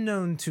has been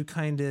known to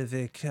kind of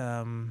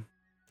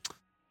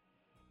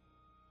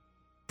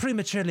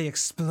prematurely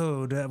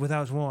explode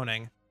without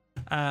warning.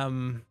 I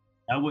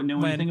wouldn't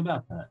know anything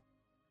about that.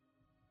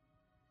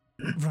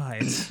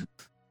 Right.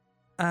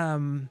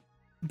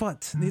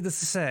 But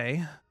needless to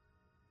say,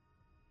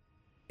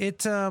 It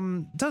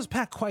does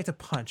pack quite a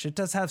punch. It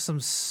does have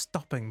some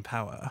stopping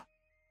power,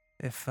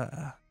 if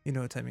you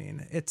know what I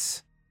mean.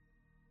 It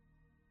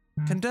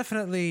can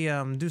definitely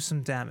do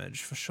some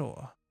damage for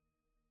sure.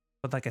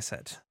 But like I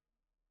said,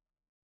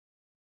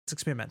 it's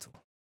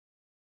experimental.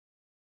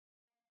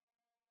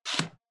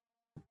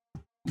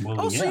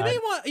 Well, Also, yeah,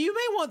 you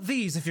may want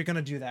these if you're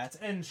gonna do that.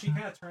 And she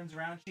kind of turns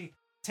around. She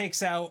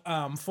takes out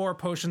 4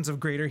 potions of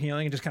greater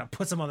healing and just kind of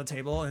puts them on the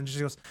table. And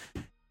she goes,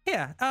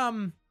 "Yeah,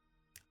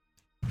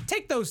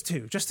 take those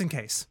 2 just in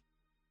case."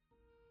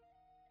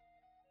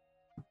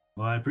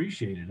 well, I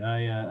appreciate it.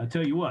 I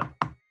tell you what,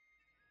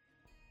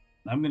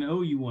 I'm gonna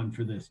owe you one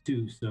for this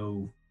too.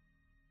 So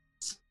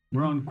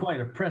we're on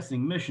quite a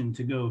pressing mission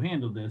to go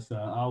handle this.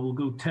 I will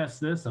go test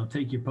this. I'll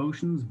take your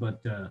potions,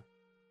 but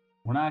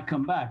when I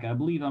come back, I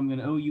believe I'm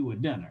gonna owe you a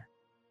dinner.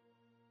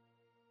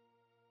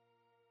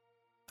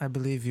 I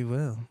believe you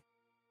will.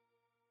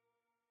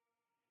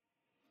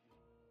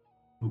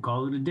 We'll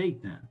call it a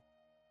date then.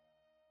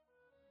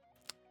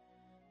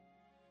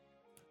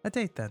 A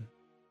date then.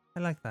 I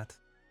like that.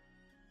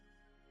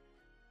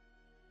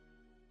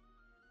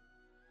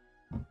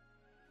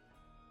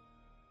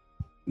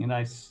 And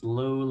I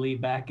slowly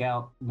back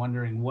out,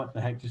 wondering what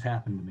the heck just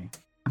happened to me.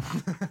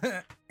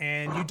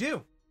 And you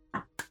do.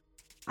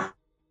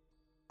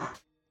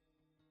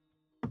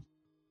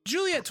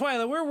 Juliet,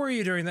 Twyla, where were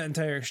you during that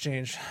entire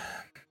exchange?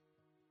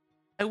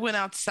 I went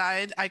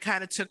outside. I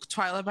kind of took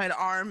Twyla by the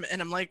arm,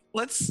 and I'm like,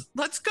 "Let's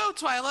go,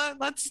 Twyla.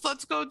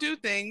 Let's go do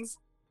things."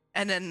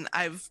 And then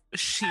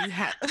she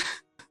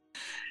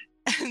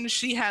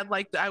had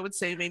like, I would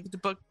say maybe the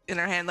book in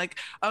her hand, like,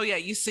 "Oh yeah,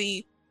 you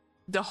see,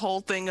 the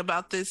whole thing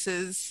about this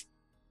is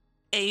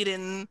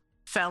Aiden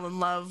fell in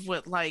love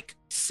with like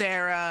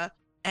Sarah,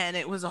 and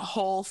it was a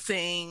whole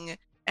thing,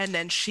 and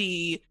then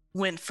she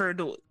went for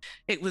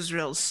it was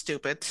real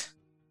stupid."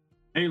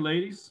 Hey,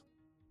 ladies.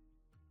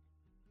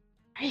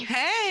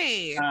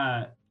 Hey.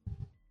 I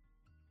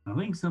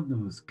think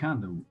something was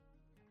kind of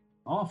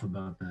off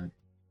about that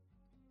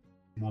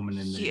woman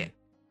in there.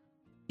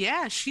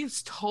 Yeah,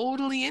 she's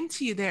totally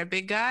into you there,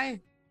 big guy.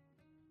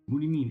 What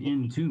do you mean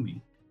into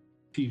me?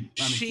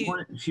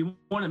 She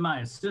wanted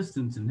my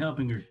assistance in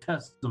helping her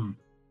test some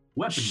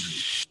weaponry.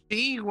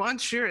 She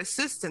wants your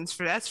assistance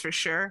that's for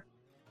sure.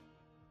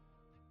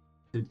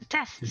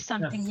 Test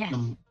something, yes.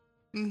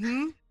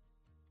 Mm-hmm.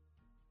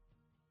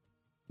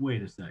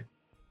 Wait a sec.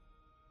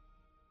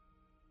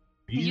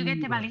 Did you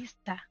get the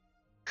ballista?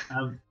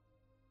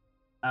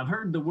 I've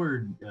heard the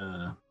word.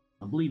 I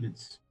believe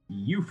it's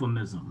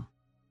euphemism.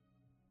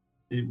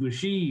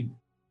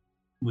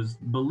 Was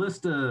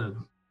ballista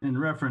in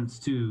reference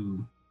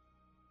to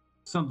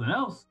something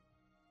else?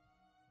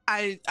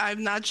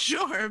 I'm not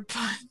sure,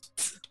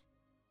 but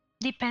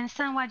Depends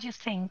on what you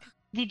think.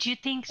 Did you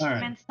think she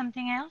meant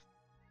something else?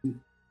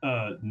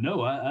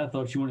 No, I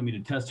thought she wanted me to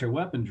test her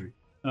weaponry.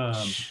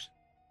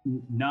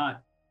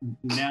 Not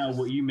now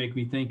what you make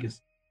me think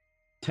is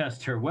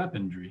test her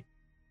weaponry.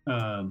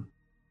 I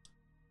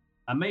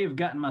may have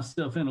gotten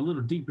myself in a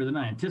little deeper than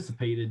I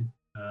anticipated.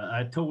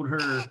 I told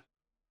her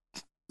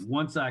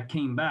once I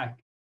came back,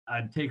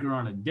 I'd take her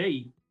on a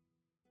date,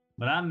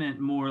 but I meant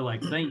more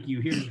like, thank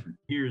you,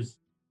 here's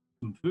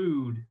some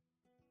food.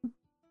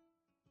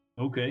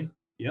 Okay,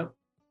 yep.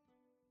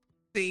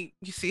 you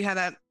see how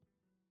that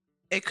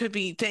it could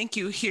be, thank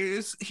you,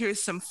 here's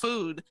some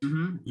food.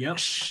 Mm-hmm, yep.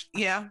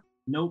 Yeah.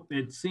 Nope,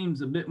 it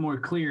seems a bit more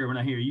clear when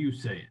I hear you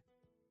say it.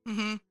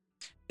 Mm-hmm.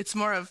 It's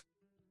more of,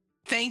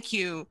 thank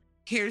you,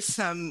 here's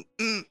some,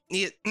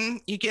 you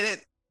get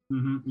it?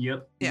 Mm-hmm,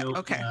 yep. Yeah, nope.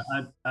 okay.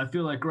 I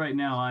feel like right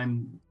now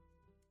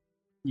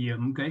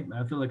okay.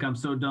 I feel like I'm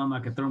so dumb I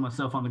could throw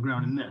myself on the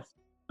ground in this.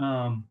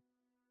 All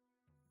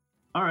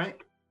right.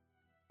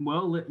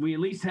 Well, we at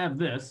least have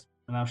this,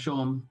 and I'll show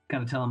them,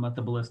 kind of tell them about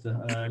the ballista.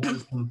 I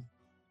got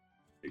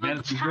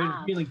some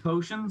greater healing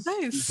potions.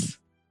 Nice.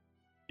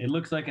 It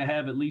looks like I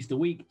have at least a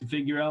week to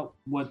figure out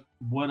what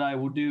I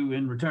will do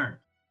in return.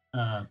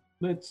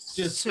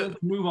 Let's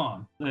move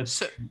on.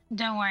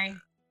 Don't worry.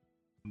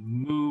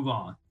 Move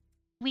on.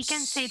 We can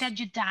say that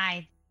you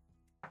died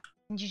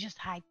and you just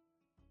hide.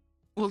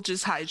 We'll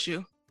just hide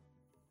you.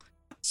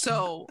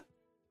 So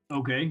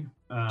okay.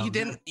 You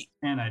didn't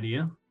an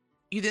idea.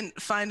 You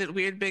didn't find it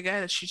weird, big guy,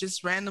 that she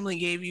just randomly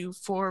gave you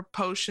 4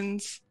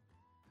 potions?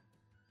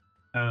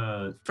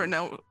 For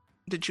no,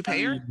 did you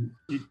pay her?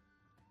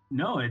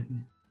 No, it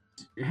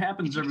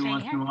happens every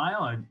once in a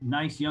while.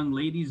 Nice young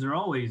ladies are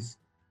always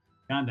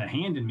kind of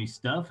handing me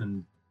stuff,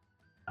 and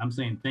I'm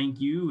saying thank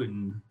you,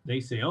 and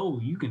they say, "Oh,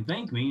 you can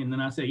thank me," and then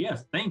I say,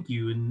 "Yes, thank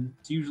you," and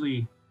it's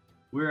usually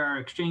where our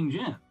exchange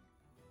ends.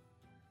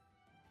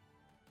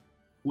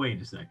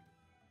 Wait a second.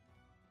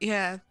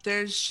 Yeah,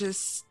 there's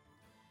just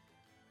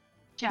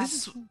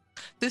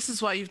this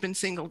is why you've been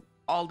single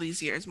all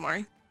these years,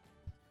 Maury.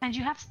 And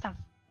you have stuff.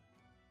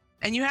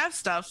 And you have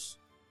stuff.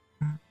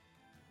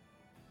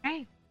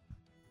 Right.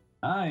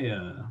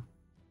 I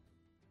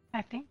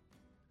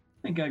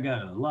think I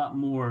got a lot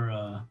more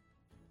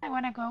I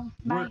want to go.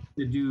 work Bye.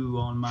 to do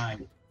on my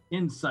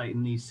insight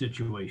in these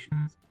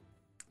situations.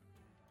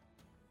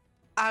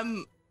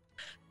 I'm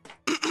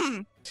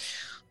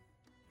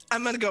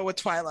gonna go with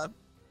Twyla.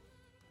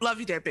 Love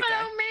you there, big guy.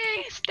 Follow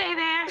me. Stay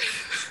there.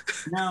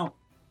 Now,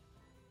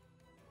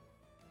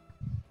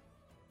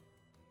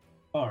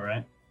 all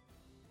right.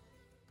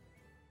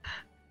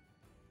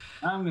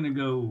 I'm gonna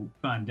go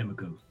find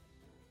Demikos.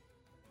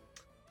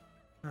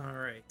 All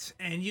right,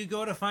 and you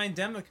go to find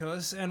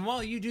Demikos, and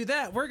while you do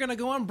that, we're gonna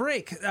go on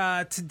break.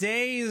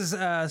 Today's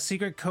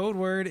secret code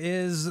word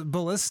is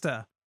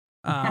ballista.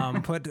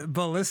 Put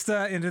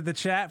ballista into the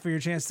chat for your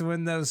chance to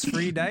win those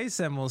free dice,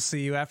 and we'll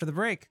see you after the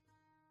break.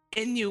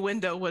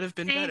 Innuendo would have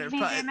been better, Save me,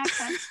 but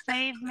Demikos,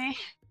 save me.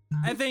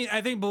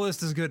 I think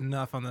ballista's good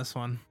enough on this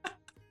one.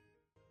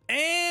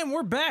 And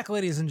we're back,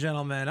 ladies and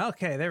gentlemen.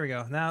 Okay, there we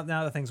go. Now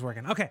the thing's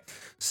working. Okay,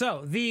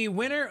 so the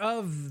winner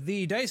of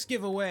the dice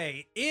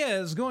giveaway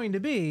is going to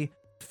be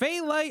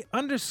Phaelite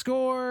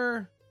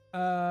 _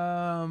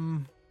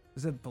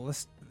 is it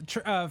Ballista?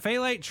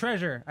 Phaelite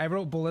Treasure. I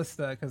wrote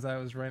Ballista because I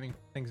was writing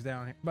things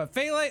down here. But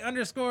Phaelite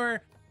 _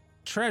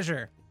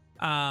 Treasure.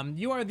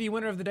 You are the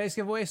winner of the dice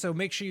giveaway, so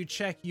make sure you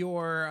check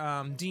your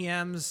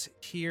DMs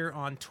here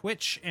on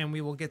Twitch, and we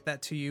will get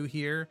that to you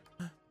here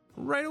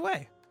right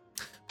away.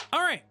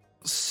 All right,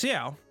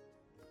 so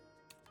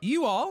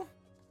you all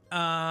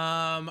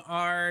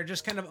are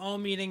just kind of all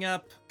meeting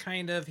up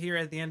kind of here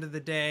at the end of the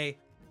day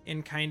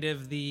in kind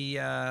of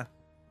the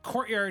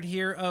courtyard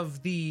here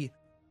of the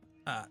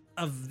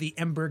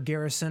Ember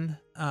Garrison.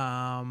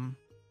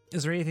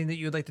 Is there anything that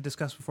you would like to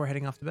discuss before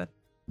heading off to bed?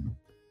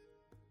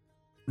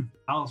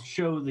 I'll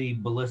show the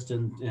ballista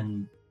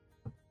and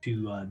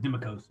to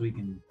Demikos so we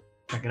can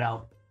check it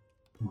out.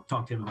 We'll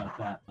talk to him about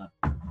that. But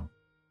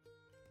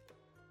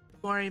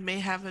Maury may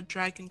have a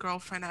dragon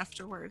girlfriend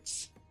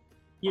afterwards.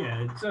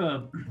 yeah, it's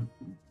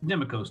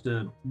Demikos.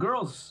 The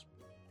girls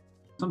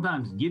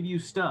sometimes give you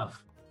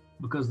stuff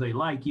because they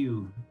like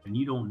you, and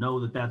you don't know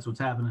that that's what's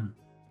happening.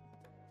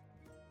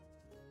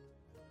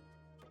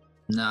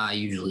 Nah, I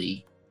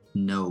usually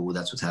know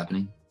that's what's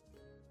happening.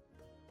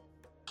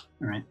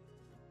 All right.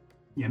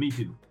 Yeah, me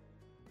too.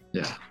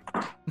 Yeah.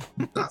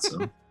 Thought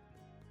so.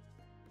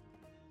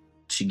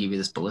 She give you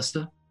this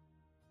ballista?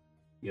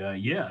 Yeah,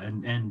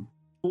 and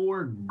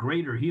 4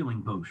 greater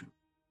healing potions.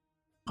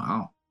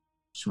 Wow.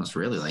 She must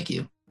really like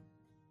you.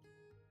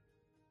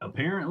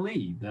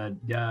 Apparently,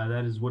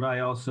 that is what I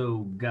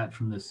also got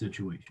from this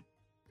situation.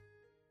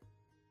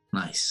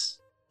 Nice.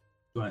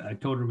 So I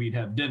told her we'd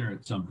have dinner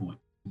at some point.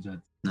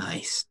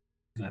 Nice.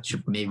 That's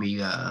Should maybe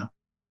get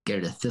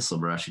her to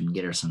Thistlebrush and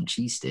get her some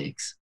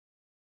cheesesteaks.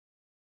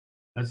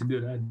 That's a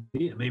good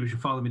idea. Maybe she'll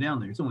follow me down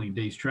there. It's only a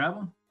day's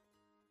travel.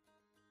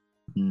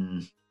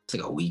 It's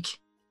like a week.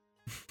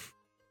 You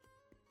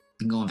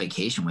can go on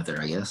vacation with her,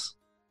 I guess.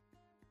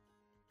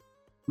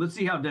 Let's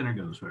see how dinner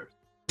goes first.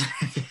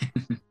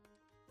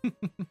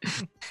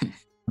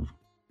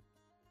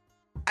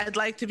 I'd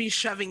like to be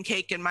shoving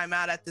cake in my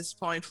mouth at this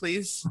point,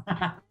 please.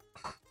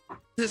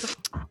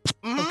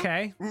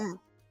 Okay.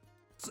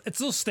 It's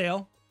a little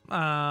stale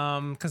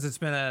because it's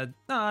been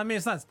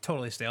it's not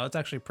totally stale. It's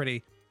actually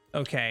pretty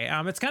okay.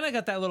 It's kind of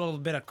got that little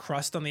bit of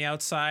crust on the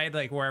outside,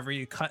 like wherever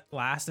you cut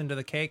last into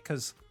the cake,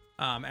 because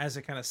as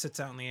it kind of sits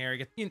out in the air,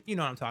 you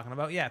know what I'm talking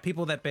about. Yeah,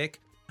 people that bake.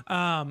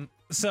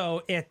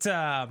 So it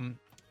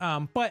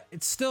but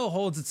it still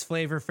holds its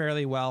flavor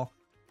fairly well.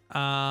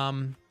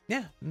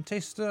 Yeah, it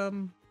tastes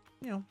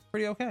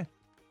pretty okay.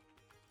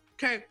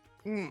 Okay.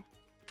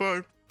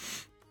 But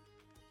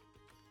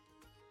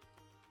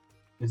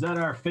Is that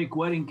our fake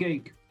wedding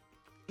cake?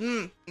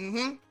 That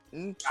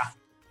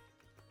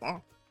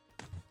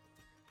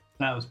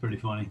was pretty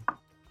funny.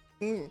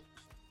 We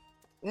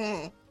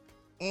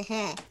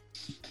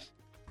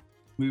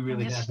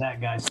really had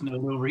that guy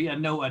snowed over. He had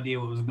no idea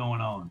what was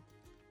going on.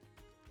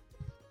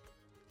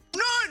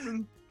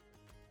 None.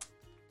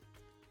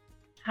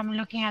 I'm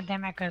looking at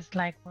them because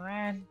like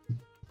what?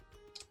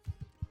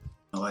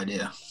 No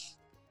idea.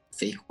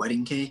 Fake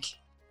wedding cake?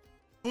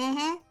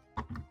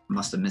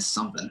 Must have missed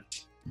something.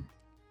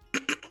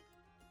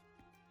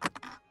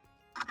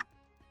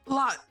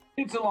 Lot.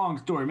 It's a long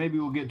story. Maybe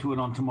we'll get to it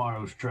on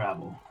tomorrow's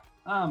travel.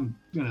 I'm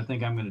gonna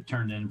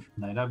turn in for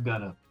tonight. I've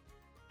got a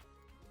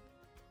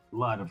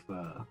lot of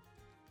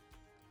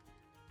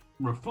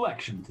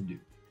reflection to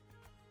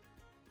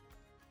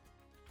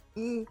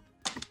do.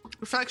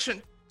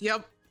 Reflection.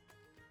 Yep.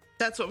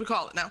 That's what we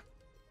call it now.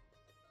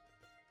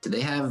 Do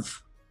they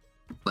have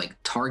like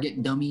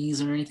target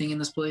dummies or anything in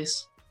this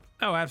place?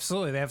 Oh,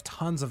 absolutely. They have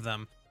tons of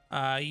them.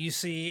 You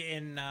see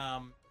in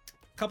a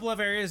couple of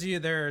areas,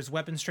 there's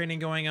weapons training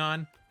going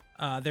on.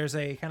 There's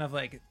a kind of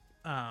like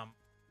a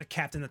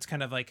captain that's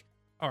kind of like,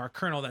 or a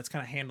colonel that's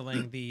kind of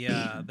handling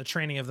the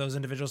training of those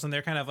individuals, and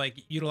they're kind of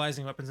like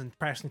utilizing weapons and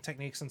practicing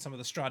techniques on some of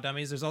the straw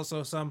dummies. There's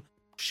also some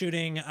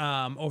shooting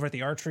over at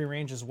the archery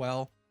range as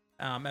well.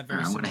 I'm going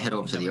to head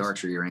over to the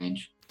archery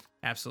range.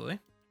 Absolutely.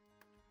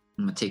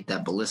 I'm going to take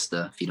that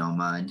ballista if you don't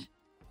mind.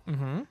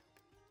 Mm-hmm.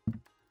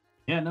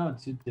 Yeah, no,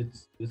 it's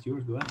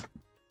yours. Go ahead.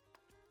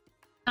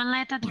 Don't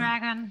let the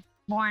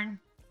Dragonborn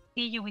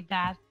see you with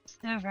that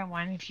silver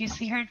one. If you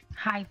see her,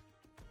 hide.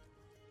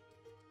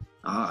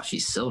 Oh,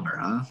 she's silver,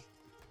 huh?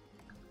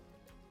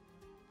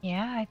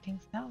 Yeah, I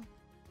think so.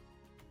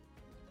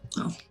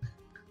 Oh,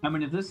 I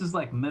mean, if this is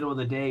like middle of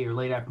the day or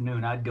late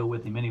afternoon, I'd go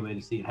with him anyway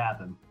to see it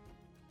happen.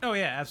 Oh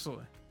yeah,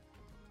 absolutely.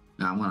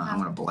 no, I'm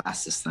gonna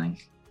blast this thing.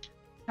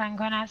 So I'm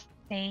gonna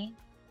stay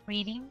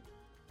reading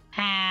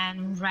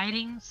and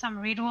writing some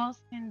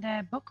rituals in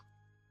the book.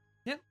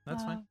 Yeah,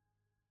 that's fine.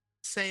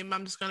 Same.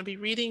 I'm just going to be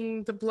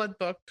reading the blood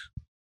book.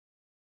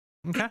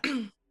 Okay.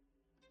 in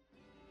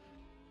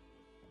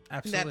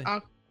Absolutely.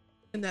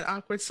 in that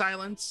awkward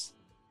silence.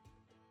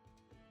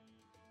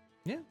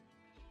 Yeah.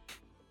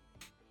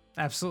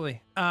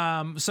 Absolutely.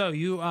 So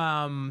you,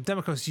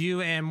 Demokos,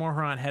 you and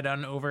Morharon head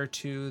on over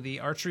to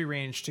the archery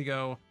range to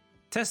go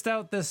test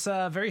out this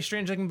very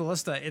strange looking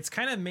ballista. It's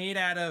kind of made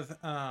out of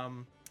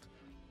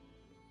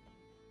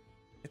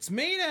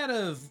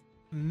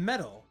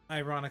metal,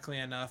 ironically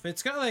enough.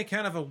 It's got like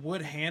kind of a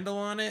wood handle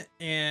on it,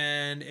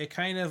 and it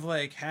kind of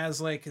like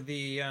has like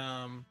the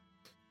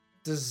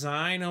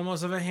design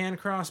almost of a hand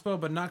crossbow,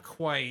 but not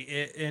quite.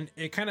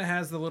 It kind of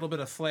has the little bit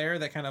of flare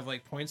that kind of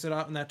like points it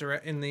off in that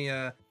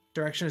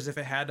direction as if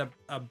it had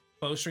a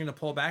bowstring to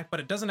pull back, but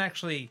it doesn't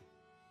actually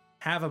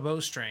have a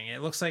bowstring.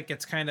 It looks like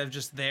it's kind of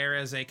just there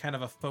as a kind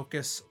of a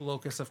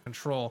locus of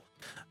control.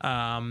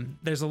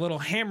 There's a little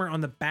hammer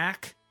on the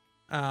back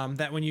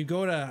that when you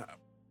go to,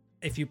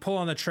 if you pull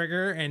on the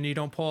trigger and you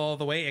don't pull all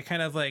the way, it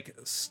kind of like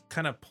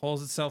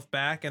pulls itself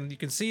back, and you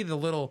can see the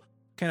little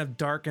kind of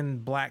dark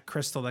and black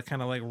crystal that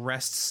kind of like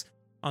rests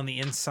on the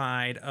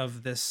inside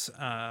of this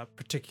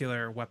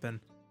particular weapon.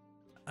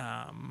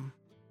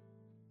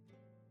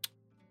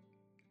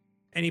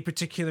 Any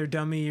particular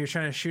dummy you're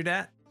trying to shoot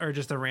at, or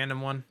just a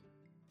random one?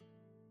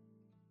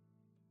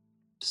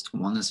 Just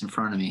one that's in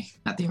front of me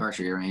at the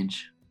archery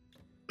range.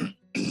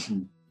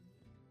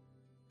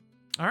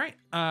 All right.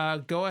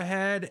 Go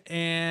ahead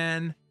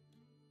and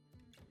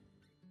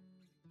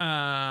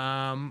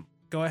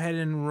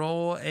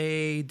roll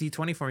a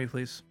d20 for me,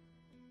 please.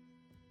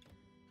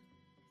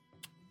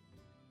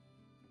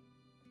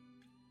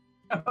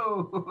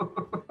 Oh.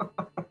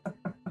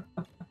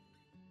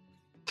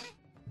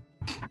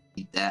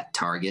 Eat that,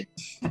 target.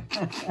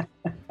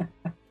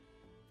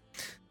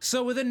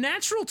 So with a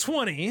natural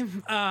 20,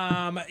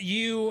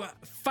 you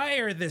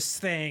fire this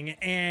thing,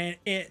 and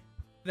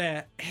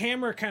the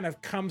hammer kind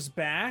of comes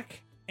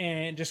back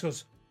and just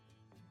goes.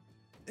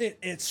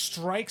 It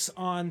strikes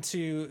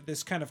onto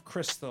this kind of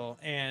crystal,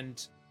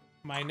 and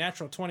my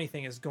natural 20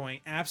 thing is going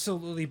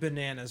absolutely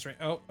bananas. Right?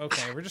 Oh,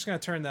 okay. We're just gonna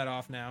turn that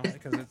off now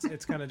because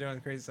it's kind of doing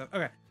crazy stuff.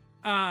 Okay.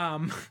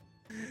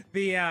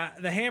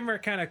 The hammer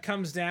kind of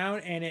comes down,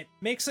 and it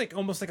makes like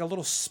almost like a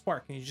little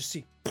spark, and you just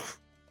see,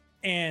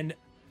 and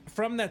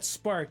from that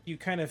spark you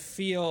kind of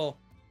feel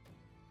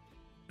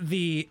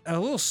a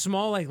little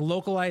small like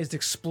localized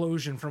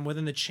explosion from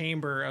within the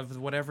chamber of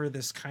whatever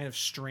this kind of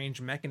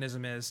strange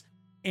mechanism is,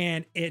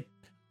 and it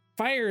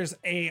fires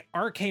a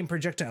arcane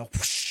projectile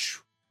whoosh,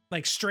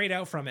 like straight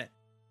out from it.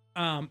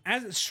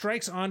 As it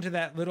strikes onto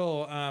that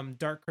little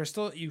dark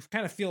crystal, you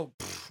kind of feel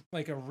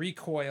like a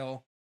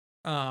recoil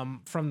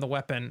from the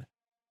weapon,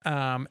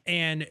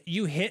 and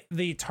you hit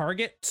the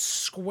target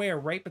square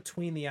right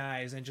between the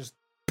eyes, and just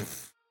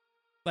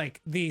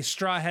like the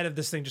straw head of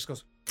this thing just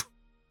goes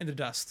into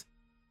dust.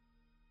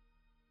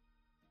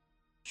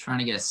 Trying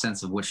to get a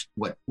sense of what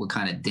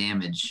kind of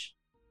damage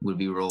would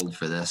be rolled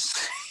for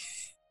this.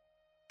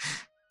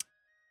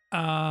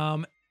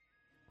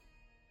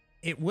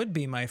 It would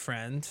be, my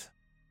friend,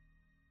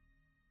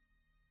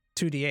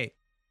 2d8.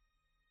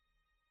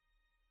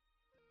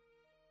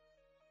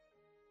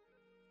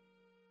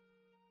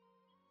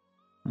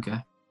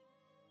 Okay.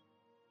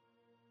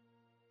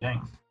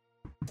 Dang.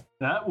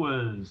 That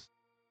was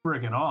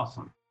freaking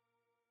awesome.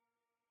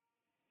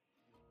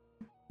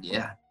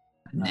 Yeah.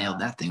 I nailed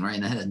that thing right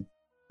in the head.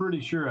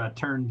 Pretty sure I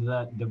turned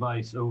that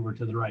device over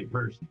to the right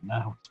person.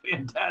 That was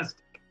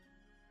fantastic.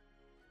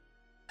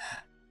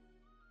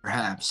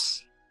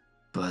 Perhaps,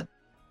 but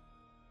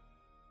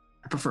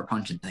I prefer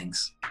punching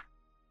things.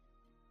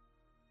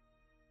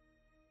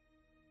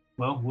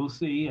 Well, we'll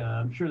see.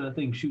 I'm sure that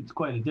thing shoots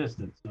quite a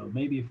distance. So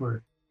maybe if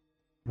we're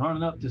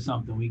running up to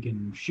something, we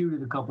can shoot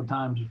it a couple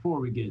times before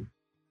we get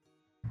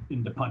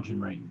into punching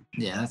range.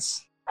 Yeah,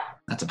 that's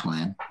a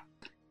plan.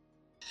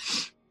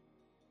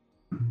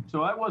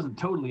 So I wasn't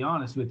totally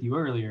honest with you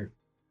earlier.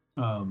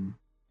 I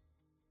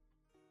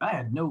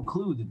had no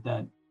clue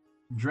that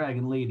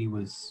dragon lady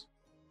was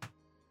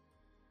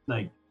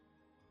like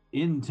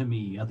into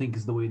me, I think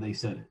is the way they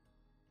said it.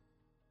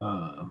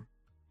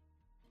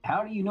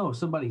 How do you know if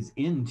somebody's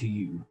into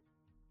you?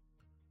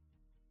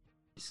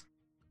 Just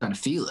kind of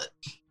feel it.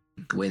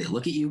 The way they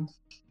look at you,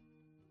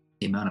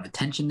 the amount of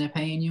attention they're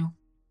paying you.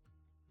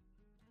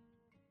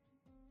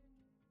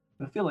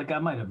 I feel like I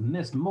might have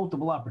missed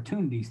multiple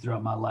opportunities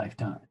throughout my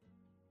lifetime.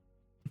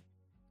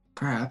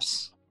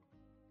 Perhaps.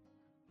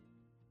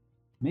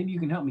 Maybe you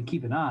can help me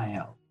keep an eye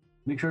out.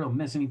 Make sure I don't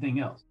miss anything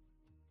else.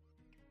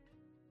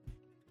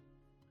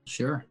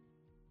 Sure.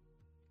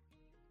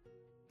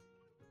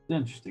 It's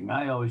interesting.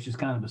 I always just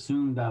kind of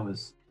assumed I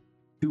was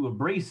too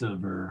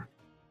abrasive or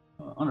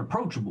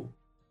unapproachable.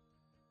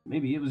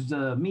 Maybe it was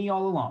me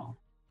all along.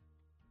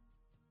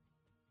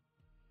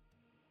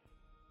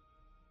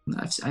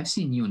 I've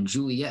seen you and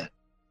Juliet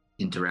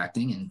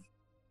interacting, and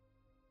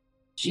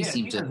she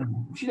seemed to.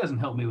 She doesn't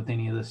help me with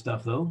any of this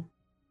stuff, though.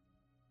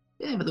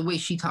 Yeah, but the way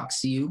she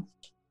talks to you.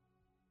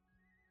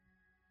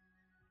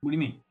 What do you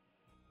mean?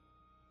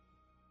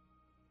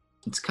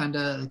 It's kind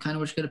of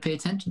what you got to pay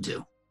attention to.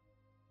 I'm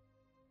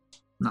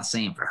not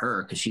saying for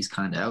her because she's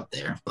kind of out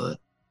there, but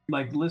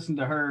like listen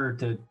to her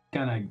to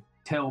kind of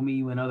tell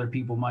me when other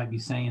people might be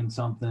saying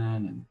something.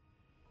 And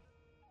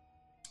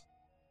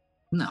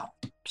no,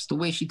 just the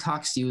way she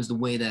talks to you is the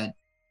way that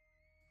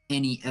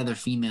any other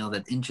female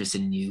that's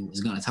interested in you is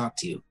going to talk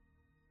to you.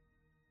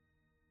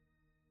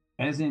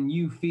 As in,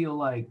 you feel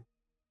like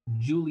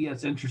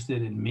Juliet's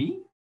interested in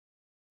me?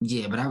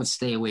 Yeah, but I would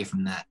stay away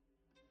from that.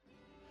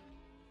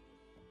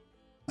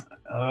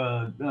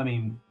 I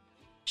mean,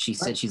 she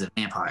said she's a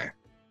vampire.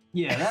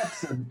 Yeah,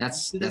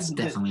 that's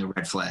definitely a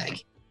red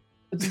flag.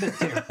 It's a bit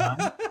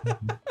terrifying.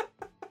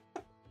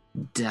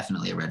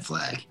 Definitely a red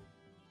flag.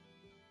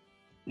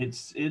 It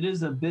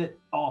is a bit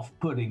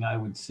off-putting, I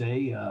would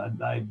say.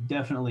 I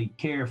definitely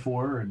care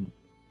for her and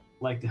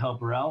like to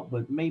help her out,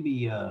 but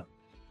maybe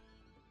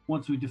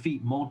once we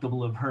defeat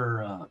multiple of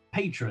her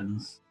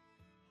patrons,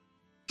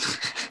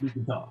 we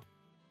can talk.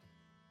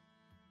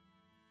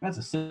 That's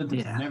a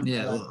sentence.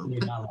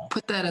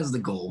 Put that as the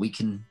goal. We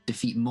can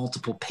defeat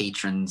multiple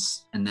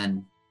patrons, and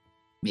then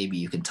maybe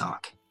you can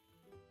talk.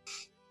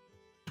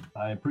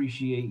 I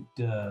appreciate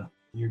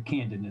your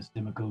candidness,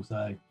 Demikos.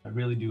 I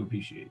really do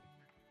appreciate it.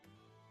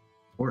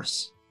 Of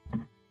course.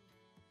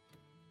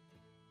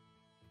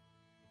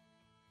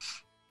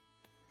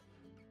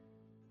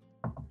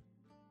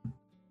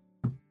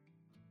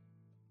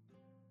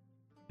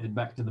 Head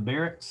back to the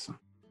barracks.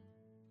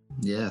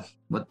 Yeah.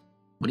 What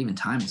even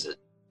time is it?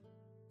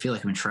 I feel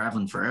like I've been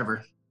traveling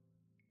forever.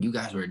 You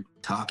guys were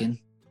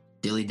talking,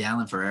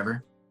 dilly-dallying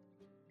forever.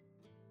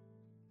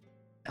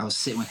 I was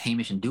sitting with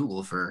Hamish and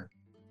Dougal for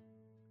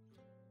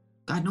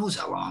God knows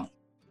how long.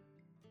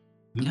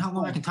 You know how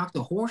long I can talk to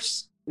a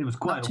horse? It was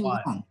quite a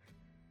while. Long.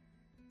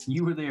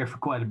 You were there for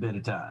quite a bit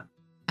of time.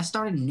 I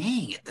started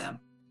neighing at them.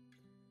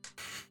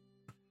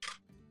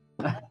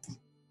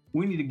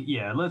 We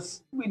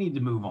need to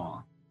move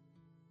on.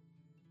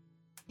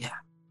 Yeah.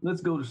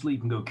 Let's go to sleep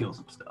and go kill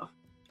some stuff.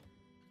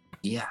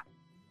 Yeah.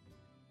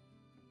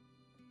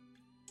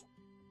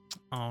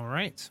 All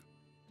right.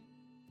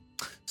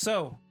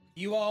 So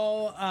you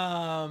all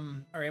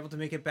are able to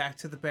make it back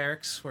to the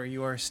barracks where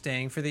you are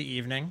staying for the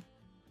evening.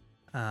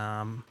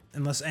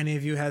 Unless any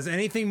of you has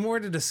anything more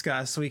to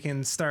discuss, we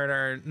can start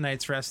our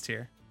night's rest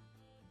here.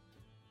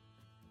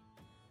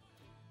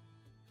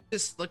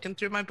 Just looking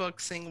through my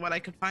book, seeing what I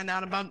could find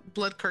out about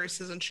blood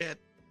curses and shit.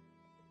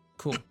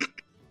 Cool.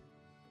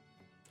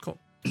 Cool.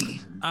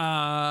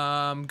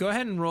 Go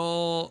ahead and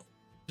roll.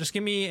 Just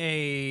give me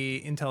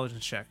a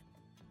intelligence check.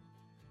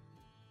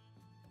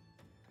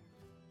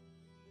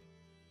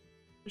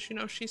 Does she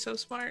know she's so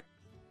smart?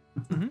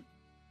 Mm-hmm.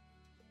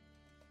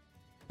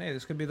 Hey,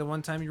 this could be the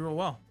one time you roll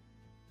well.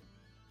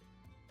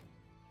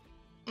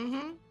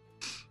 Mm-hmm.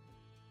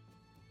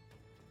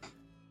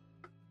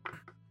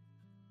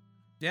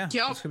 Yeah.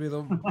 Yep. This could be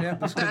the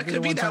This that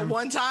could be that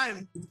one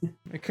time.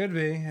 It could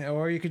be,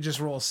 or you could just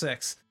roll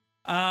 6.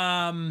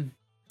 Yeah,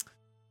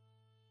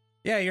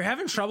 you're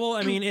having trouble.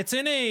 I mean, it's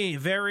in a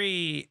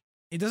very.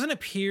 It doesn't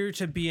appear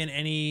to be in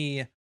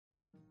any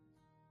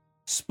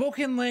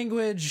spoken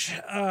language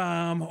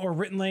or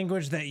written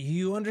language that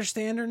you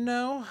understand or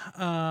know.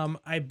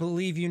 I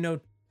believe you know.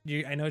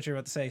 I know what you're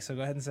about to say, so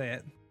go ahead and say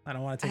it. I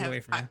don't want to take it away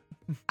from you.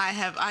 I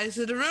have Eyes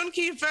of the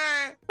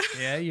Runekeeper.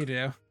 Yeah, you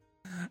do.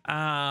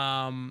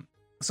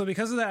 So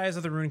because of the Eyes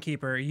of the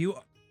Runekeeper,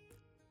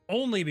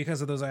 only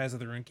because of those Eyes of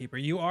the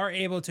Runekeeper, you are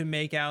able to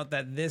make out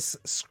that this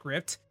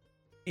script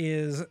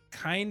is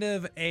kind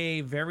of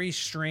a very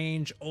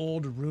strange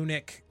old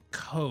runic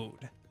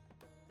code.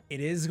 It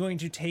is going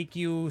to take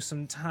you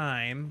some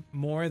time,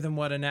 more than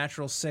what a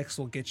natural 6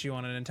 will get you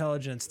on an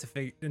intelligence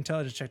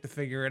check to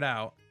figure it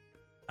out.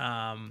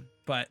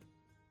 But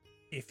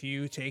if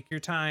you take your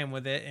time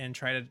with it and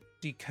try to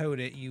decode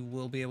it, you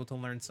will be able to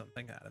learn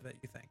something out of it,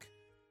 you think.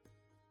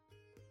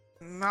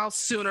 I'll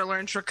sooner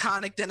learn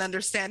Draconic than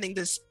understanding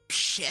this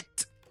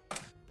shit.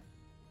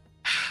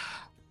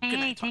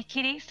 Hey, take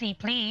it easy,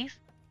 please.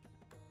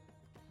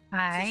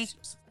 I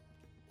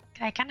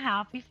can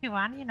help if you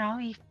want,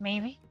 if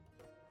maybe.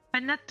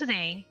 But not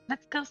today.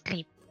 Let's go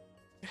sleep.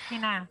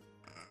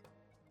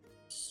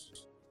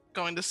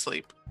 Going to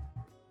sleep.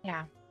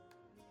 Yeah.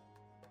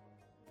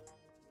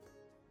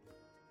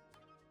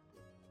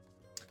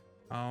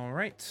 All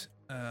right.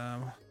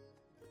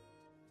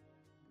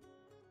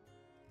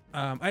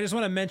 I just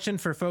want to mention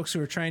for folks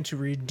who are trying to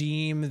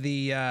redeem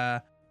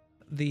the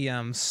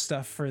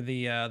stuff for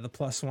the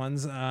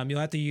 +1s, you'll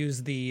have to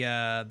use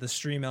the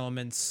Stream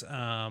Elements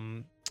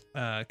kind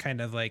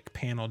of like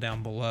panel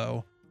down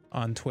below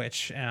on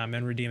Twitch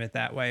and redeem it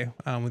that way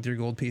with your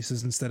gold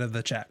pieces instead of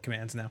the chat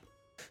commands now.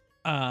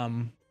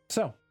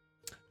 So,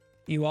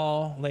 you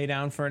all lay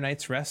down for a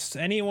night's rest.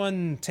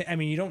 Anyone, I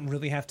mean, you don't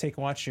really have to take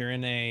watch. You're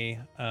in a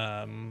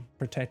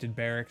protected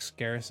barracks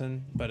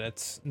garrison, but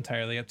it's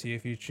entirely up to you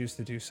if you choose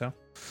to do so.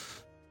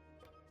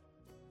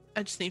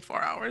 I just need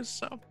 4 hours,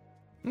 so.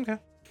 Okay.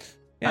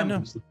 Yeah, no.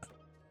 Obviously.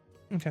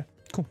 Okay,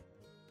 cool.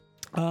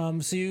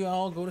 So you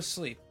all go to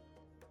sleep.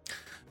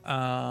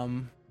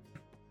 Morharon.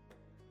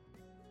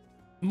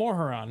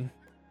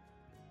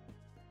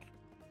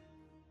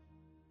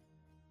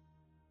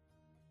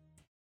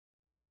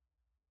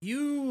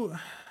 You,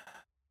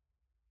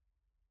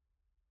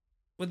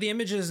 with the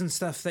images and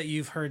stuff that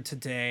you've heard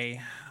today,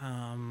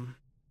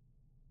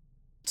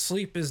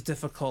 sleep is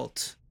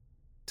difficult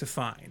to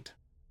find.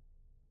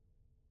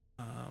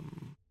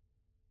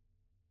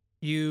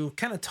 You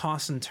kind of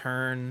toss and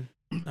turn,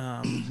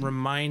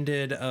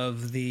 reminded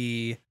of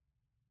the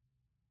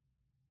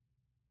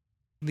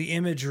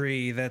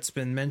imagery that's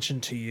been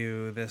mentioned to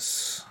you,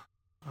 this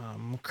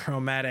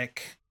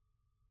chromatic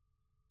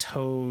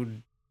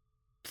toad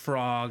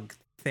frog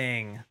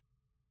thing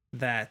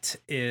that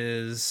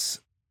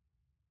is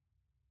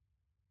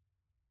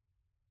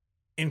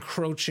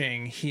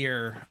encroaching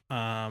here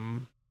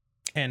and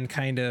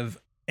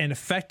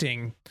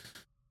affecting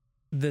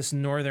this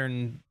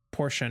northern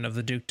portion of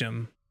the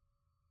dukedom.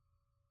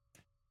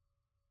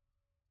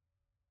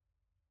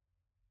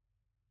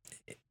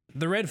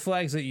 The red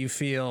flags that you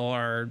feel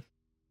are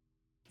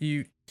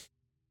you're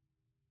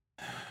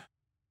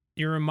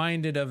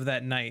reminded of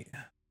that night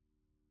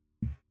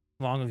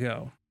long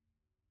ago.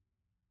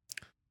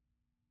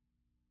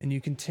 And you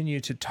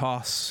continue to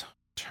toss,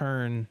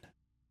 turn,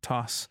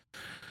 toss.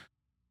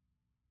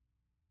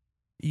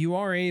 You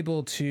are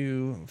able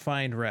to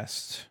find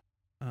rest,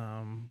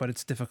 but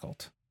it's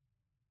difficult.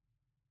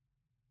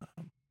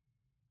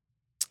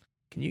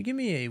 Can you give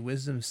me a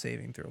wisdom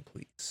saving throw,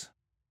 please?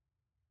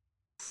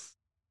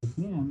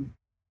 Again.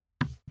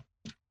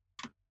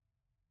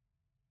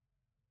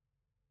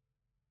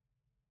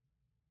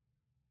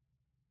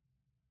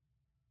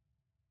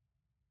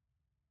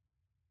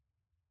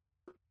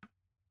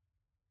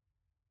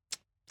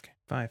 Okay,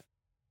 5.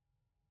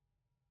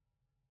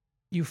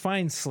 You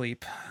find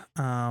sleep,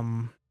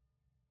 but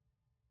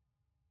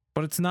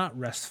it's not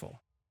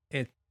restful.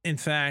 It, in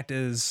fact,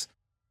 is...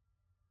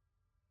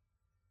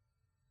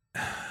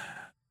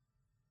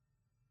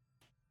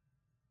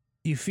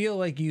 You feel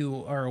like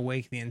you are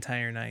awake the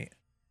entire night.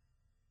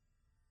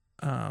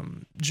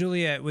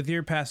 Juliet, with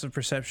your passive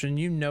perception,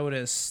 you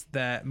notice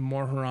that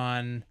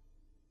Morharon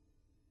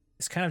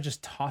is kind of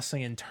just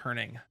tossing and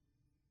turning.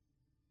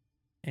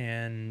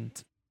 And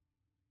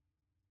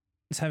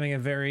is having a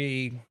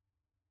very,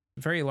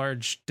 very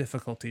large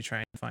difficulty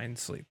trying to find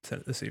sleep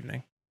this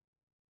evening.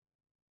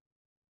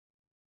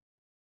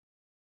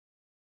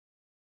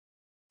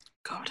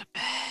 Go to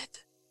bed.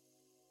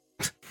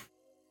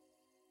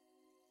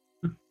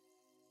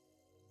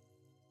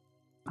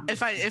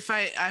 If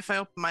I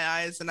open my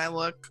eyes and I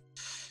look,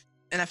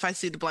 and if I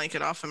see the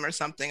blanket off him or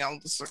something, I'll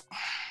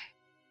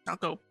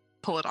go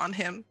pull it on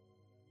him.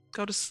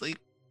 Go to sleep.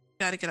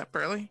 Gotta get up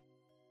early.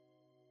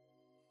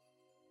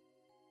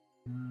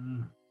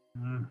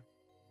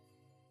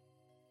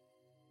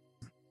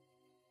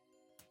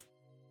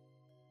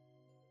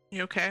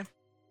 You okay?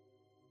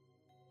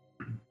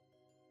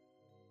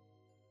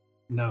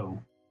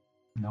 No,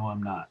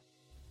 I'm not.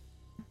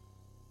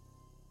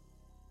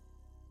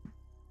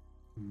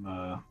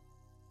 I'm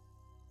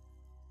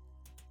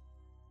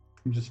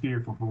just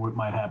fearful for what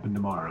might happen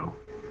tomorrow.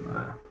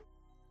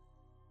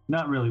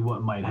 Not really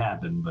what might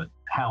happen, but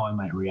how I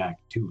might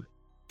react to it.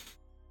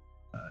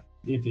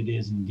 If it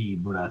is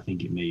indeed what I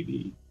think it may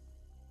be.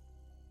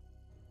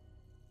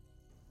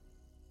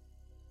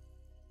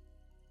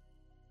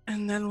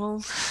 And then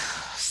we'll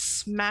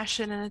smash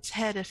it in its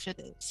head if it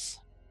is.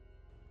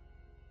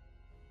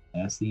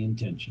 That's the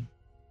intention.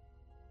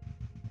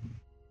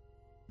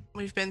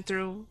 We've been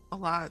through a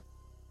lot.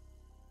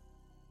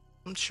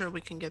 I'm sure we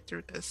can get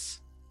through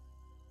this.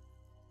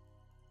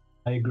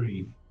 I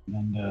agree.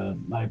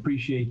 And I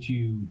appreciate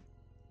you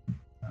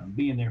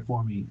being there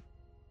for me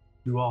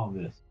through all of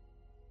this.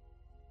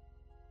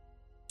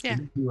 Yeah. We've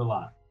been through a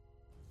lot.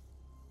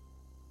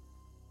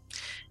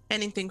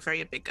 Anything for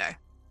you, big guy.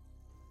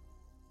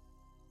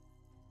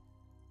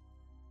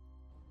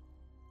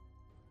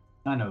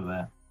 I know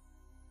that.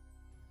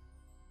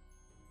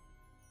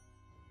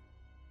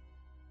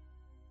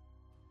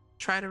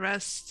 Try to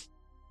rest.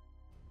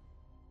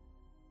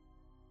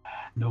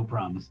 No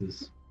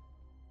promises.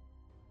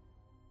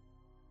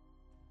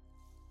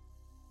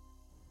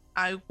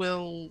 I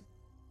will.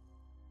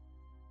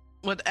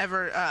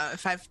 Whatever.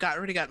 If I've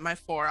already got my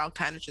 4, I'll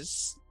kind of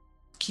just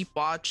keep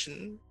watch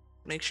and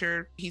make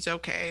sure he's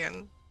okay,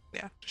 and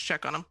yeah, just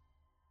check on him.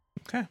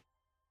 Okay.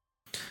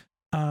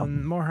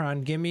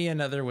 Morharon, give me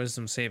another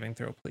wisdom saving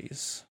throw,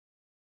 please.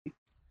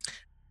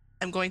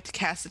 I'm going to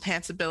cast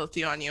Enhance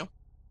Ability on you.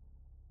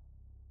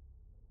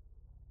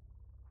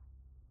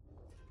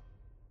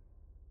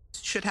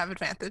 Should have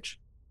advantage.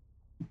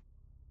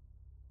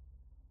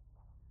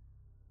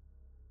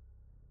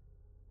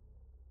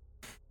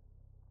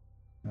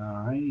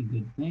 Alrighty,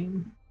 good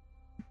thing.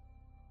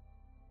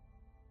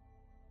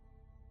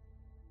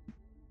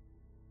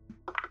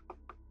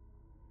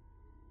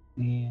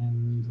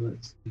 And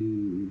let's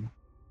do.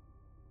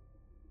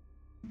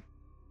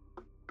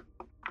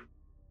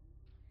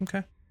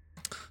 Okay.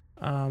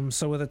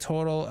 So with a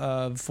total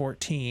of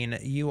 14,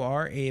 you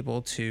are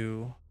able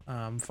to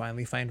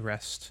finally find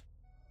rest.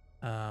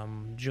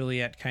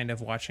 Juliet kind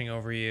of watching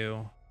over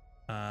you,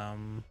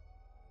 kind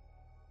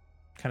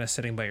of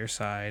sitting by your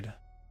side.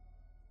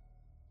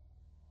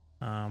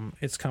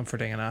 It's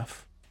comforting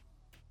enough.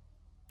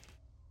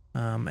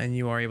 And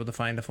you are able to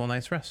find a full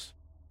night's rest.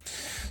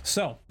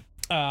 So,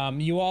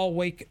 you all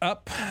wake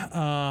up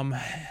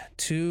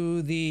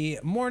to the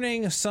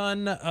morning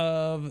sun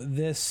of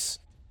this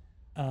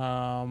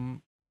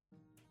barracks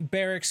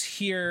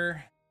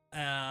here.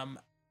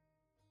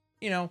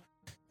 You know,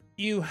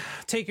 you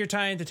take your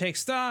time to take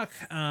stock,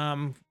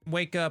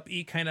 wake up,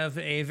 eat kind of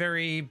a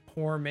very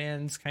poor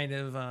man's kind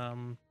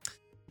of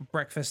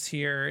breakfast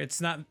here.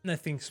 It's not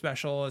nothing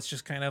special. It's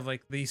just kind of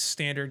like the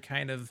standard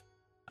kind of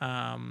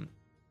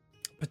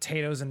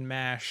potatoes and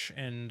mash,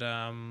 and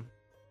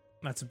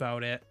that's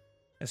about it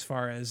as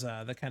far as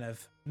the kind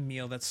of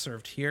meal that's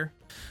served here.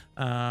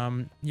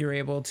 You're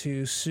able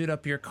to suit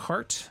up your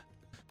cart.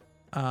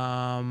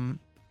 And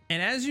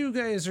as you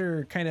guys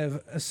are kind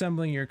of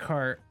assembling your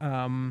cart,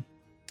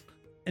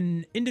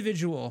 an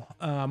individual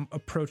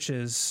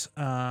approaches.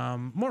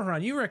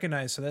 Morharon, you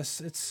recognize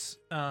this. It's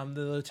the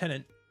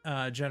Lieutenant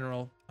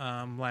General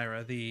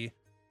Lyra, the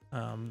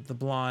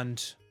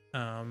blonde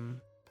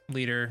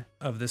leader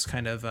of this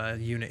kind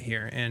of unit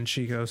here. And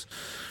she goes,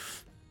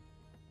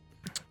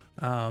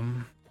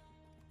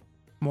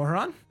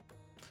 Morharon?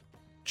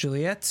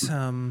 Juliet?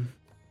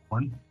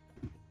 One.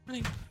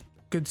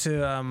 Good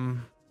to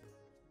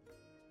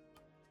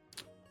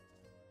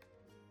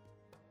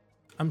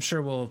I'm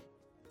sure we'll.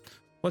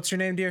 What's your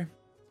name, dear?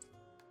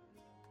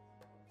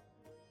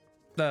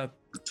 I'm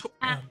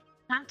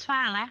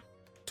Twyla.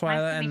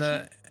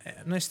 Twyla,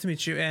 nice to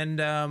meet you.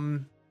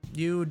 And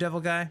you, devil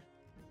guy.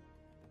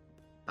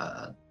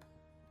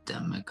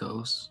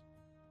 Demikos.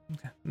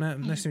 Okay,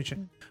 nice to meet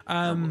you.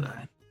 Devil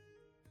guy.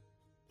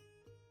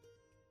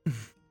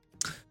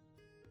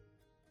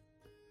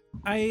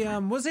 I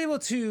was able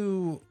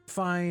to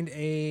find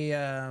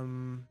a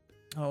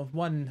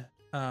one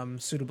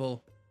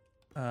suitable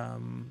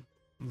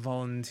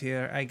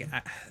volunteer.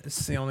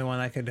 It's the only one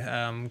I could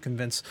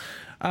convince.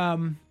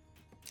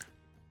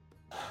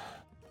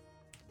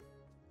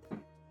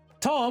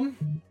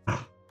 Tom,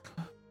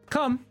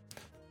 come.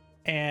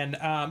 And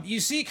you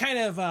see kind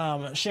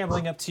of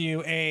shambling up to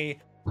you a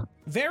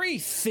very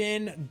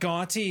thin,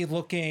 gaudy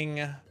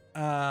looking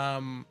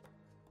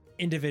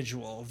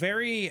individual,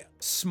 very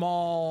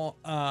small,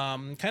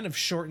 kind of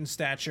short in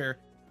stature.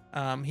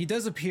 He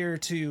does appear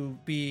to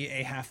be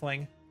a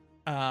halfling,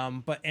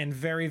 and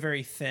very,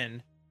 very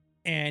thin.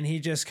 And he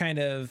just kind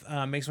of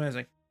makes one. He's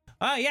like,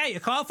 "Oh yeah, you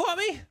called for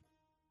me?"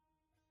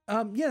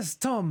 Yes,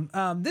 Tom.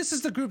 This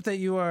is the group that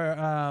you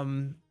are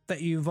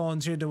that you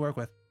volunteered to work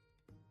with.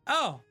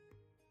 Oh,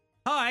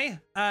 hi.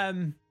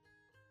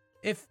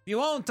 If you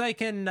won't, I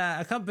can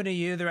accompany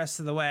you the rest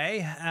of the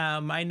way.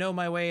 I know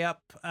my way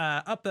up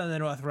on the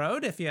North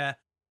Road if you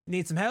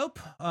need some help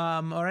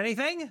or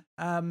anything.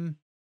 I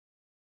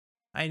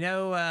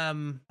know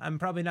I'm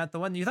probably not the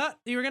one you thought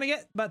you were gonna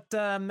get, but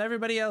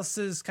everybody else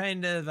is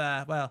kind of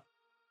well.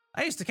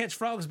 I used to catch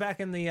frogs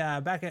back in the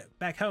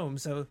back home,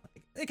 so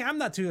I'm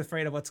not too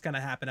afraid of what's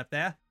gonna happen up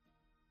there.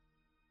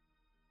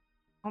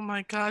 Oh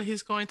my God,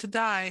 he's going to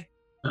die.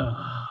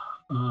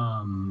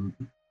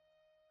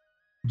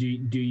 Do you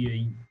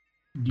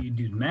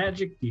do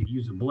magic? Do you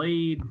use a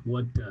blade?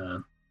 What?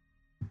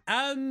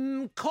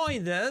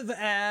 Kind of.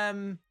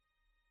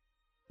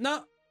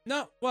 Not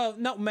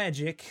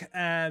magic.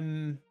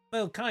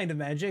 Well, kind of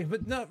magic,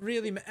 but not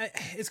really.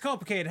 It's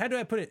complicated. How do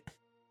I put it?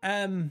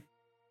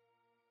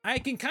 I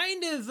can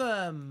kind of.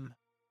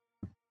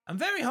 I'm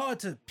very hard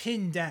to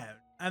pin down.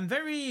 I'm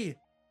very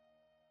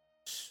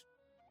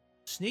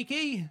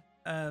sneaky.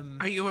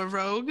 Are you a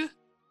rogue?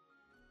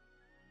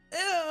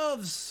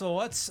 Of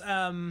sorts.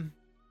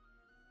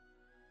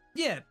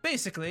 Yeah,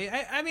 basically.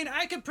 I mean,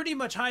 I could pretty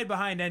much hide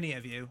behind any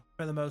of you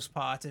for the most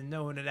part, and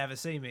no one would ever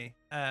see me.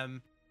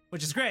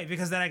 Which is great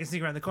because then I can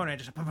sneak around the corner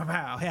and just pow, pow,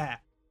 pow. Yeah.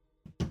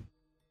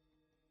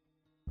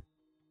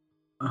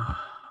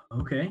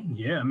 Okay.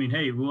 Yeah. I mean,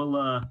 hey,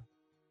 we'll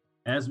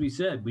as we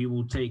said, we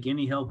will take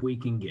any help we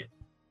can get.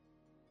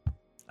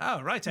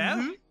 Oh, right, Al.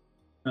 Mm-hmm.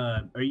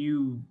 Are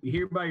you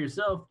here by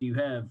yourself? Do you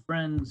have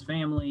friends,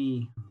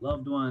 family,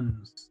 loved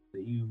ones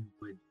that you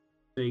would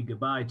say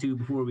goodbye to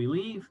before we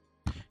leave?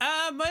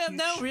 Well,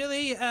 no,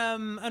 really.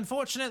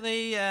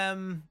 Unfortunately,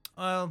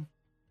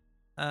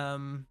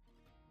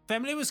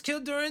 family was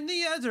killed during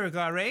the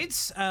Durgar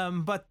raids.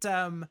 But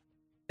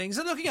things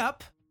are looking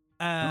up.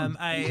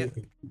 I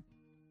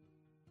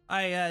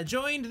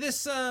joined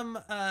this.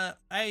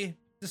 I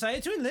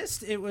decided to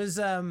enlist. It was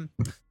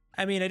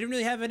I mean, I didn't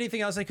really have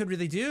anything else I could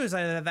really do. It was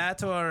either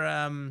that or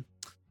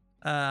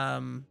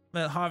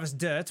well, harvest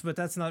dirt, but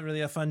that's not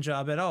really a fun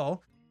job at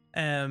all.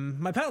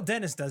 My pal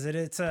Dennis does it.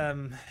 It's I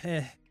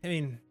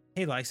mean,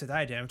 he likes it.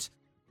 I don't.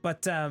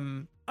 But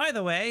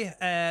either way,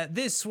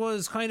 this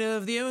was kind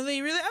of the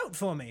only really out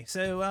for me.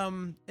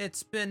 So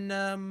it's been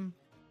I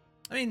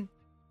mean,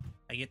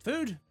 I get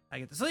food, I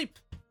get to sleep.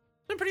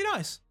 It's been pretty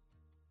nice.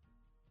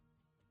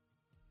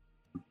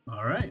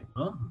 All right.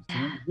 Well,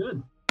 sounds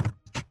good.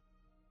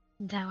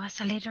 That was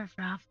a little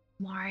rough,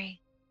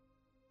 Maury.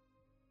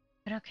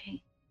 But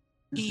okay.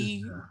 This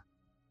He-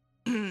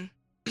 is,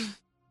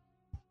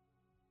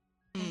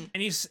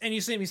 And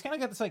you see him. He's kind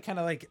of got this like kind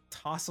of like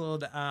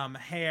tousled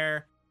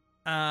hair.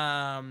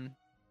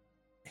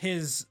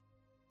 His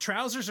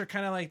trousers are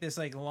kind of like this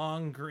like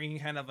long green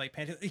kind of like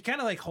pant. He kind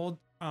of like hold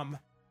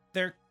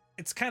they're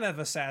it's kind of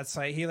a sad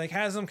sight. He like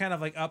has them kind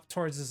of like up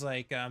towards his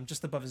like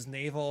just above his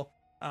navel,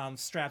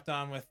 strapped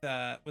on with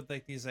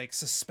like these like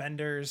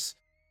suspenders,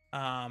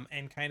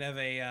 and kind of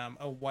a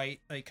white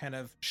like kind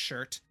of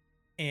shirt,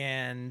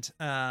 and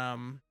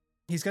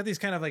he's got these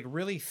kind of like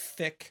really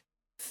thick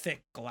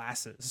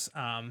glasses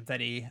that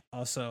he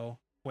also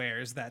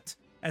wears, that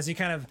as he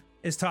kind of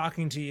is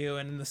talking to you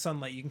and in the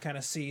sunlight you can kind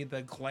of see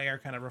the glare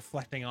kind of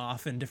reflecting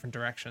off in different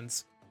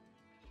directions.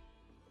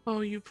 Oh,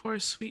 you poor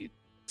sweet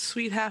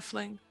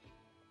halfling.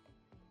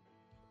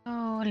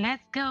 Oh,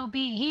 let's go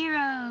be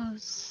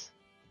heroes.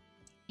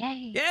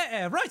 Yay.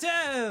 Yeah,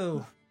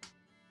 righto.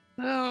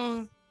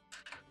 Oh.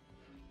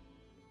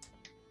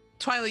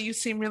 Twyla, you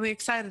seem really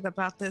excited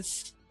about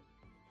this.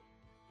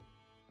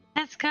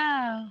 Let's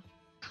go.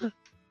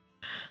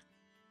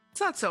 It's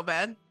not so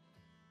bad.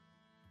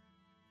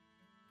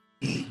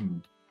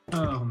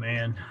 oh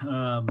man.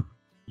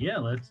 Yeah.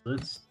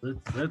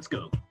 Let's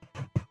go.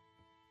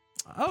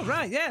 All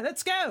right, yeah,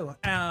 let's go.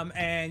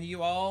 And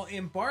you all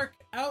embark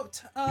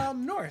out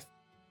north.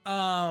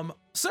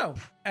 So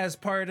as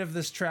part of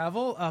this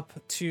travel up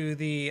to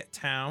the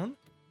town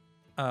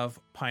of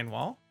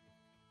Pinewall,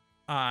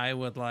 I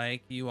would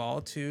like you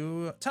all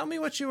to tell me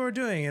what you are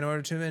doing in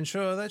order to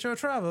ensure that your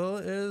travel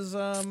is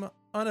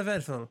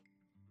uneventful.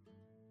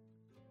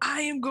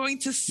 I am going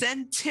to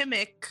send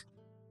Timmick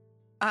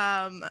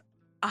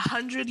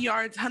 100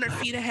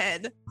 feet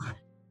ahead,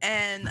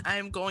 and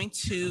I'm going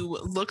to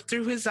look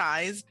through his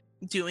eyes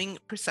doing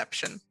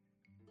perception.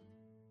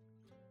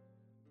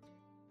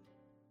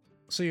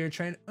 So you're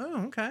trying.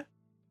 Oh, okay.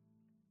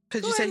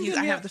 Because Go you ahead said and he's, give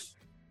I me have a-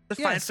 the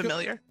Yes, find go-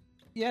 familiar.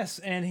 Yes,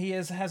 and he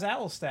has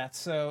owl stats.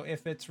 So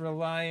if it's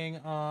relying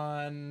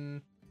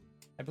on,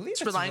 I believe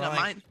It's relying on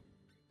mine.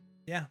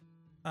 Yeah.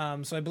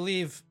 So I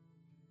believe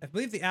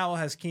the owl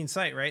has keen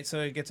sight, right? So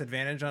it gets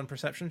advantage on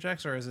perception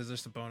checks, or is it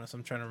just a bonus?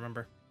 I'm trying to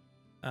remember.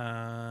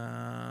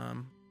 Let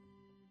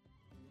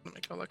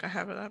me go look. I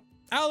have it up.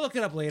 I'll look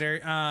it up later.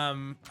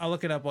 I'll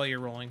look it up while you're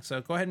rolling.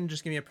 So go ahead and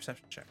just give me a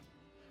perception check.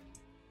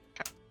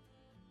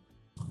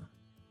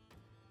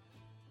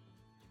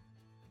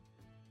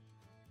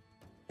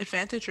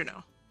 Advantage or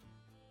no?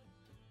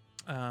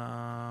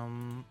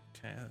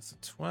 Okay, that's a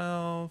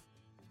 12.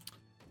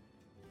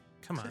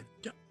 Come on.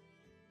 Yeah.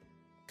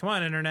 Come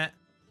on, internet.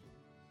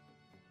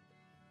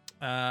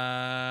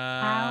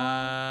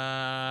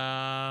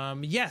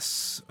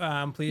 Yes.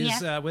 Please,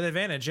 Yes. with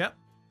advantage. Yep.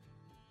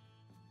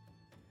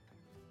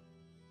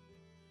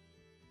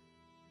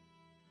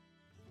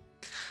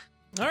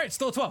 All right,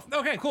 still a 12.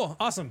 Okay, cool.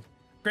 Awesome.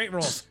 Great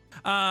rolls.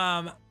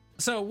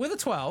 So with a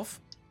 12,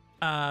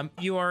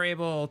 you are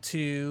able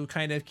to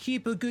kind of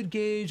keep a good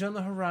gauge on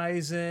the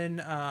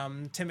horizon.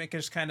 Timmick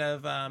is kind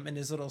of in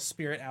his little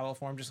spirit owl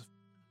form, just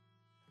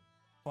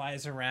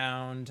flies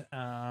around,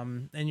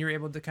 and you're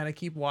able to kind of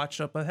keep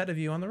watch up ahead of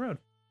you on the road.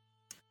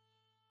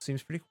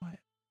 Seems pretty quiet.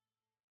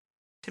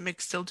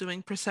 Timmick's still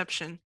doing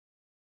perception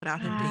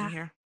without him Ah. being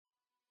here.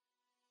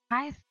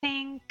 I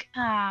think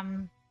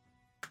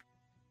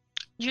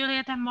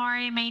Juliet and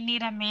Maury may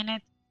need a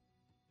minute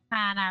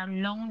and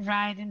a long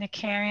ride in the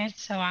carriage,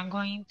 so I'm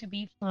going to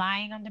be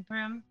flying on the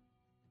broom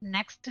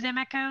next to the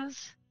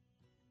echoes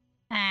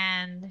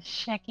and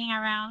checking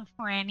around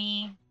for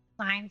any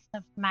signs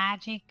of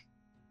magic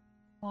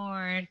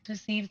or to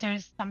see if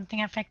there's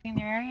something affecting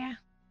the area.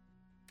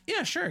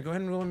 Yeah, sure. Go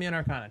ahead and roll me an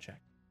Arcana check.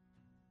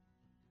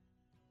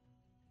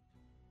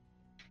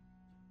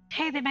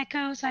 Hey, the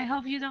echoes, I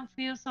hope you don't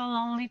feel so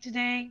lonely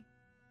today.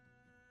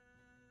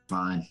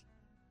 Fine.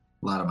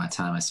 A lot of my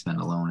time I spend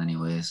alone,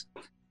 anyways.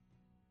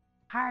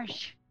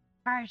 Harsh.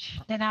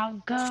 Then I'll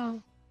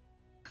go.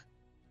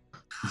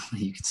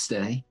 You could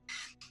stay.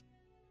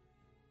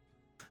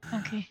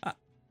 Okay.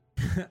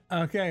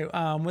 Okay.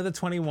 With a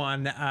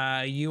 21,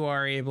 you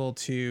are able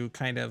to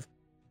kind of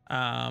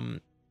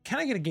get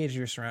a gauge of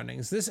your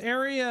surroundings. This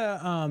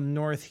area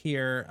north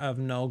here of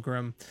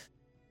Nulgrim,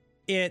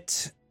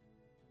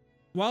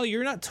 while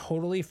you're not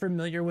totally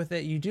familiar with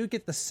it, you do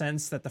get the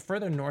sense that the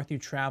further north you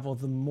travel,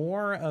 the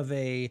more of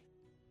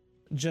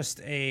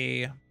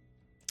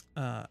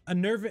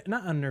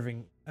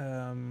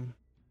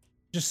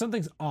just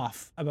something's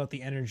off about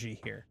the energy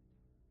here.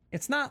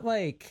 It's not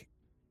like,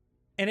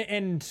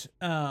 and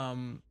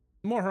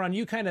Moharan,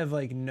 you kind of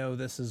like know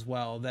this as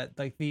well, that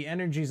like the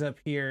energies up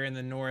here in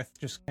the north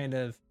just kind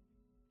of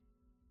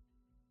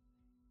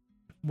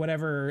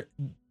whatever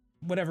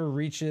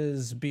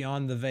reaches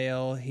beyond the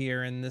veil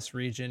here in this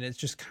region, it's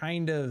just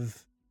kind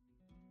of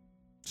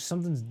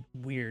something's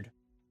weird,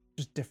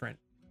 just different,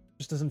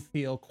 just doesn't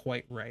feel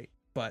quite right,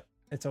 but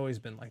it's always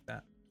been like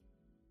that.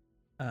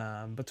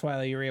 But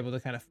Twyla, you're able to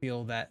kind of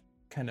feel that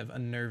kind of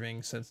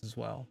unnerving sense as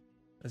well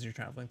as you're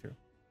traveling through.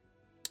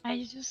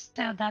 I just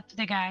tell that to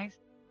the guys.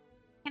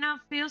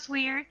 Feels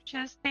weird.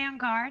 Just stay on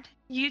guard.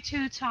 You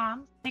too,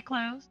 Tom. Stay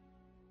close.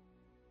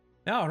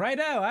 Oh,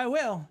 righto, I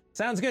will.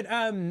 Sounds good.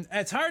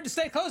 It's hard to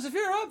stay close if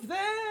you're up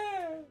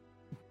there.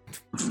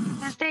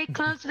 And stay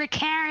close to the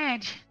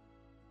carriage.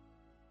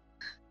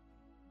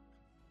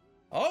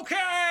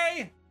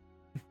 Okay.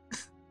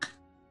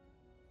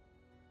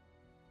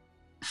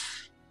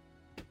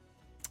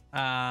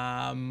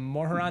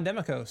 Moharan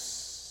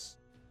Demikos.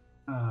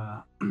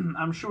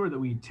 I'm sure that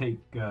we take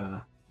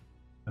a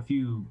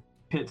few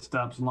pit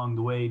stops along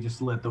the way just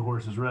to let the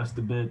horses rest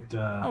a bit.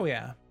 Oh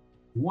yeah.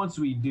 Once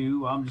we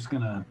do, I'm just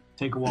gonna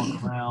take a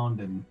walk around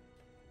and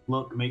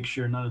look, make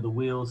sure none of the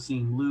wheels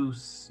seem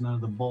loose, none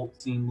of the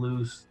bolts seem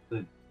loose,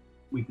 that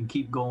we can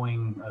keep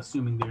going,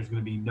 assuming there's going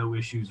to be no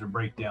issues or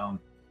breakdown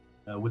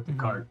with the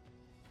cart.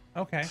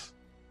 Okay.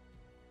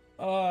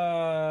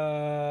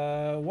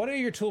 What are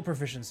your tool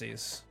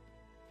proficiencies?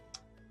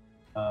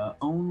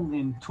 Only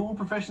in tool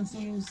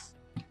proficiencies,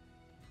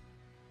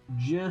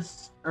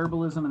 just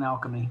herbalism and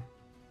alchemy.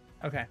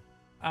 Okay.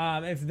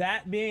 If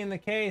that being the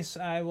case,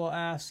 I will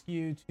ask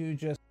you to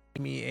just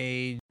give me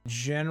a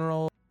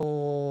general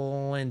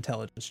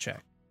intelligence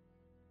check.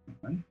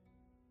 Okay.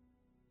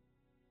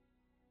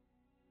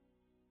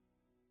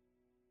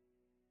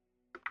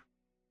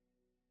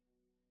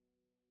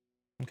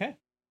 Okay.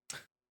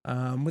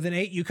 With an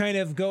 8, you kind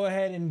of go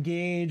ahead and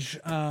gauge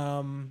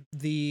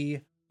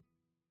the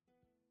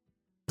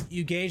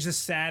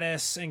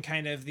status and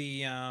kind of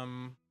the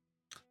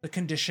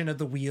condition of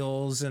the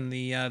wheels and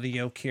the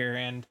yoke here,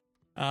 and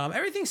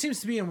everything seems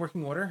to be in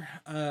working order.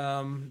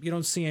 You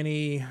don't see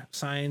any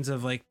signs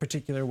of like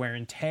particular wear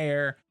and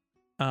tear.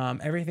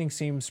 Everything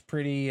seems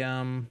pretty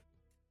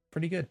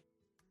good.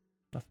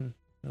 Nothing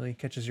really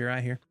catches your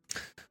eye here.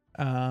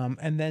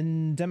 And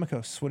then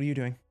Demikos, what are you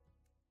doing?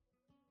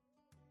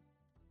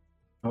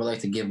 I would like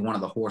to give one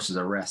of the horses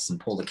a rest and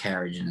pull the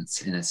carriage in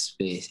its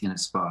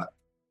spot.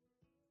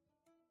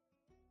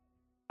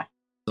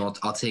 So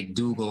I'll take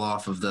Dougal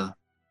off the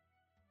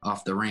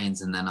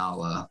reins, and then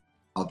I'll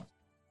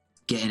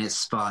get in its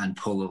spot and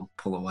pull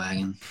a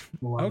wagon.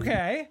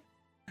 Okay.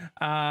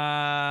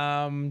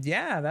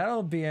 Yeah,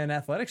 that'll be an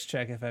athletics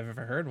check if I've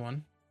ever heard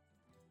one.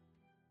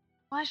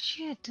 What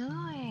you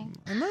doing?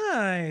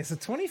 Nice, a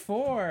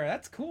 24.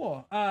 That's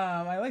cool.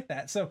 I like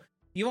that. So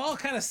you all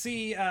kind of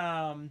see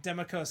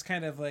Demikos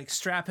kind of like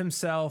strap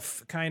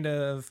himself, kind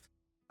of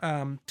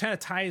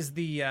ties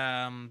the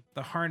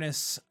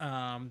harness.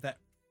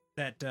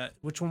 That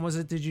which one was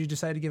it? Did you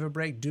decide to give a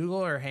break,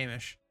 Dougal or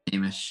Hamish?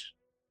 Hamish.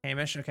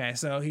 Okay,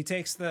 so he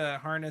takes the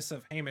harness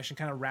of Hamish and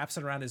kind of wraps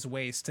it around his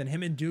waist, and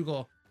him and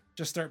Dougal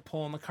just start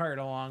pulling the cart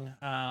along,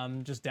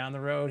 just down the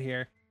road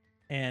here,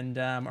 and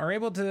are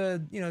able to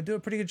do a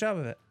pretty good job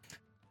of it.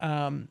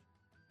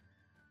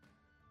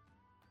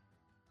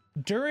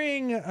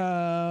 During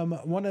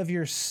one of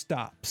your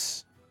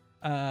stops,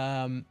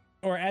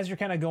 or as you're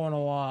kind of going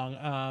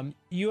along,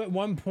 you at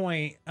one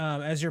point,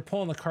 as you're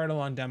pulling the cart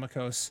along,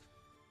 Demikos,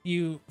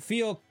 you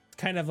feel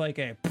kind of like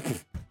a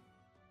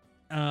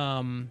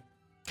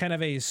kind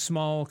of a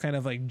small kind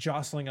of like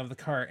jostling of the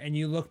cart, and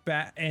you look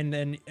back, and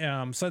then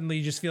suddenly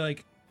you just feel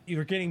like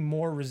you're getting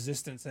more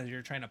resistance as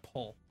you're trying to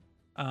pull.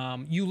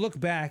 You look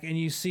back and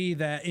you see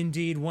that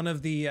indeed one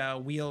of the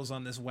wheels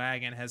on this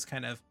wagon has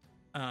kind of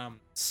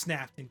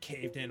snapped and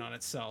caved in on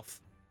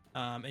itself,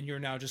 and you're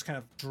now just kind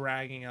of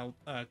dragging a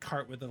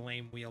cart with a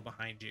lame wheel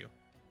behind you.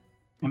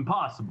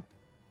 Impossible.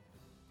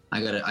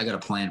 I got a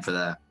plan for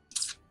that.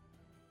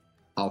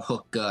 I'll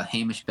hook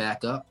Hamish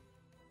back up,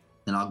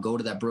 then I'll go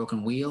to that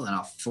broken wheel and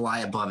I'll fly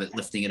above it,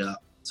 lifting it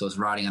up so it's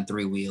riding on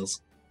 3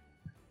 wheels.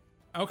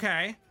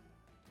 Okay.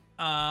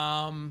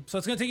 So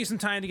it's gonna take you some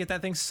time to get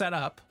that thing set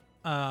up.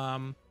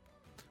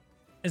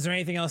 Is there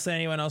anything else that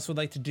anyone else would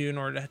like to do in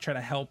order to try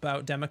to help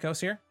out Demikos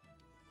here?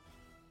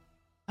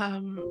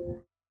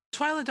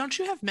 Twyla, don't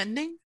you have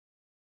mending?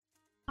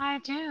 I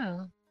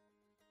do.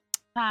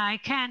 I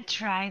can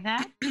try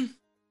that.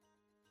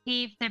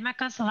 If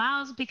Demikos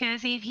allows,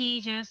 because if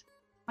he just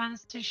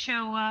wants to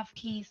show off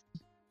his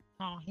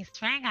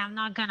strength, I'm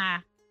not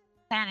gonna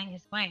stand in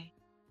his way.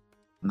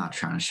 I'm not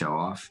trying to show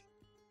off.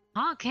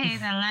 Okay,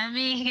 then let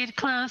me get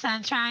close.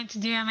 I'm trying to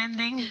do a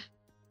mending.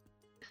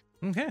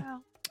 Okay.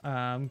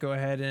 Go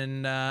ahead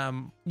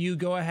and you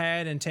go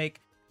ahead and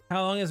take.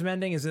 How long is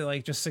mending? Is it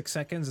like just 6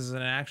 seconds? Is it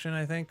an action,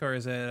 I think, or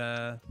is it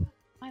I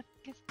think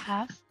it's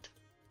past.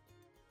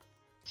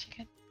 Check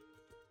it.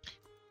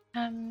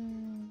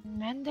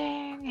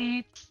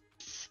 Mending. It's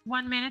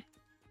 1 minute.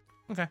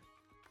 Okay.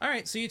 All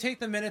right, so you take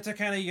the minute to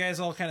kind of, you guys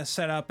all kind of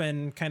set up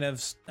and kind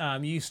of,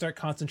 you start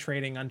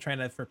concentrating on trying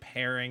to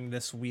preparing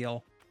this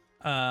wheel.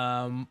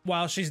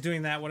 While she's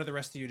doing that, what are the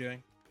rest of you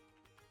doing?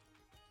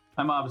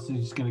 I'm obviously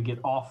just gonna get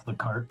off the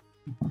cart.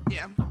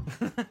 Yeah.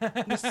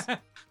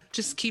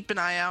 Just keep an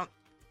eye out.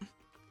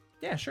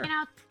 Yeah, sure. You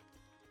know,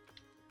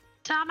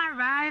 Tom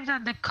arrived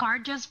and the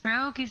cart just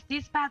broke. Is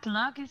this bad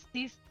luck? Is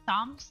this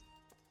Tom's?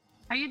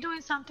 Are you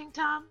doing something,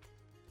 Tom?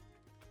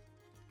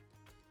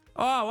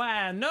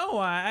 Oh, no,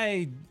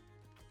 I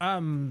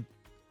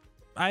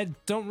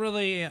don't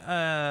really,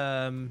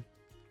 I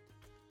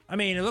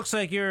mean, it looks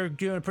like you're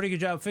doing a pretty good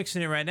job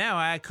fixing it right now.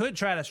 I could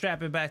try to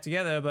strap it back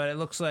together, but it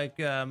looks like,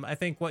 I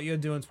think what you're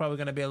doing is probably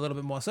going to be a little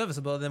bit more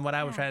serviceable than what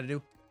I would try to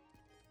do.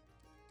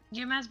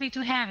 You must be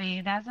too heavy.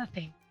 That's the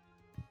thing.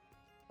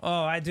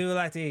 Oh, I do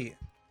like to eat.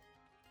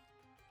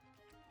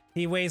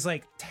 He weighs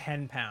like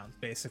 10 pounds,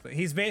 basically.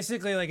 He's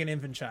basically like an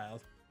infant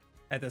child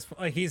at this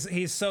point. Like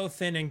he's so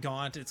thin and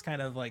gaunt. It's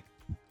kind of like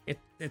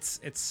it's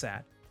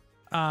sad.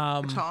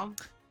 Tom?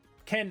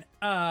 Can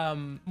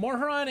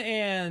Morharon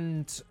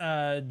and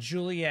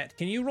Juliet,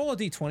 can you roll a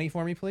d20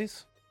 for me,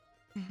 please?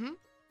 Mm-hmm.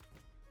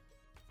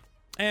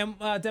 And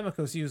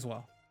Demikos, you as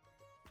well.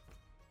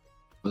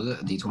 Was it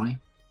a D20?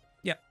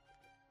 Yep.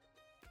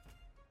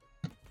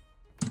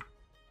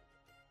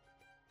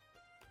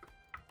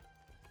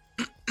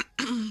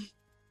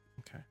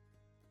 Okay.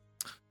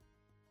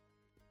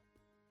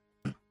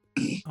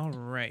 All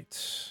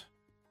right.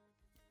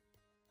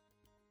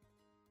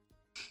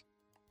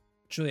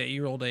 Juliet,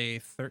 you rolled a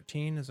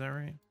 13, is that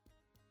right?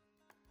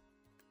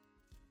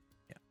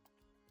 Yeah.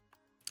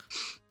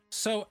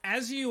 So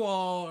as you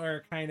all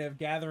are kind of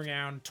gathering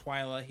around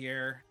Twyla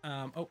here,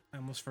 oh, I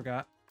almost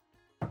forgot.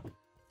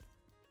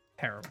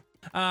 Terrible.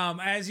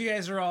 As you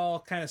guys are all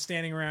kind of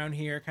standing around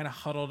here, kind of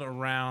huddled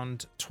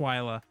around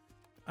Twyla,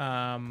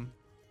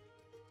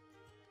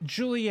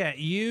 Juliet,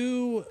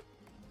 you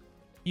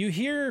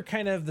hear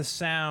kind of the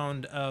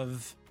sound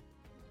of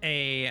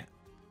a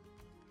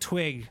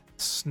twig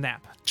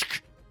snap.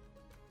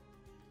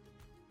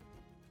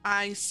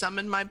 I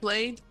summon my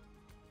blade.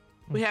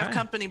 We have Okay.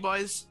 company,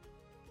 boys.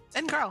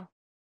 And girl.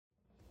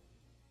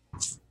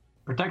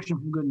 Protection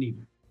from good and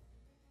evil.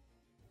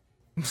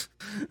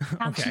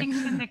 I'm Okay.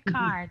 fixing the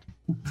cart.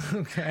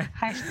 Okay.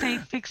 I stay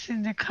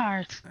fixing the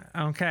cart.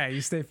 Okay,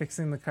 you stay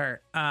fixing the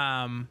cart.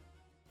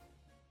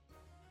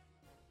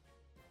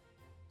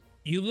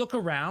 You look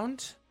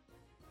around.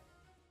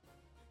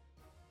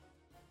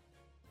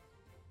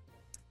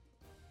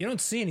 You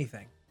don't see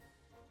anything.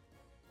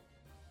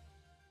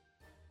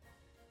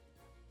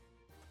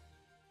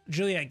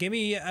 Juliet, give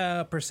me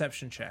a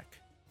perception check.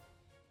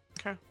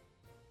 Okay.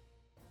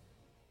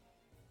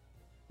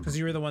 Because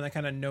you were the one that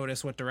kind of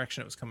noticed what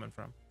direction it was coming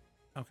from.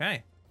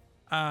 Okay.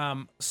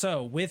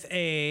 So with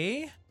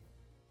a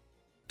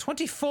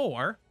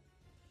 24,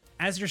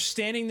 as you're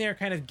standing there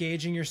kind of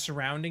gauging your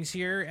surroundings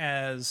here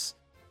as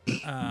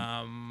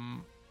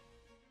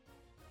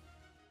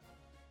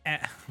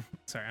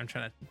sorry, I'm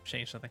trying to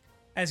change something.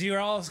 As you're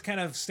all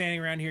kind of standing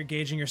around here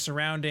gauging your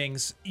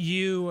surroundings,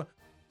 you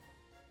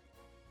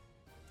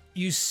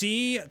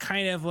see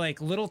kind of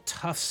like little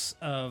tufts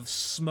of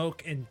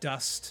smoke and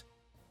dust,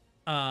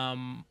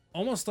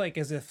 almost like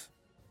as if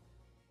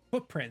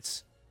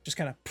footprints just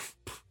kind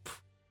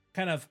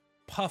of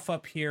puff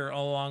up here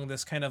along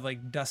this kind of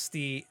like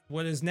dusty,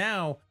 what is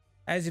now,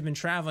 as you've been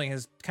traveling,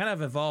 has kind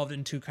of evolved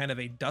into kind of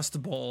a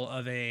dust bowl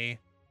of a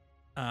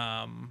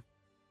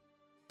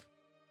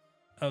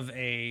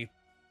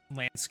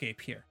landscape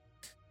here.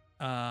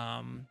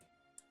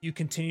 You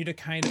continue to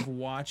kind of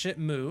watch it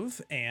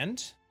move,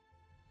 and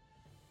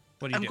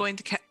what do you do?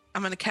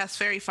 I'm going to cast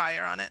Fairy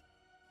Fire on it.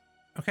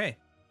 Okay,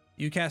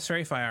 you cast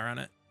Fairy Fire on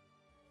it.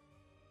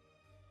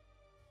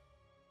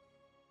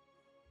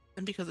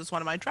 And because it's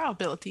one of my drow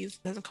abilities,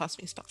 it doesn't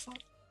cost me spell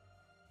slot.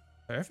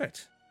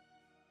 Perfect.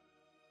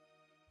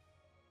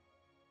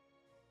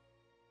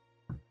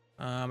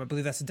 I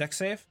believe that's a dex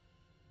save.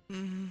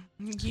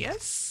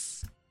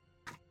 Yes.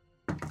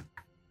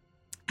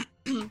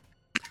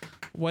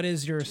 What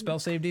is your spell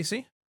save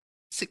DC?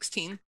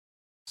 16.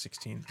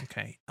 16.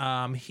 Okay.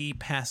 He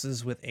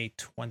passes with a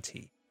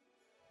 20.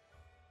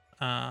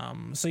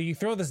 So you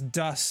throw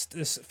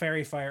this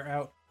fairy fire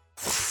out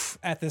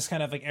at this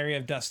kind of like area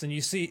of dust, and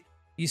you see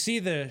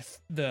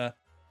the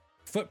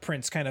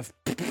footprints kind of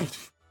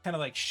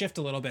like shift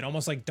a little bit,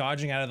 almost like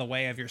dodging out of the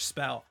way of your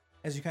spell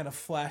as you kind of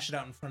flash it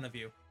out in front of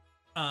you.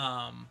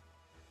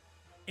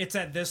 It's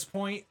at this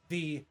point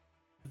the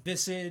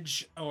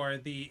visage or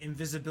the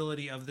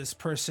invisibility of this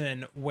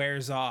person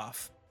wears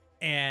off,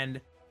 and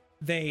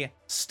they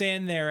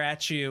stand there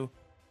at you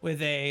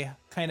with a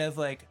kind of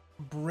like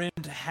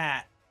brimmed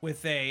hat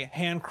with a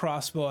hand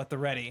crossbow at the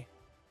ready,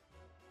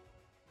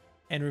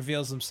 and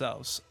reveals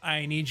themselves.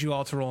 I need you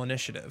all to roll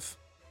initiative.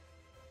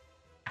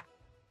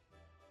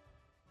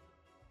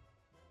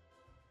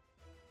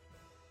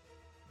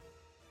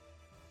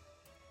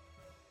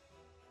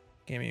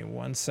 Give me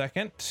 1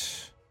 second.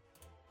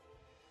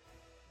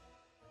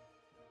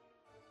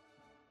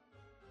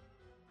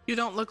 You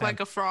don't look like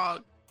a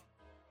frog.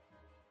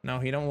 No,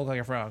 he don't look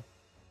like a frog.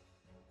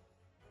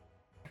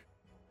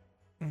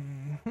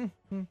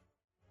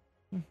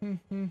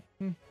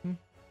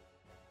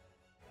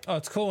 Oh,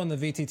 it's cool when the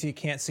VTT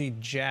can't see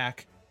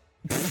Jack.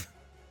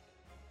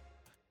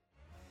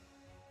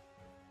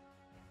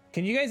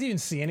 Can you guys even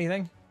see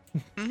anything?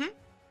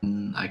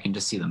 I can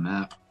just see the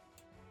map.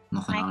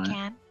 Nothing I on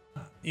can.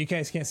 You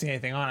guys can't see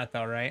anything on it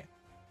though, right?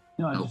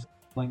 No, I Nope. just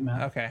blank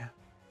map. Okay.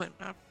 Wait,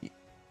 map.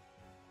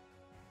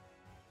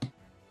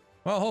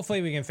 Well,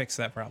 hopefully we can fix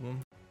that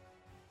problem.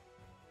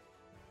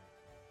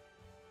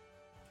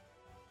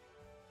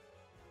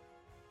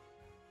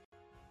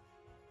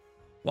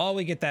 While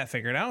we get that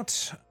figured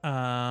out,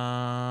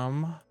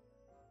 I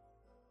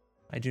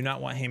do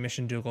not want Hamish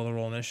and Dougal to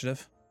roll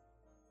initiative.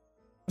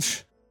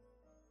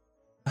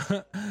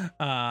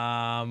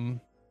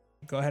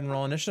 Go ahead and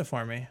roll initiative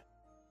for me.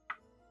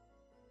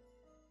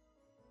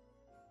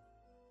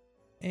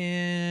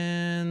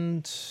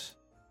 And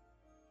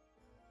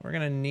we're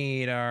gonna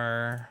need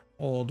our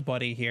old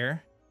buddy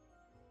here.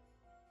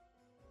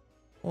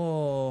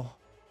 Oh,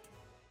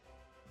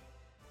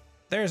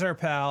 there's our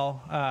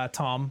pal,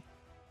 Tom.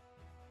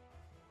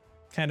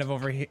 Kind of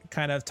over here,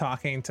 kind of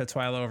talking to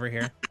Twyla over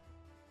here.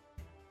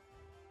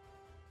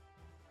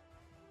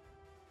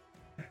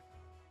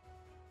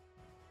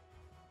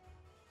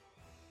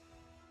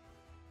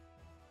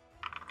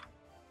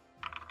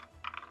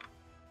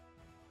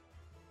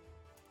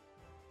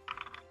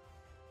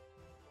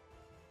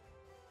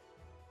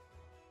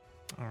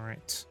 All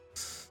right.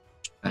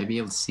 I'd be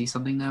able to see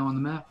something now on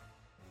the map.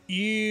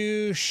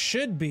 You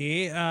should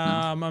be.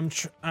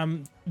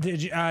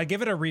 Did you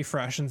give it a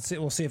refresh and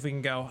we'll see if we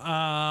can go.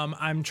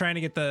 I'm trying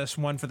to get this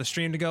one for the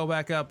stream to go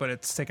back up, but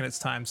it's taking its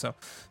time. So,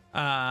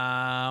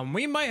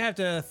 we might have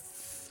to.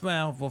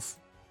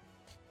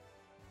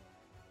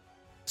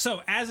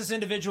 So as this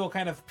individual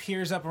kind of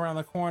peers up around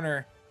the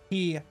corner,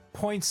 he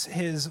points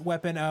his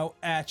weapon out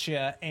at you,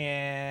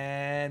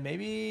 and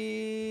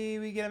maybe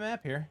we get a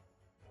map here.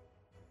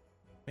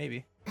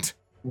 Maybe.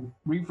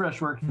 Refresh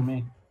worked for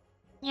me.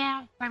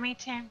 Yeah, for me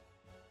too.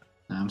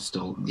 I'm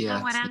still, So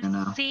yeah. what it's there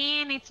now. I'm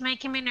seeing, it's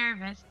making me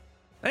nervous.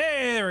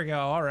 Hey, there we go.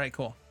 All right,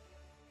 cool.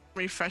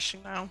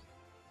 Refreshing now.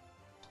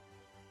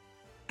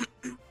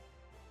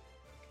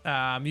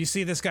 You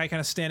see this guy kind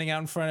of standing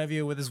out in front of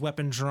you with his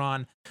weapon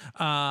drawn.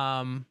 Get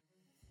out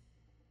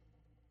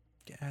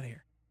of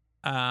here.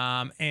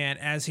 And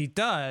as he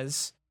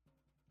does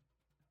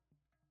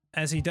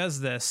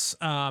this,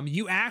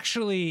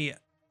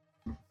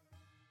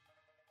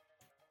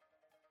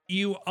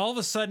 you all of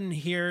a sudden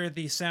hear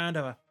the sound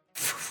of a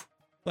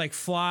like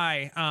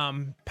fly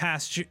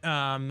past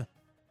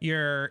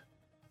your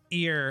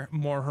ear,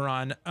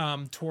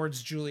 Morharon,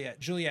 towards Juliet.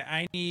 Juliet,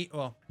 I need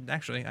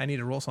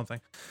to roll something.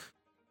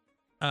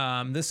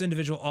 This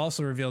individual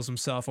also reveals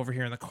himself over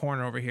here in the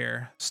corner over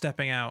here,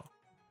 stepping out.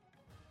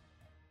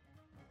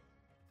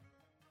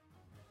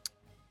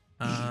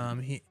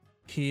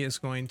 He is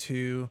going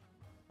to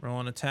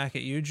roll an attack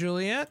at you,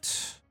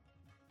 Juliet.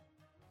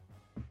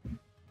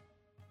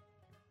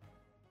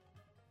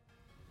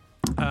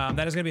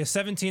 That is going to be a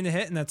 17 to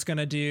hit, and that's going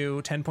to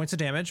do 10 points of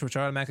damage, which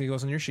automatically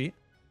goes on your sheet.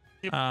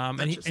 Yep,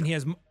 And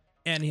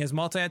he has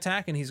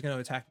multi-attack, and he's going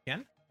to attack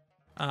again.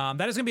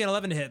 That is going to be an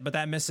 11 to hit, but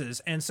that misses.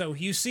 And so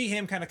you see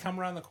him kind of come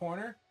around the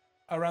corner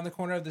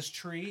of this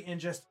tree, and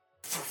just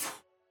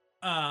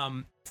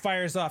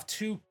fires off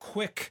 2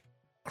 quick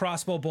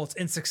crossbow bolts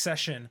in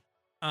succession,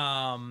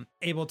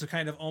 able to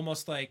kind of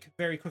almost like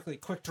very quickly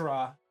quick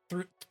draw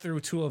through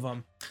 2 of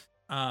them,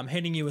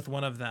 hitting you with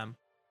one of them.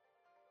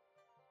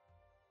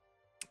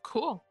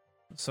 Cool.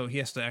 So he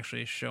has to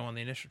actually show on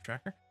the initiative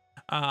tracker.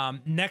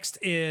 Next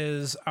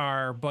is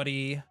our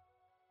buddy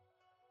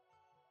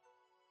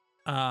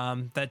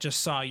that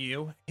just saw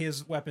you.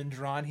 His weapon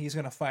drawn. He's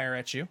going to fire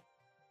at you.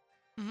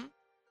 Mm-hmm.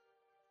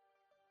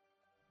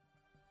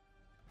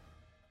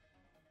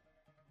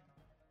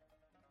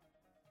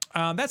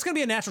 That's going to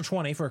be a natural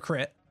 20 for a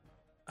crit.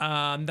 That's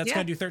Yeah. going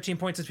to do 13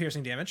 points of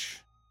piercing damage.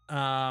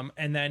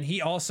 And then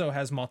he also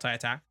has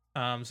multi-attack.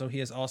 So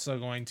he is also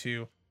going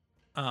to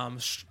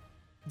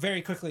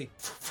very quickly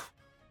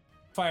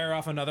fire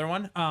off another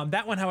one.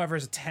 That one, however,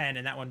 is a 10,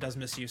 and that one does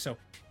miss you. So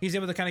he's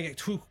able to kind of get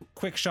 2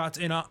 quick shots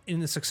in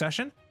the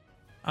succession.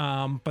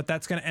 But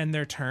that's going to end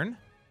their turn.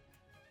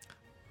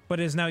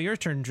 But it is now your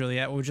turn,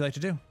 Juliet. What would you like to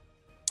do?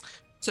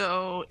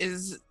 So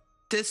is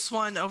this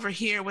one over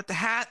here with the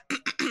hat?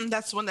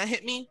 That's the one that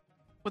hit me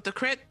with the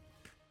crit?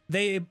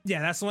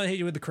 That's the one that hit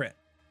you with the crit.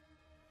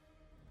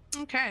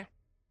 Okay.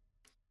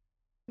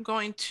 I'm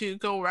going to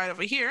go right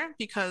over here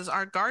because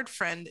our guard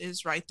friend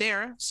is right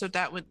there. So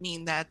that would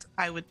mean that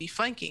I would be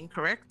flanking,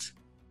 correct?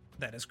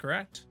 That is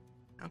correct.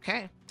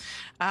 Okay.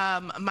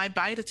 My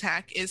bite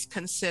attack is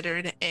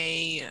considered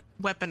a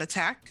weapon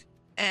attack,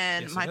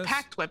 and Yes, it my is.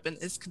 packed weapon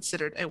is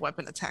considered a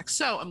weapon attack.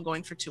 So I'm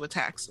going for 2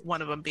 attacks,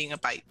 one of them being a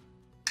bite.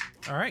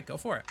 All right, go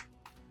for it.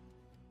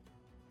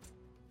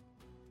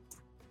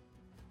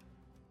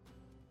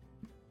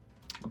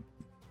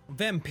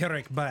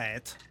 Vampiric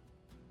bite.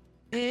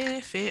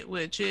 If it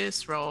would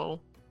just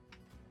roll.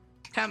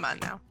 Come on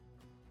now.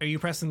 Are you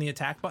pressing the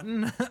attack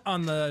button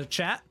on the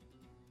chat?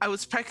 I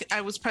was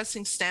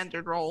pressing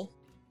standard roll.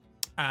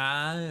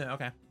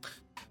 Okay.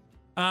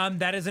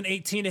 That is an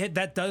 18 to hit.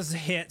 That does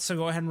hit, so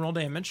go ahead and roll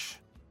damage.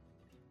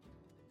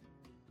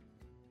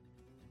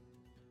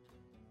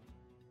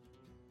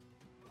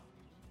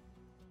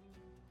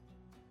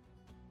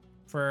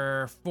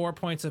 For 4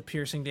 points of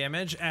piercing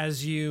damage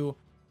as you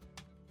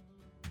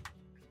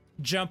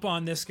jump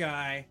on this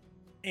guy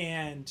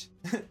and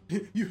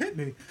you hit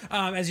me.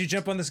 As you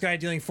jump on this guy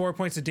dealing 4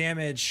 points of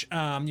damage,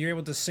 you're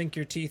able to sink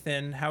your teeth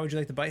in. How would you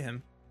like to bite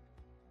him?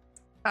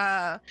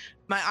 My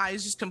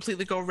eyes just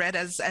completely go red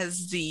as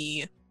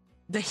the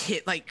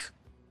hit, like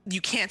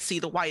you can't see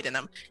the white in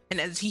him.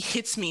 And as he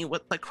hits me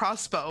with the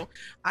crossbow,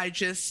 I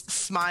just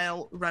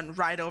smile, run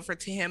right over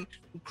to him,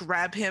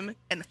 grab him,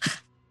 and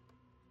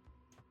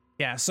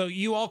yeah, so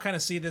you all kind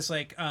of see this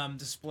like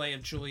display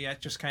of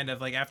Juliet just kind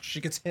of like after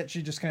she gets hit,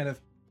 she just kind of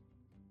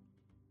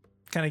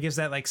gives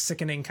that like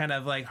sickening kind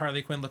of like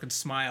Harley Quinn looking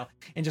smile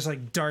and just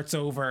like darts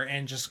over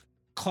and just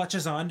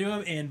clutches onto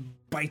him and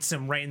bites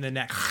him right in the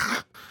neck.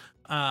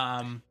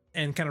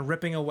 And kind of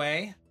ripping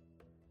away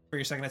for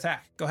your second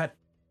attack. Go ahead.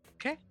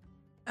 okay.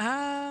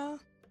 No,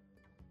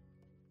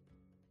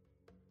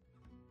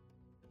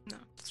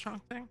 that's the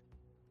wrong thing.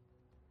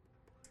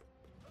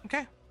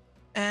 Okay.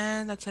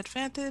 And that's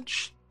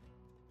advantage.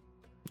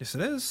 Yes,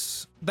 it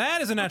is.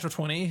 That is a natural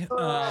 20.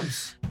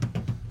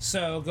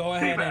 So go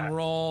ahead and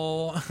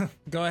roll.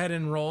 Go ahead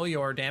and roll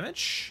your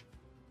damage.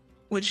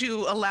 Would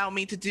you allow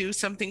me to do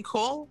something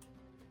cool?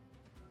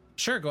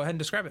 Sure. Go ahead and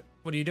describe it.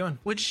 What are you doing?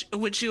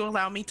 Would you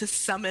allow me to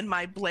summon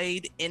my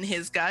blade in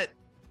his gut?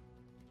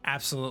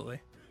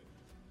 Absolutely.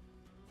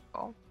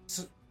 Oh.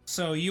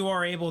 So you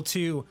are able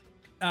to,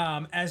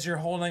 as you're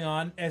holding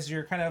on, as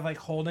you're kind of like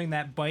holding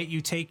that bite,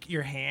 you take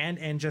your hand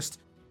and just,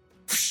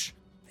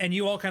 and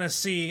you all kind of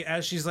see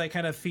as she's like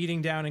kind of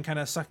feeding down and kind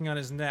of sucking on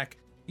his neck,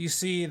 you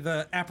see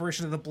the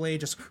apparition of the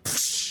blade just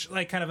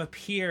like kind of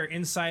appear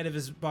inside of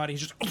his body.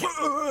 He's just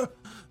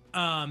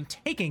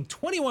taking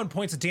 21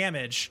 points of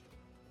damage.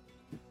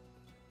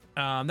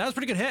 That was a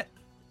pretty good hit.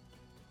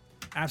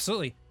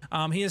 Absolutely.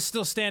 He is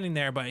still standing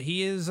there, but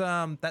he is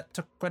that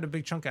took quite a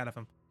big chunk out of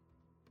him.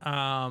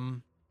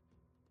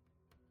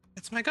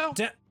 That's my go.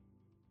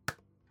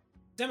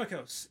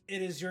 Demikos,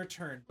 it is your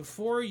turn.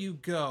 Before you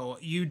go,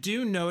 you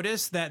do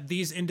notice that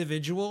these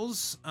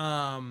individuals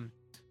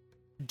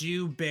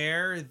do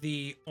bear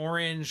the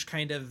orange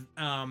kind of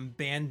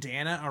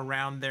bandana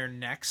around their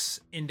necks,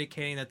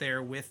 indicating that they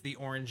are with the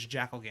Orange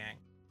Jackal Gang.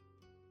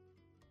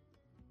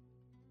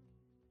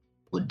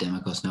 Would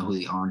Demikos know who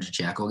the Orange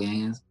Jackal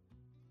Gang is?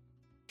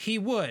 He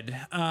would.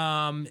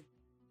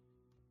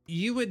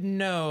 You would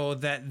know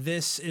that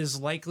this is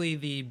likely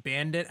the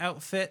bandit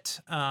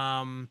outfit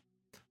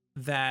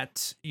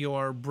that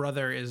your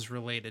brother is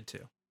related to.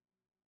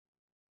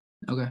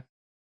 Okay.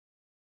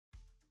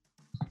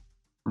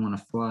 I'm gonna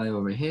fly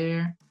over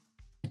here.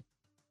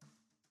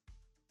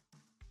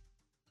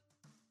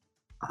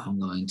 I'm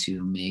going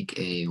to make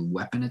a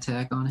weapon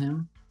attack on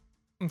him.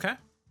 Okay.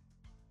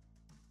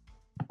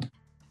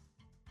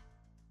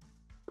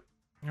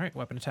 All right,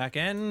 weapon attack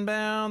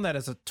inbound. That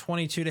is a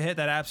 22 to hit.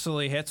 That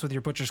absolutely hits with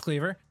your Butcher's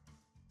Cleaver.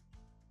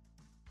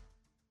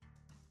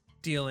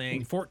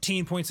 Dealing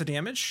 14 points of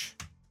damage.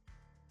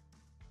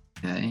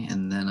 Okay,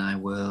 and then I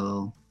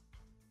will...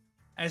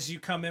 As you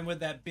come in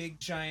with that big,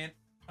 giant,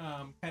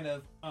 kind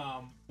of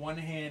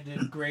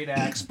one-handed great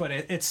axe, but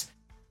it's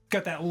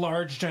got that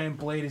large, giant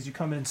blade as you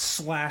come in and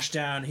slash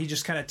down. He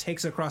just kind of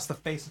takes it across the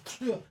face.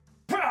 Second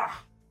and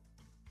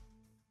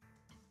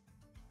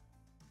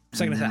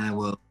then attack. I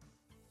will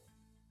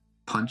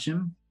punch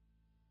him.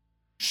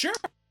 Sure.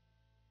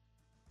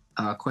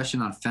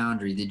 Question on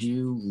Foundry. Did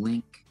you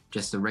link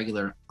just a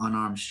regular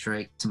unarmed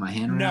strike to my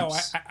hand No,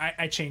 wraps?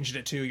 I changed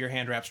it to your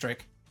hand wrap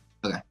strike.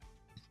 Okay.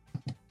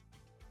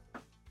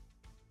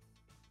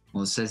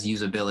 Well, it says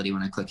usability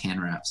when I click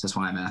hand wraps. That's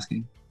why I'm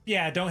asking.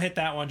 Yeah, don't hit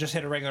that one. Just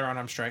hit a regular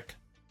unarmed strike.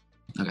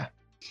 Okay.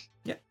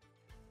 Yeah.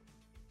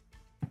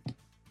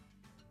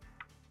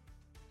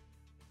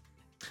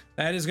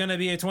 That is going to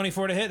be a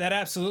 24 to hit. That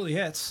absolutely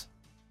hits.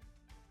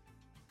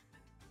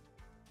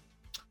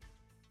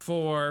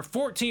 For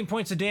 14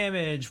 points of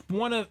damage,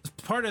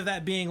 part of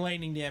that being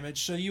lightning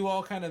damage. So you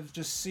all kind of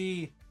just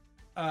see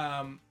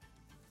Demikos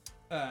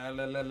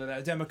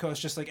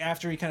just like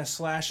after he kind of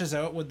slashes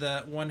out with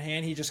the one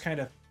hand, he just kind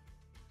of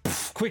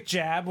quick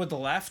jab with the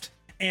left,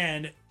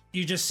 and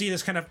you just see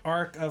this kind of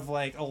arc of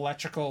like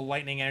electrical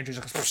lightning energy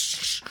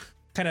just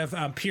kind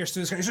of pierce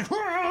through this guy. He's like,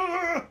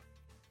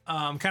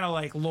 kind of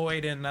like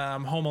Lloyd in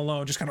Home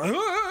Alone, just kind of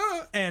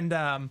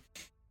and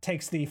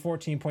takes the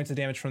 14 points of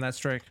damage from that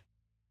strike.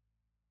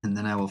 And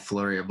then I will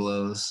flurry of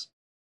blows.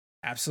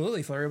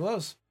 Absolutely, flurry of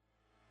blows.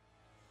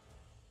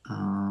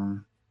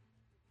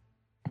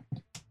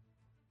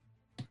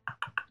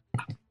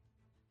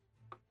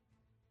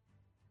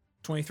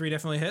 23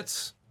 definitely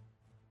hits.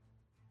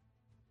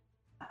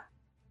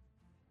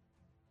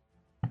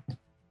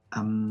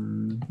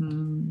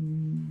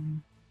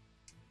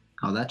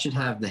 Oh, that should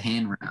have the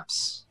hand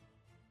wraps.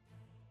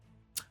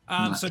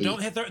 So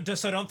don't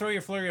don't throw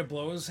your flurry of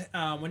blows.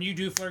 When you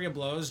do flurry of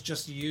blows,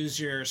 just use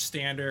your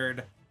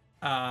standard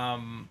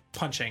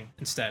punching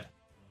instead.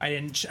 I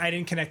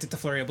didn't connect it to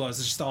flurry of blows.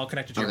 It's just all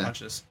connected to your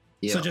punches.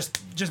 Yeah. So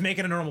just make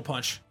it a normal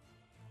punch.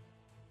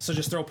 So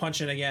just throw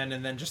punch in again,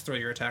 and then just throw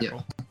your attack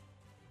roll.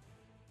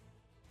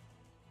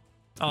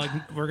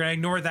 We're gonna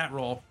ignore that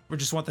roll. We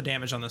just want the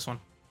damage on this one.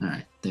 All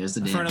right, there's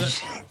the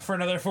damage. For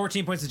another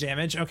 14 points of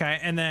damage. Okay,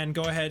 and then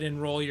go ahead and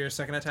roll your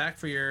second attack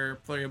for your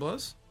flurry of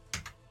blows.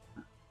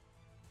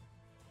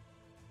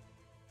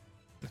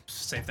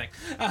 Same thing.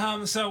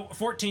 So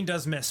 14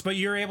 does miss, but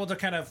you're able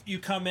to you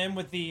come in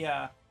with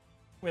the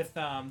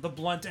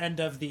blunt end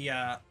of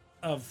the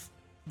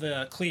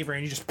cleaver,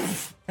 and you just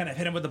kind of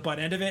hit him with the butt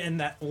end of it, and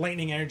that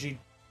lightning energy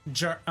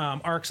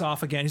arcs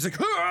off again. He's like,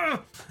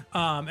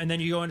 and then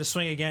you go into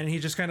swing again, and he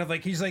just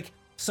he's like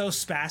so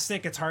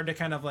spastic, it's hard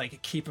to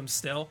keep him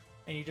still,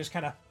 and you just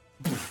kind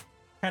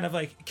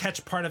of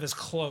catch part of his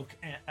cloak,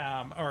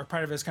 or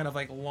part of his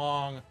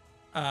long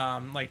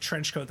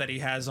trench coat that he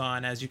has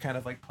on as you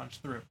punch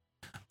through.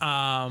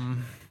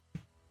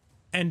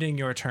 Ending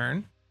your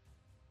turn.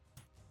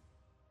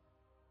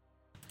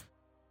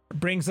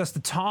 Brings us to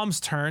Tom's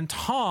turn.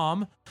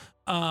 Tom,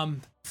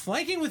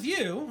 flanking with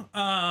you,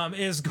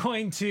 is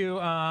going to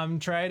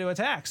try to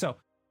attack. So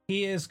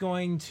he is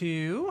going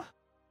to,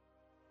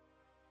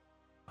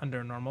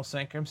 under normal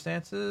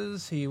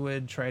circumstances, he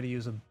would try to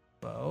use a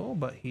bow,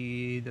 but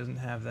he doesn't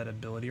have that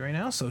ability right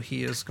now. So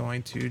he is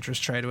going to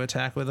just try to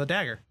attack with a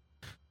dagger.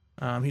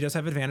 He does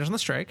have advantage on the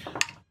strike.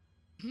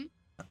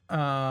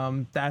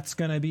 That's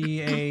going to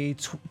be a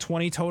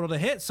 20 total to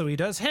hit. So he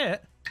does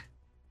hit.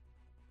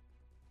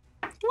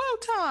 Whoa,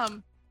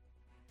 Tom!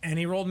 And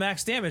he rolled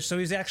max damage, so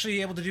he's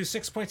actually able to do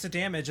 6 points of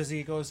damage as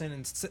he goes in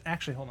and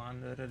actually, hold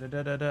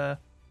on.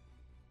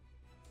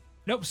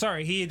 Nope,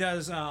 sorry. He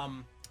does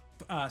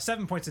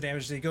 7 points of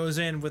damage as he goes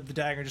in with the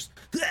dagger, just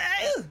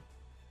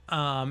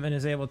and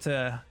is able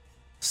to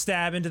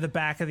stab into the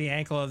back of the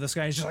ankle of this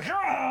guy. He's just like,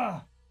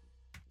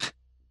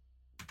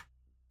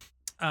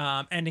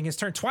 ending his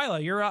turn.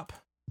 Twyla, you're up.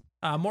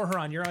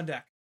 Morharon, you're on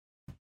deck.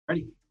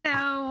 Ready? So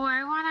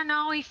I want to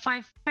know if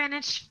I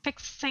finish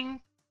fixing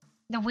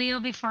the wheel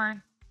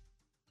before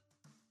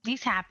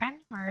these happen,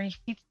 or if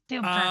it's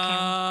still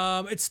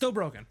broken. It's still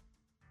broken.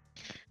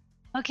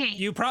 Okay.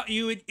 You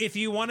would, if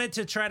you wanted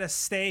to try to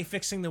stay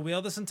fixing the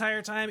wheel this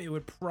entire time, it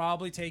would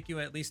probably take you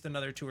at least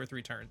another 2 or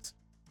 3 turns.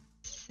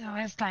 So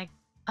it's like,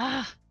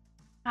 and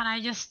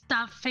I just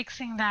stop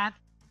fixing that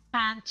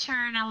and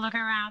turn and look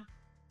around.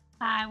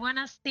 I want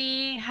to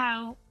see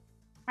how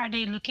are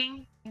they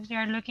looking. If they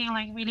are looking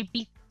like really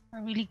big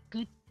or really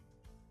good.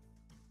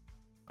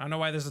 I don't know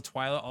why there's a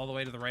Twyla all the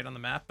way to the right on the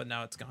map, but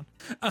now it's gone.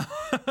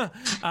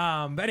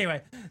 But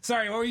anyway,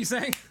 sorry, what were you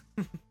saying?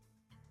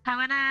 I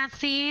wanna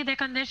see the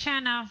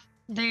condition of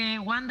the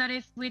one that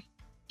is with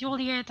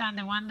Juliet and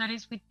the one that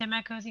is with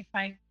Demacos. If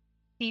I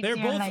see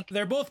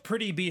they're both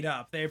pretty beat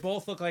up. They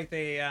both look like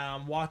they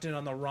walked in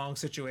on the wrong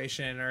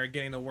situation or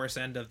getting the worst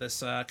end of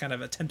this kind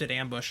of attempted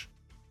ambush.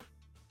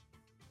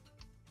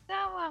 So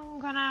I'm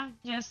gonna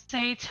just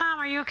say, Tom,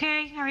 are you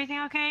okay?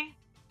 Everything okay?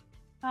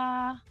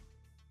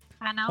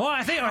 I know. Well,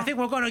 I think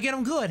we're gonna get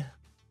them good.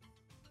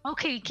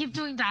 Okay, keep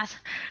doing that.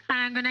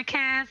 I'm gonna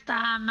cast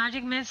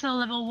Magic Missile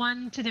level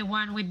 1 to the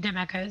one with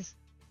Demacos.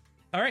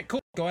 All right,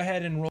 cool. Go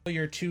ahead and roll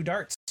your 2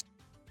 darts.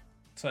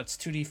 So that's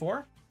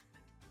 2d4.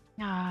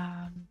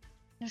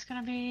 There's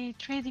gonna be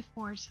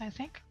 3d4s, I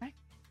think, right?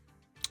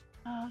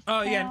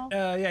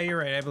 Yeah, you're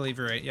right. I believe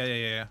you're right.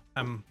 Yeah.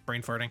 I'm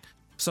brain farting.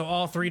 So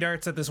all 3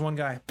 darts at this one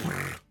guy.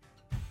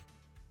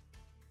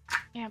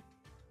 Yep.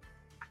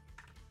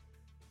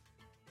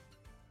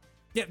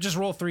 Yep, just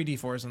roll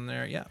 3d4s in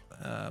there. Yeah,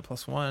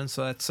 +1.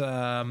 So that's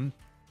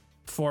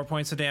 4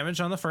 points of damage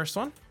on the first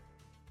one.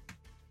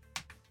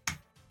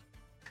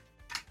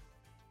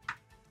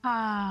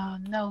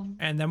 No.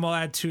 And then we'll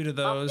add 2 to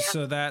those.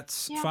 So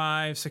that's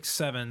 5, 6,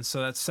 7.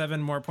 So that's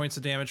 7 more points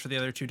of damage for the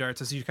other 2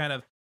 darts. As you're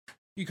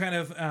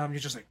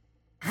just like,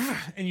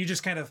 and you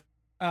just kind of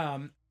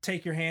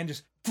take your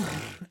hand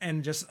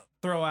and just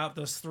throw out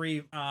those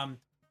 3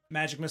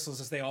 magic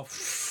missiles as they all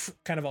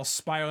kind of all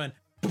spiral in.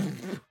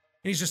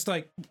 He's just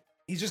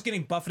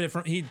getting buffeted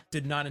from. He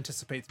did not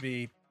anticipate to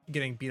be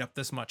getting beat up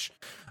this much.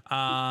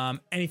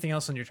 Anything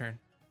else on your turn?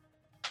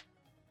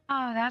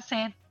 Oh, that's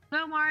it.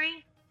 Go,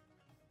 Mari.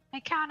 I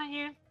count on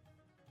you.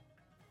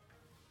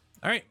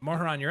 All right,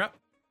 Morharon, you're up.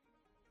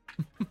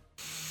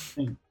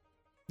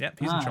 Yep,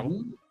 he's in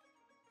trouble.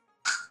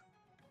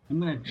 I'm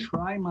gonna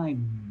try my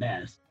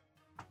best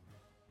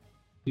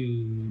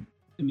to.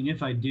 I mean,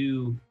 if I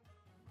do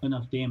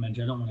enough damage,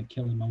 I don't want to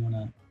kill him. I want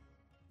to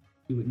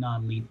do it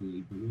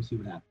non-lethally, but we'll see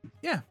what happens.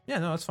 Yeah,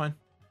 no, that's fine.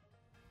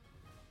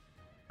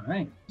 All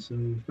right, so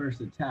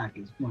first attack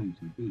is going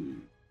to be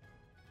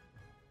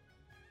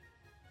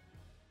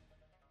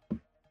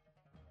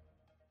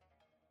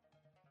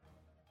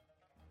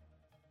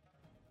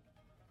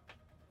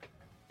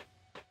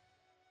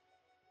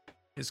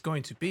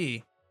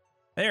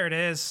there it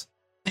is.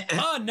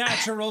 A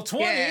natural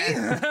 20.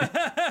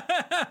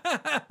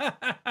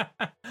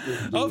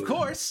 Of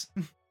course.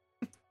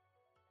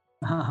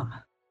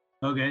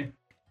 Okay.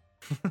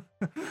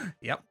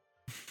 Yep.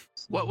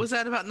 What was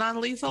that about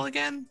non-lethal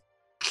again?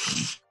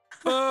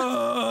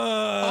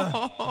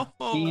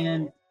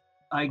 And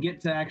I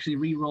get to actually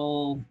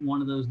re-roll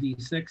one of those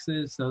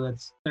d6s, so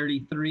that's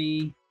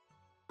 33.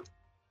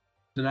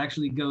 So it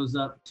actually goes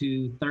up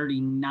to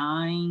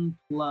 39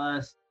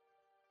 plus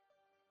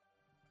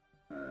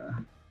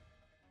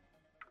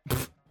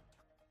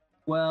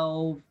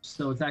 12,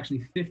 so it's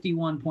actually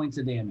 51 points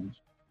of damage.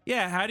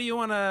 Yeah, how do you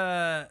want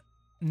to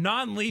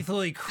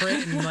non-lethally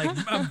crit and like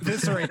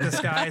eviscerate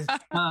this guy?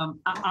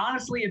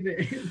 Honestly,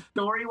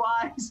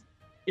 story-wise,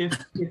 if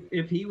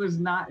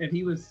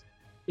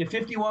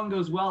 51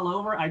 goes well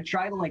over, I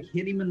try to like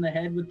hit him in the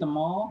head with the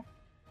maul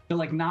to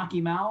like knock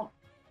him out.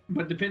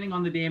 But depending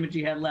on the damage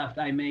he had left,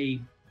 I may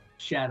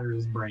shatter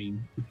his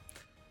brain.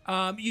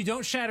 You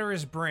don't shatter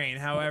his brain.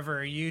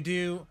 However,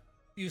 you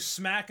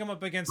smack him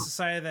up against the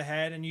side of the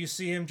head, and you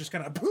see him just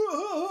kind of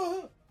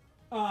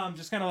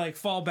like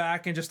fall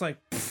back and just like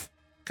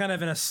kind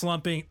of in a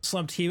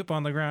slumped heap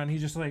on the ground.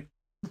 He's just like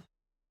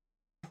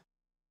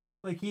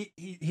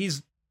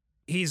he's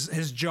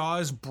his jaw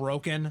is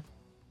broken.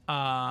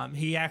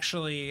 He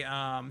actually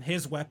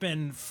his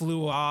weapon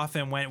flew off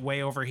and went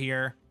way over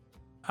here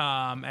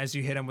as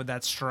you hit him with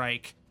that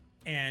strike,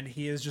 and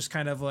he is just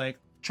kind of like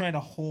trying to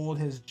hold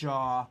his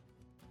jaw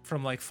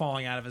from like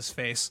falling out of his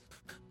face.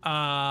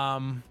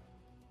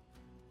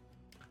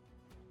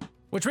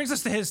 Which brings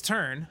us to his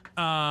turn.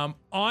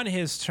 On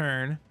his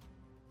turn,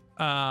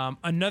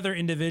 another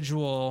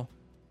individual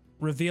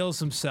reveals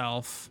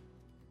himself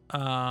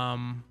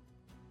on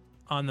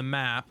the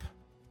map,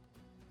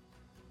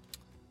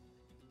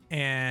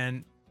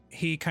 and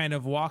he kind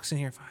of walks in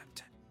here. 5,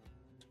 10.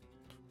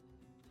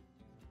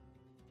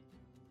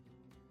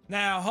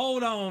 Now,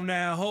 hold on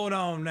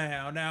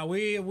now. Now,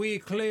 we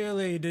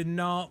clearly did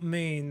not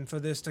mean for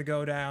this to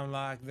go down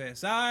like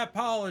this. I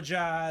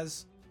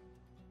apologize.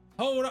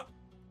 Hold on.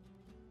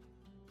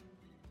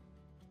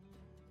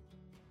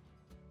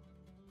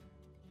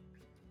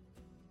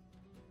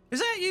 Is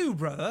that you,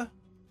 brother?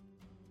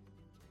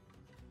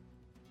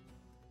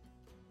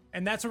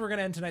 And that's where we're going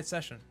to end tonight's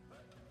session.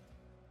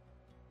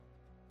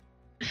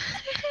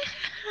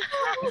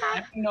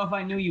 I don't know if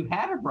I knew you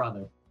had a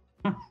brother.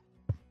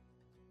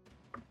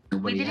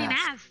 We didn't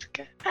ask.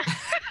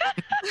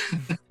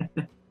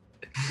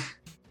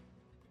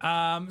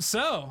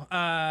 So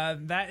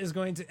that is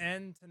going to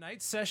end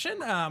tonight's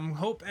session.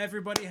 Hope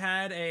everybody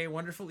had a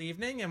wonderful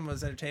evening and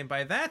was entertained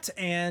by that.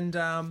 And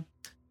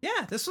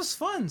yeah, this was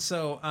fun.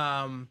 So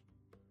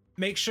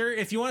make sure,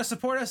 if you want to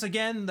support us,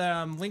 again,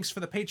 the links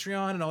for the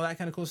Patreon and all that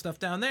kind of cool stuff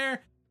down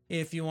there.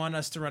 If you want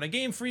us to run a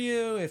game for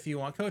you, if you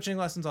want coaching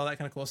lessons, all that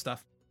kind of cool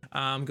stuff,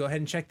 go ahead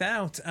and check that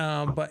out.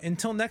 But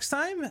until next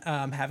time,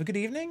 have a good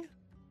evening.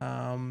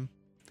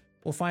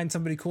 We'll find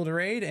somebody cool to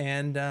raid,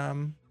 and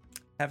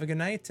have a good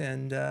night,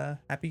 and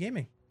happy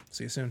gaming.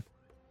 See you soon.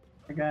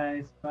 Hey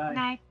guys, bye.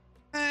 Night.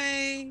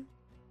 Bye.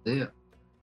 Yeah.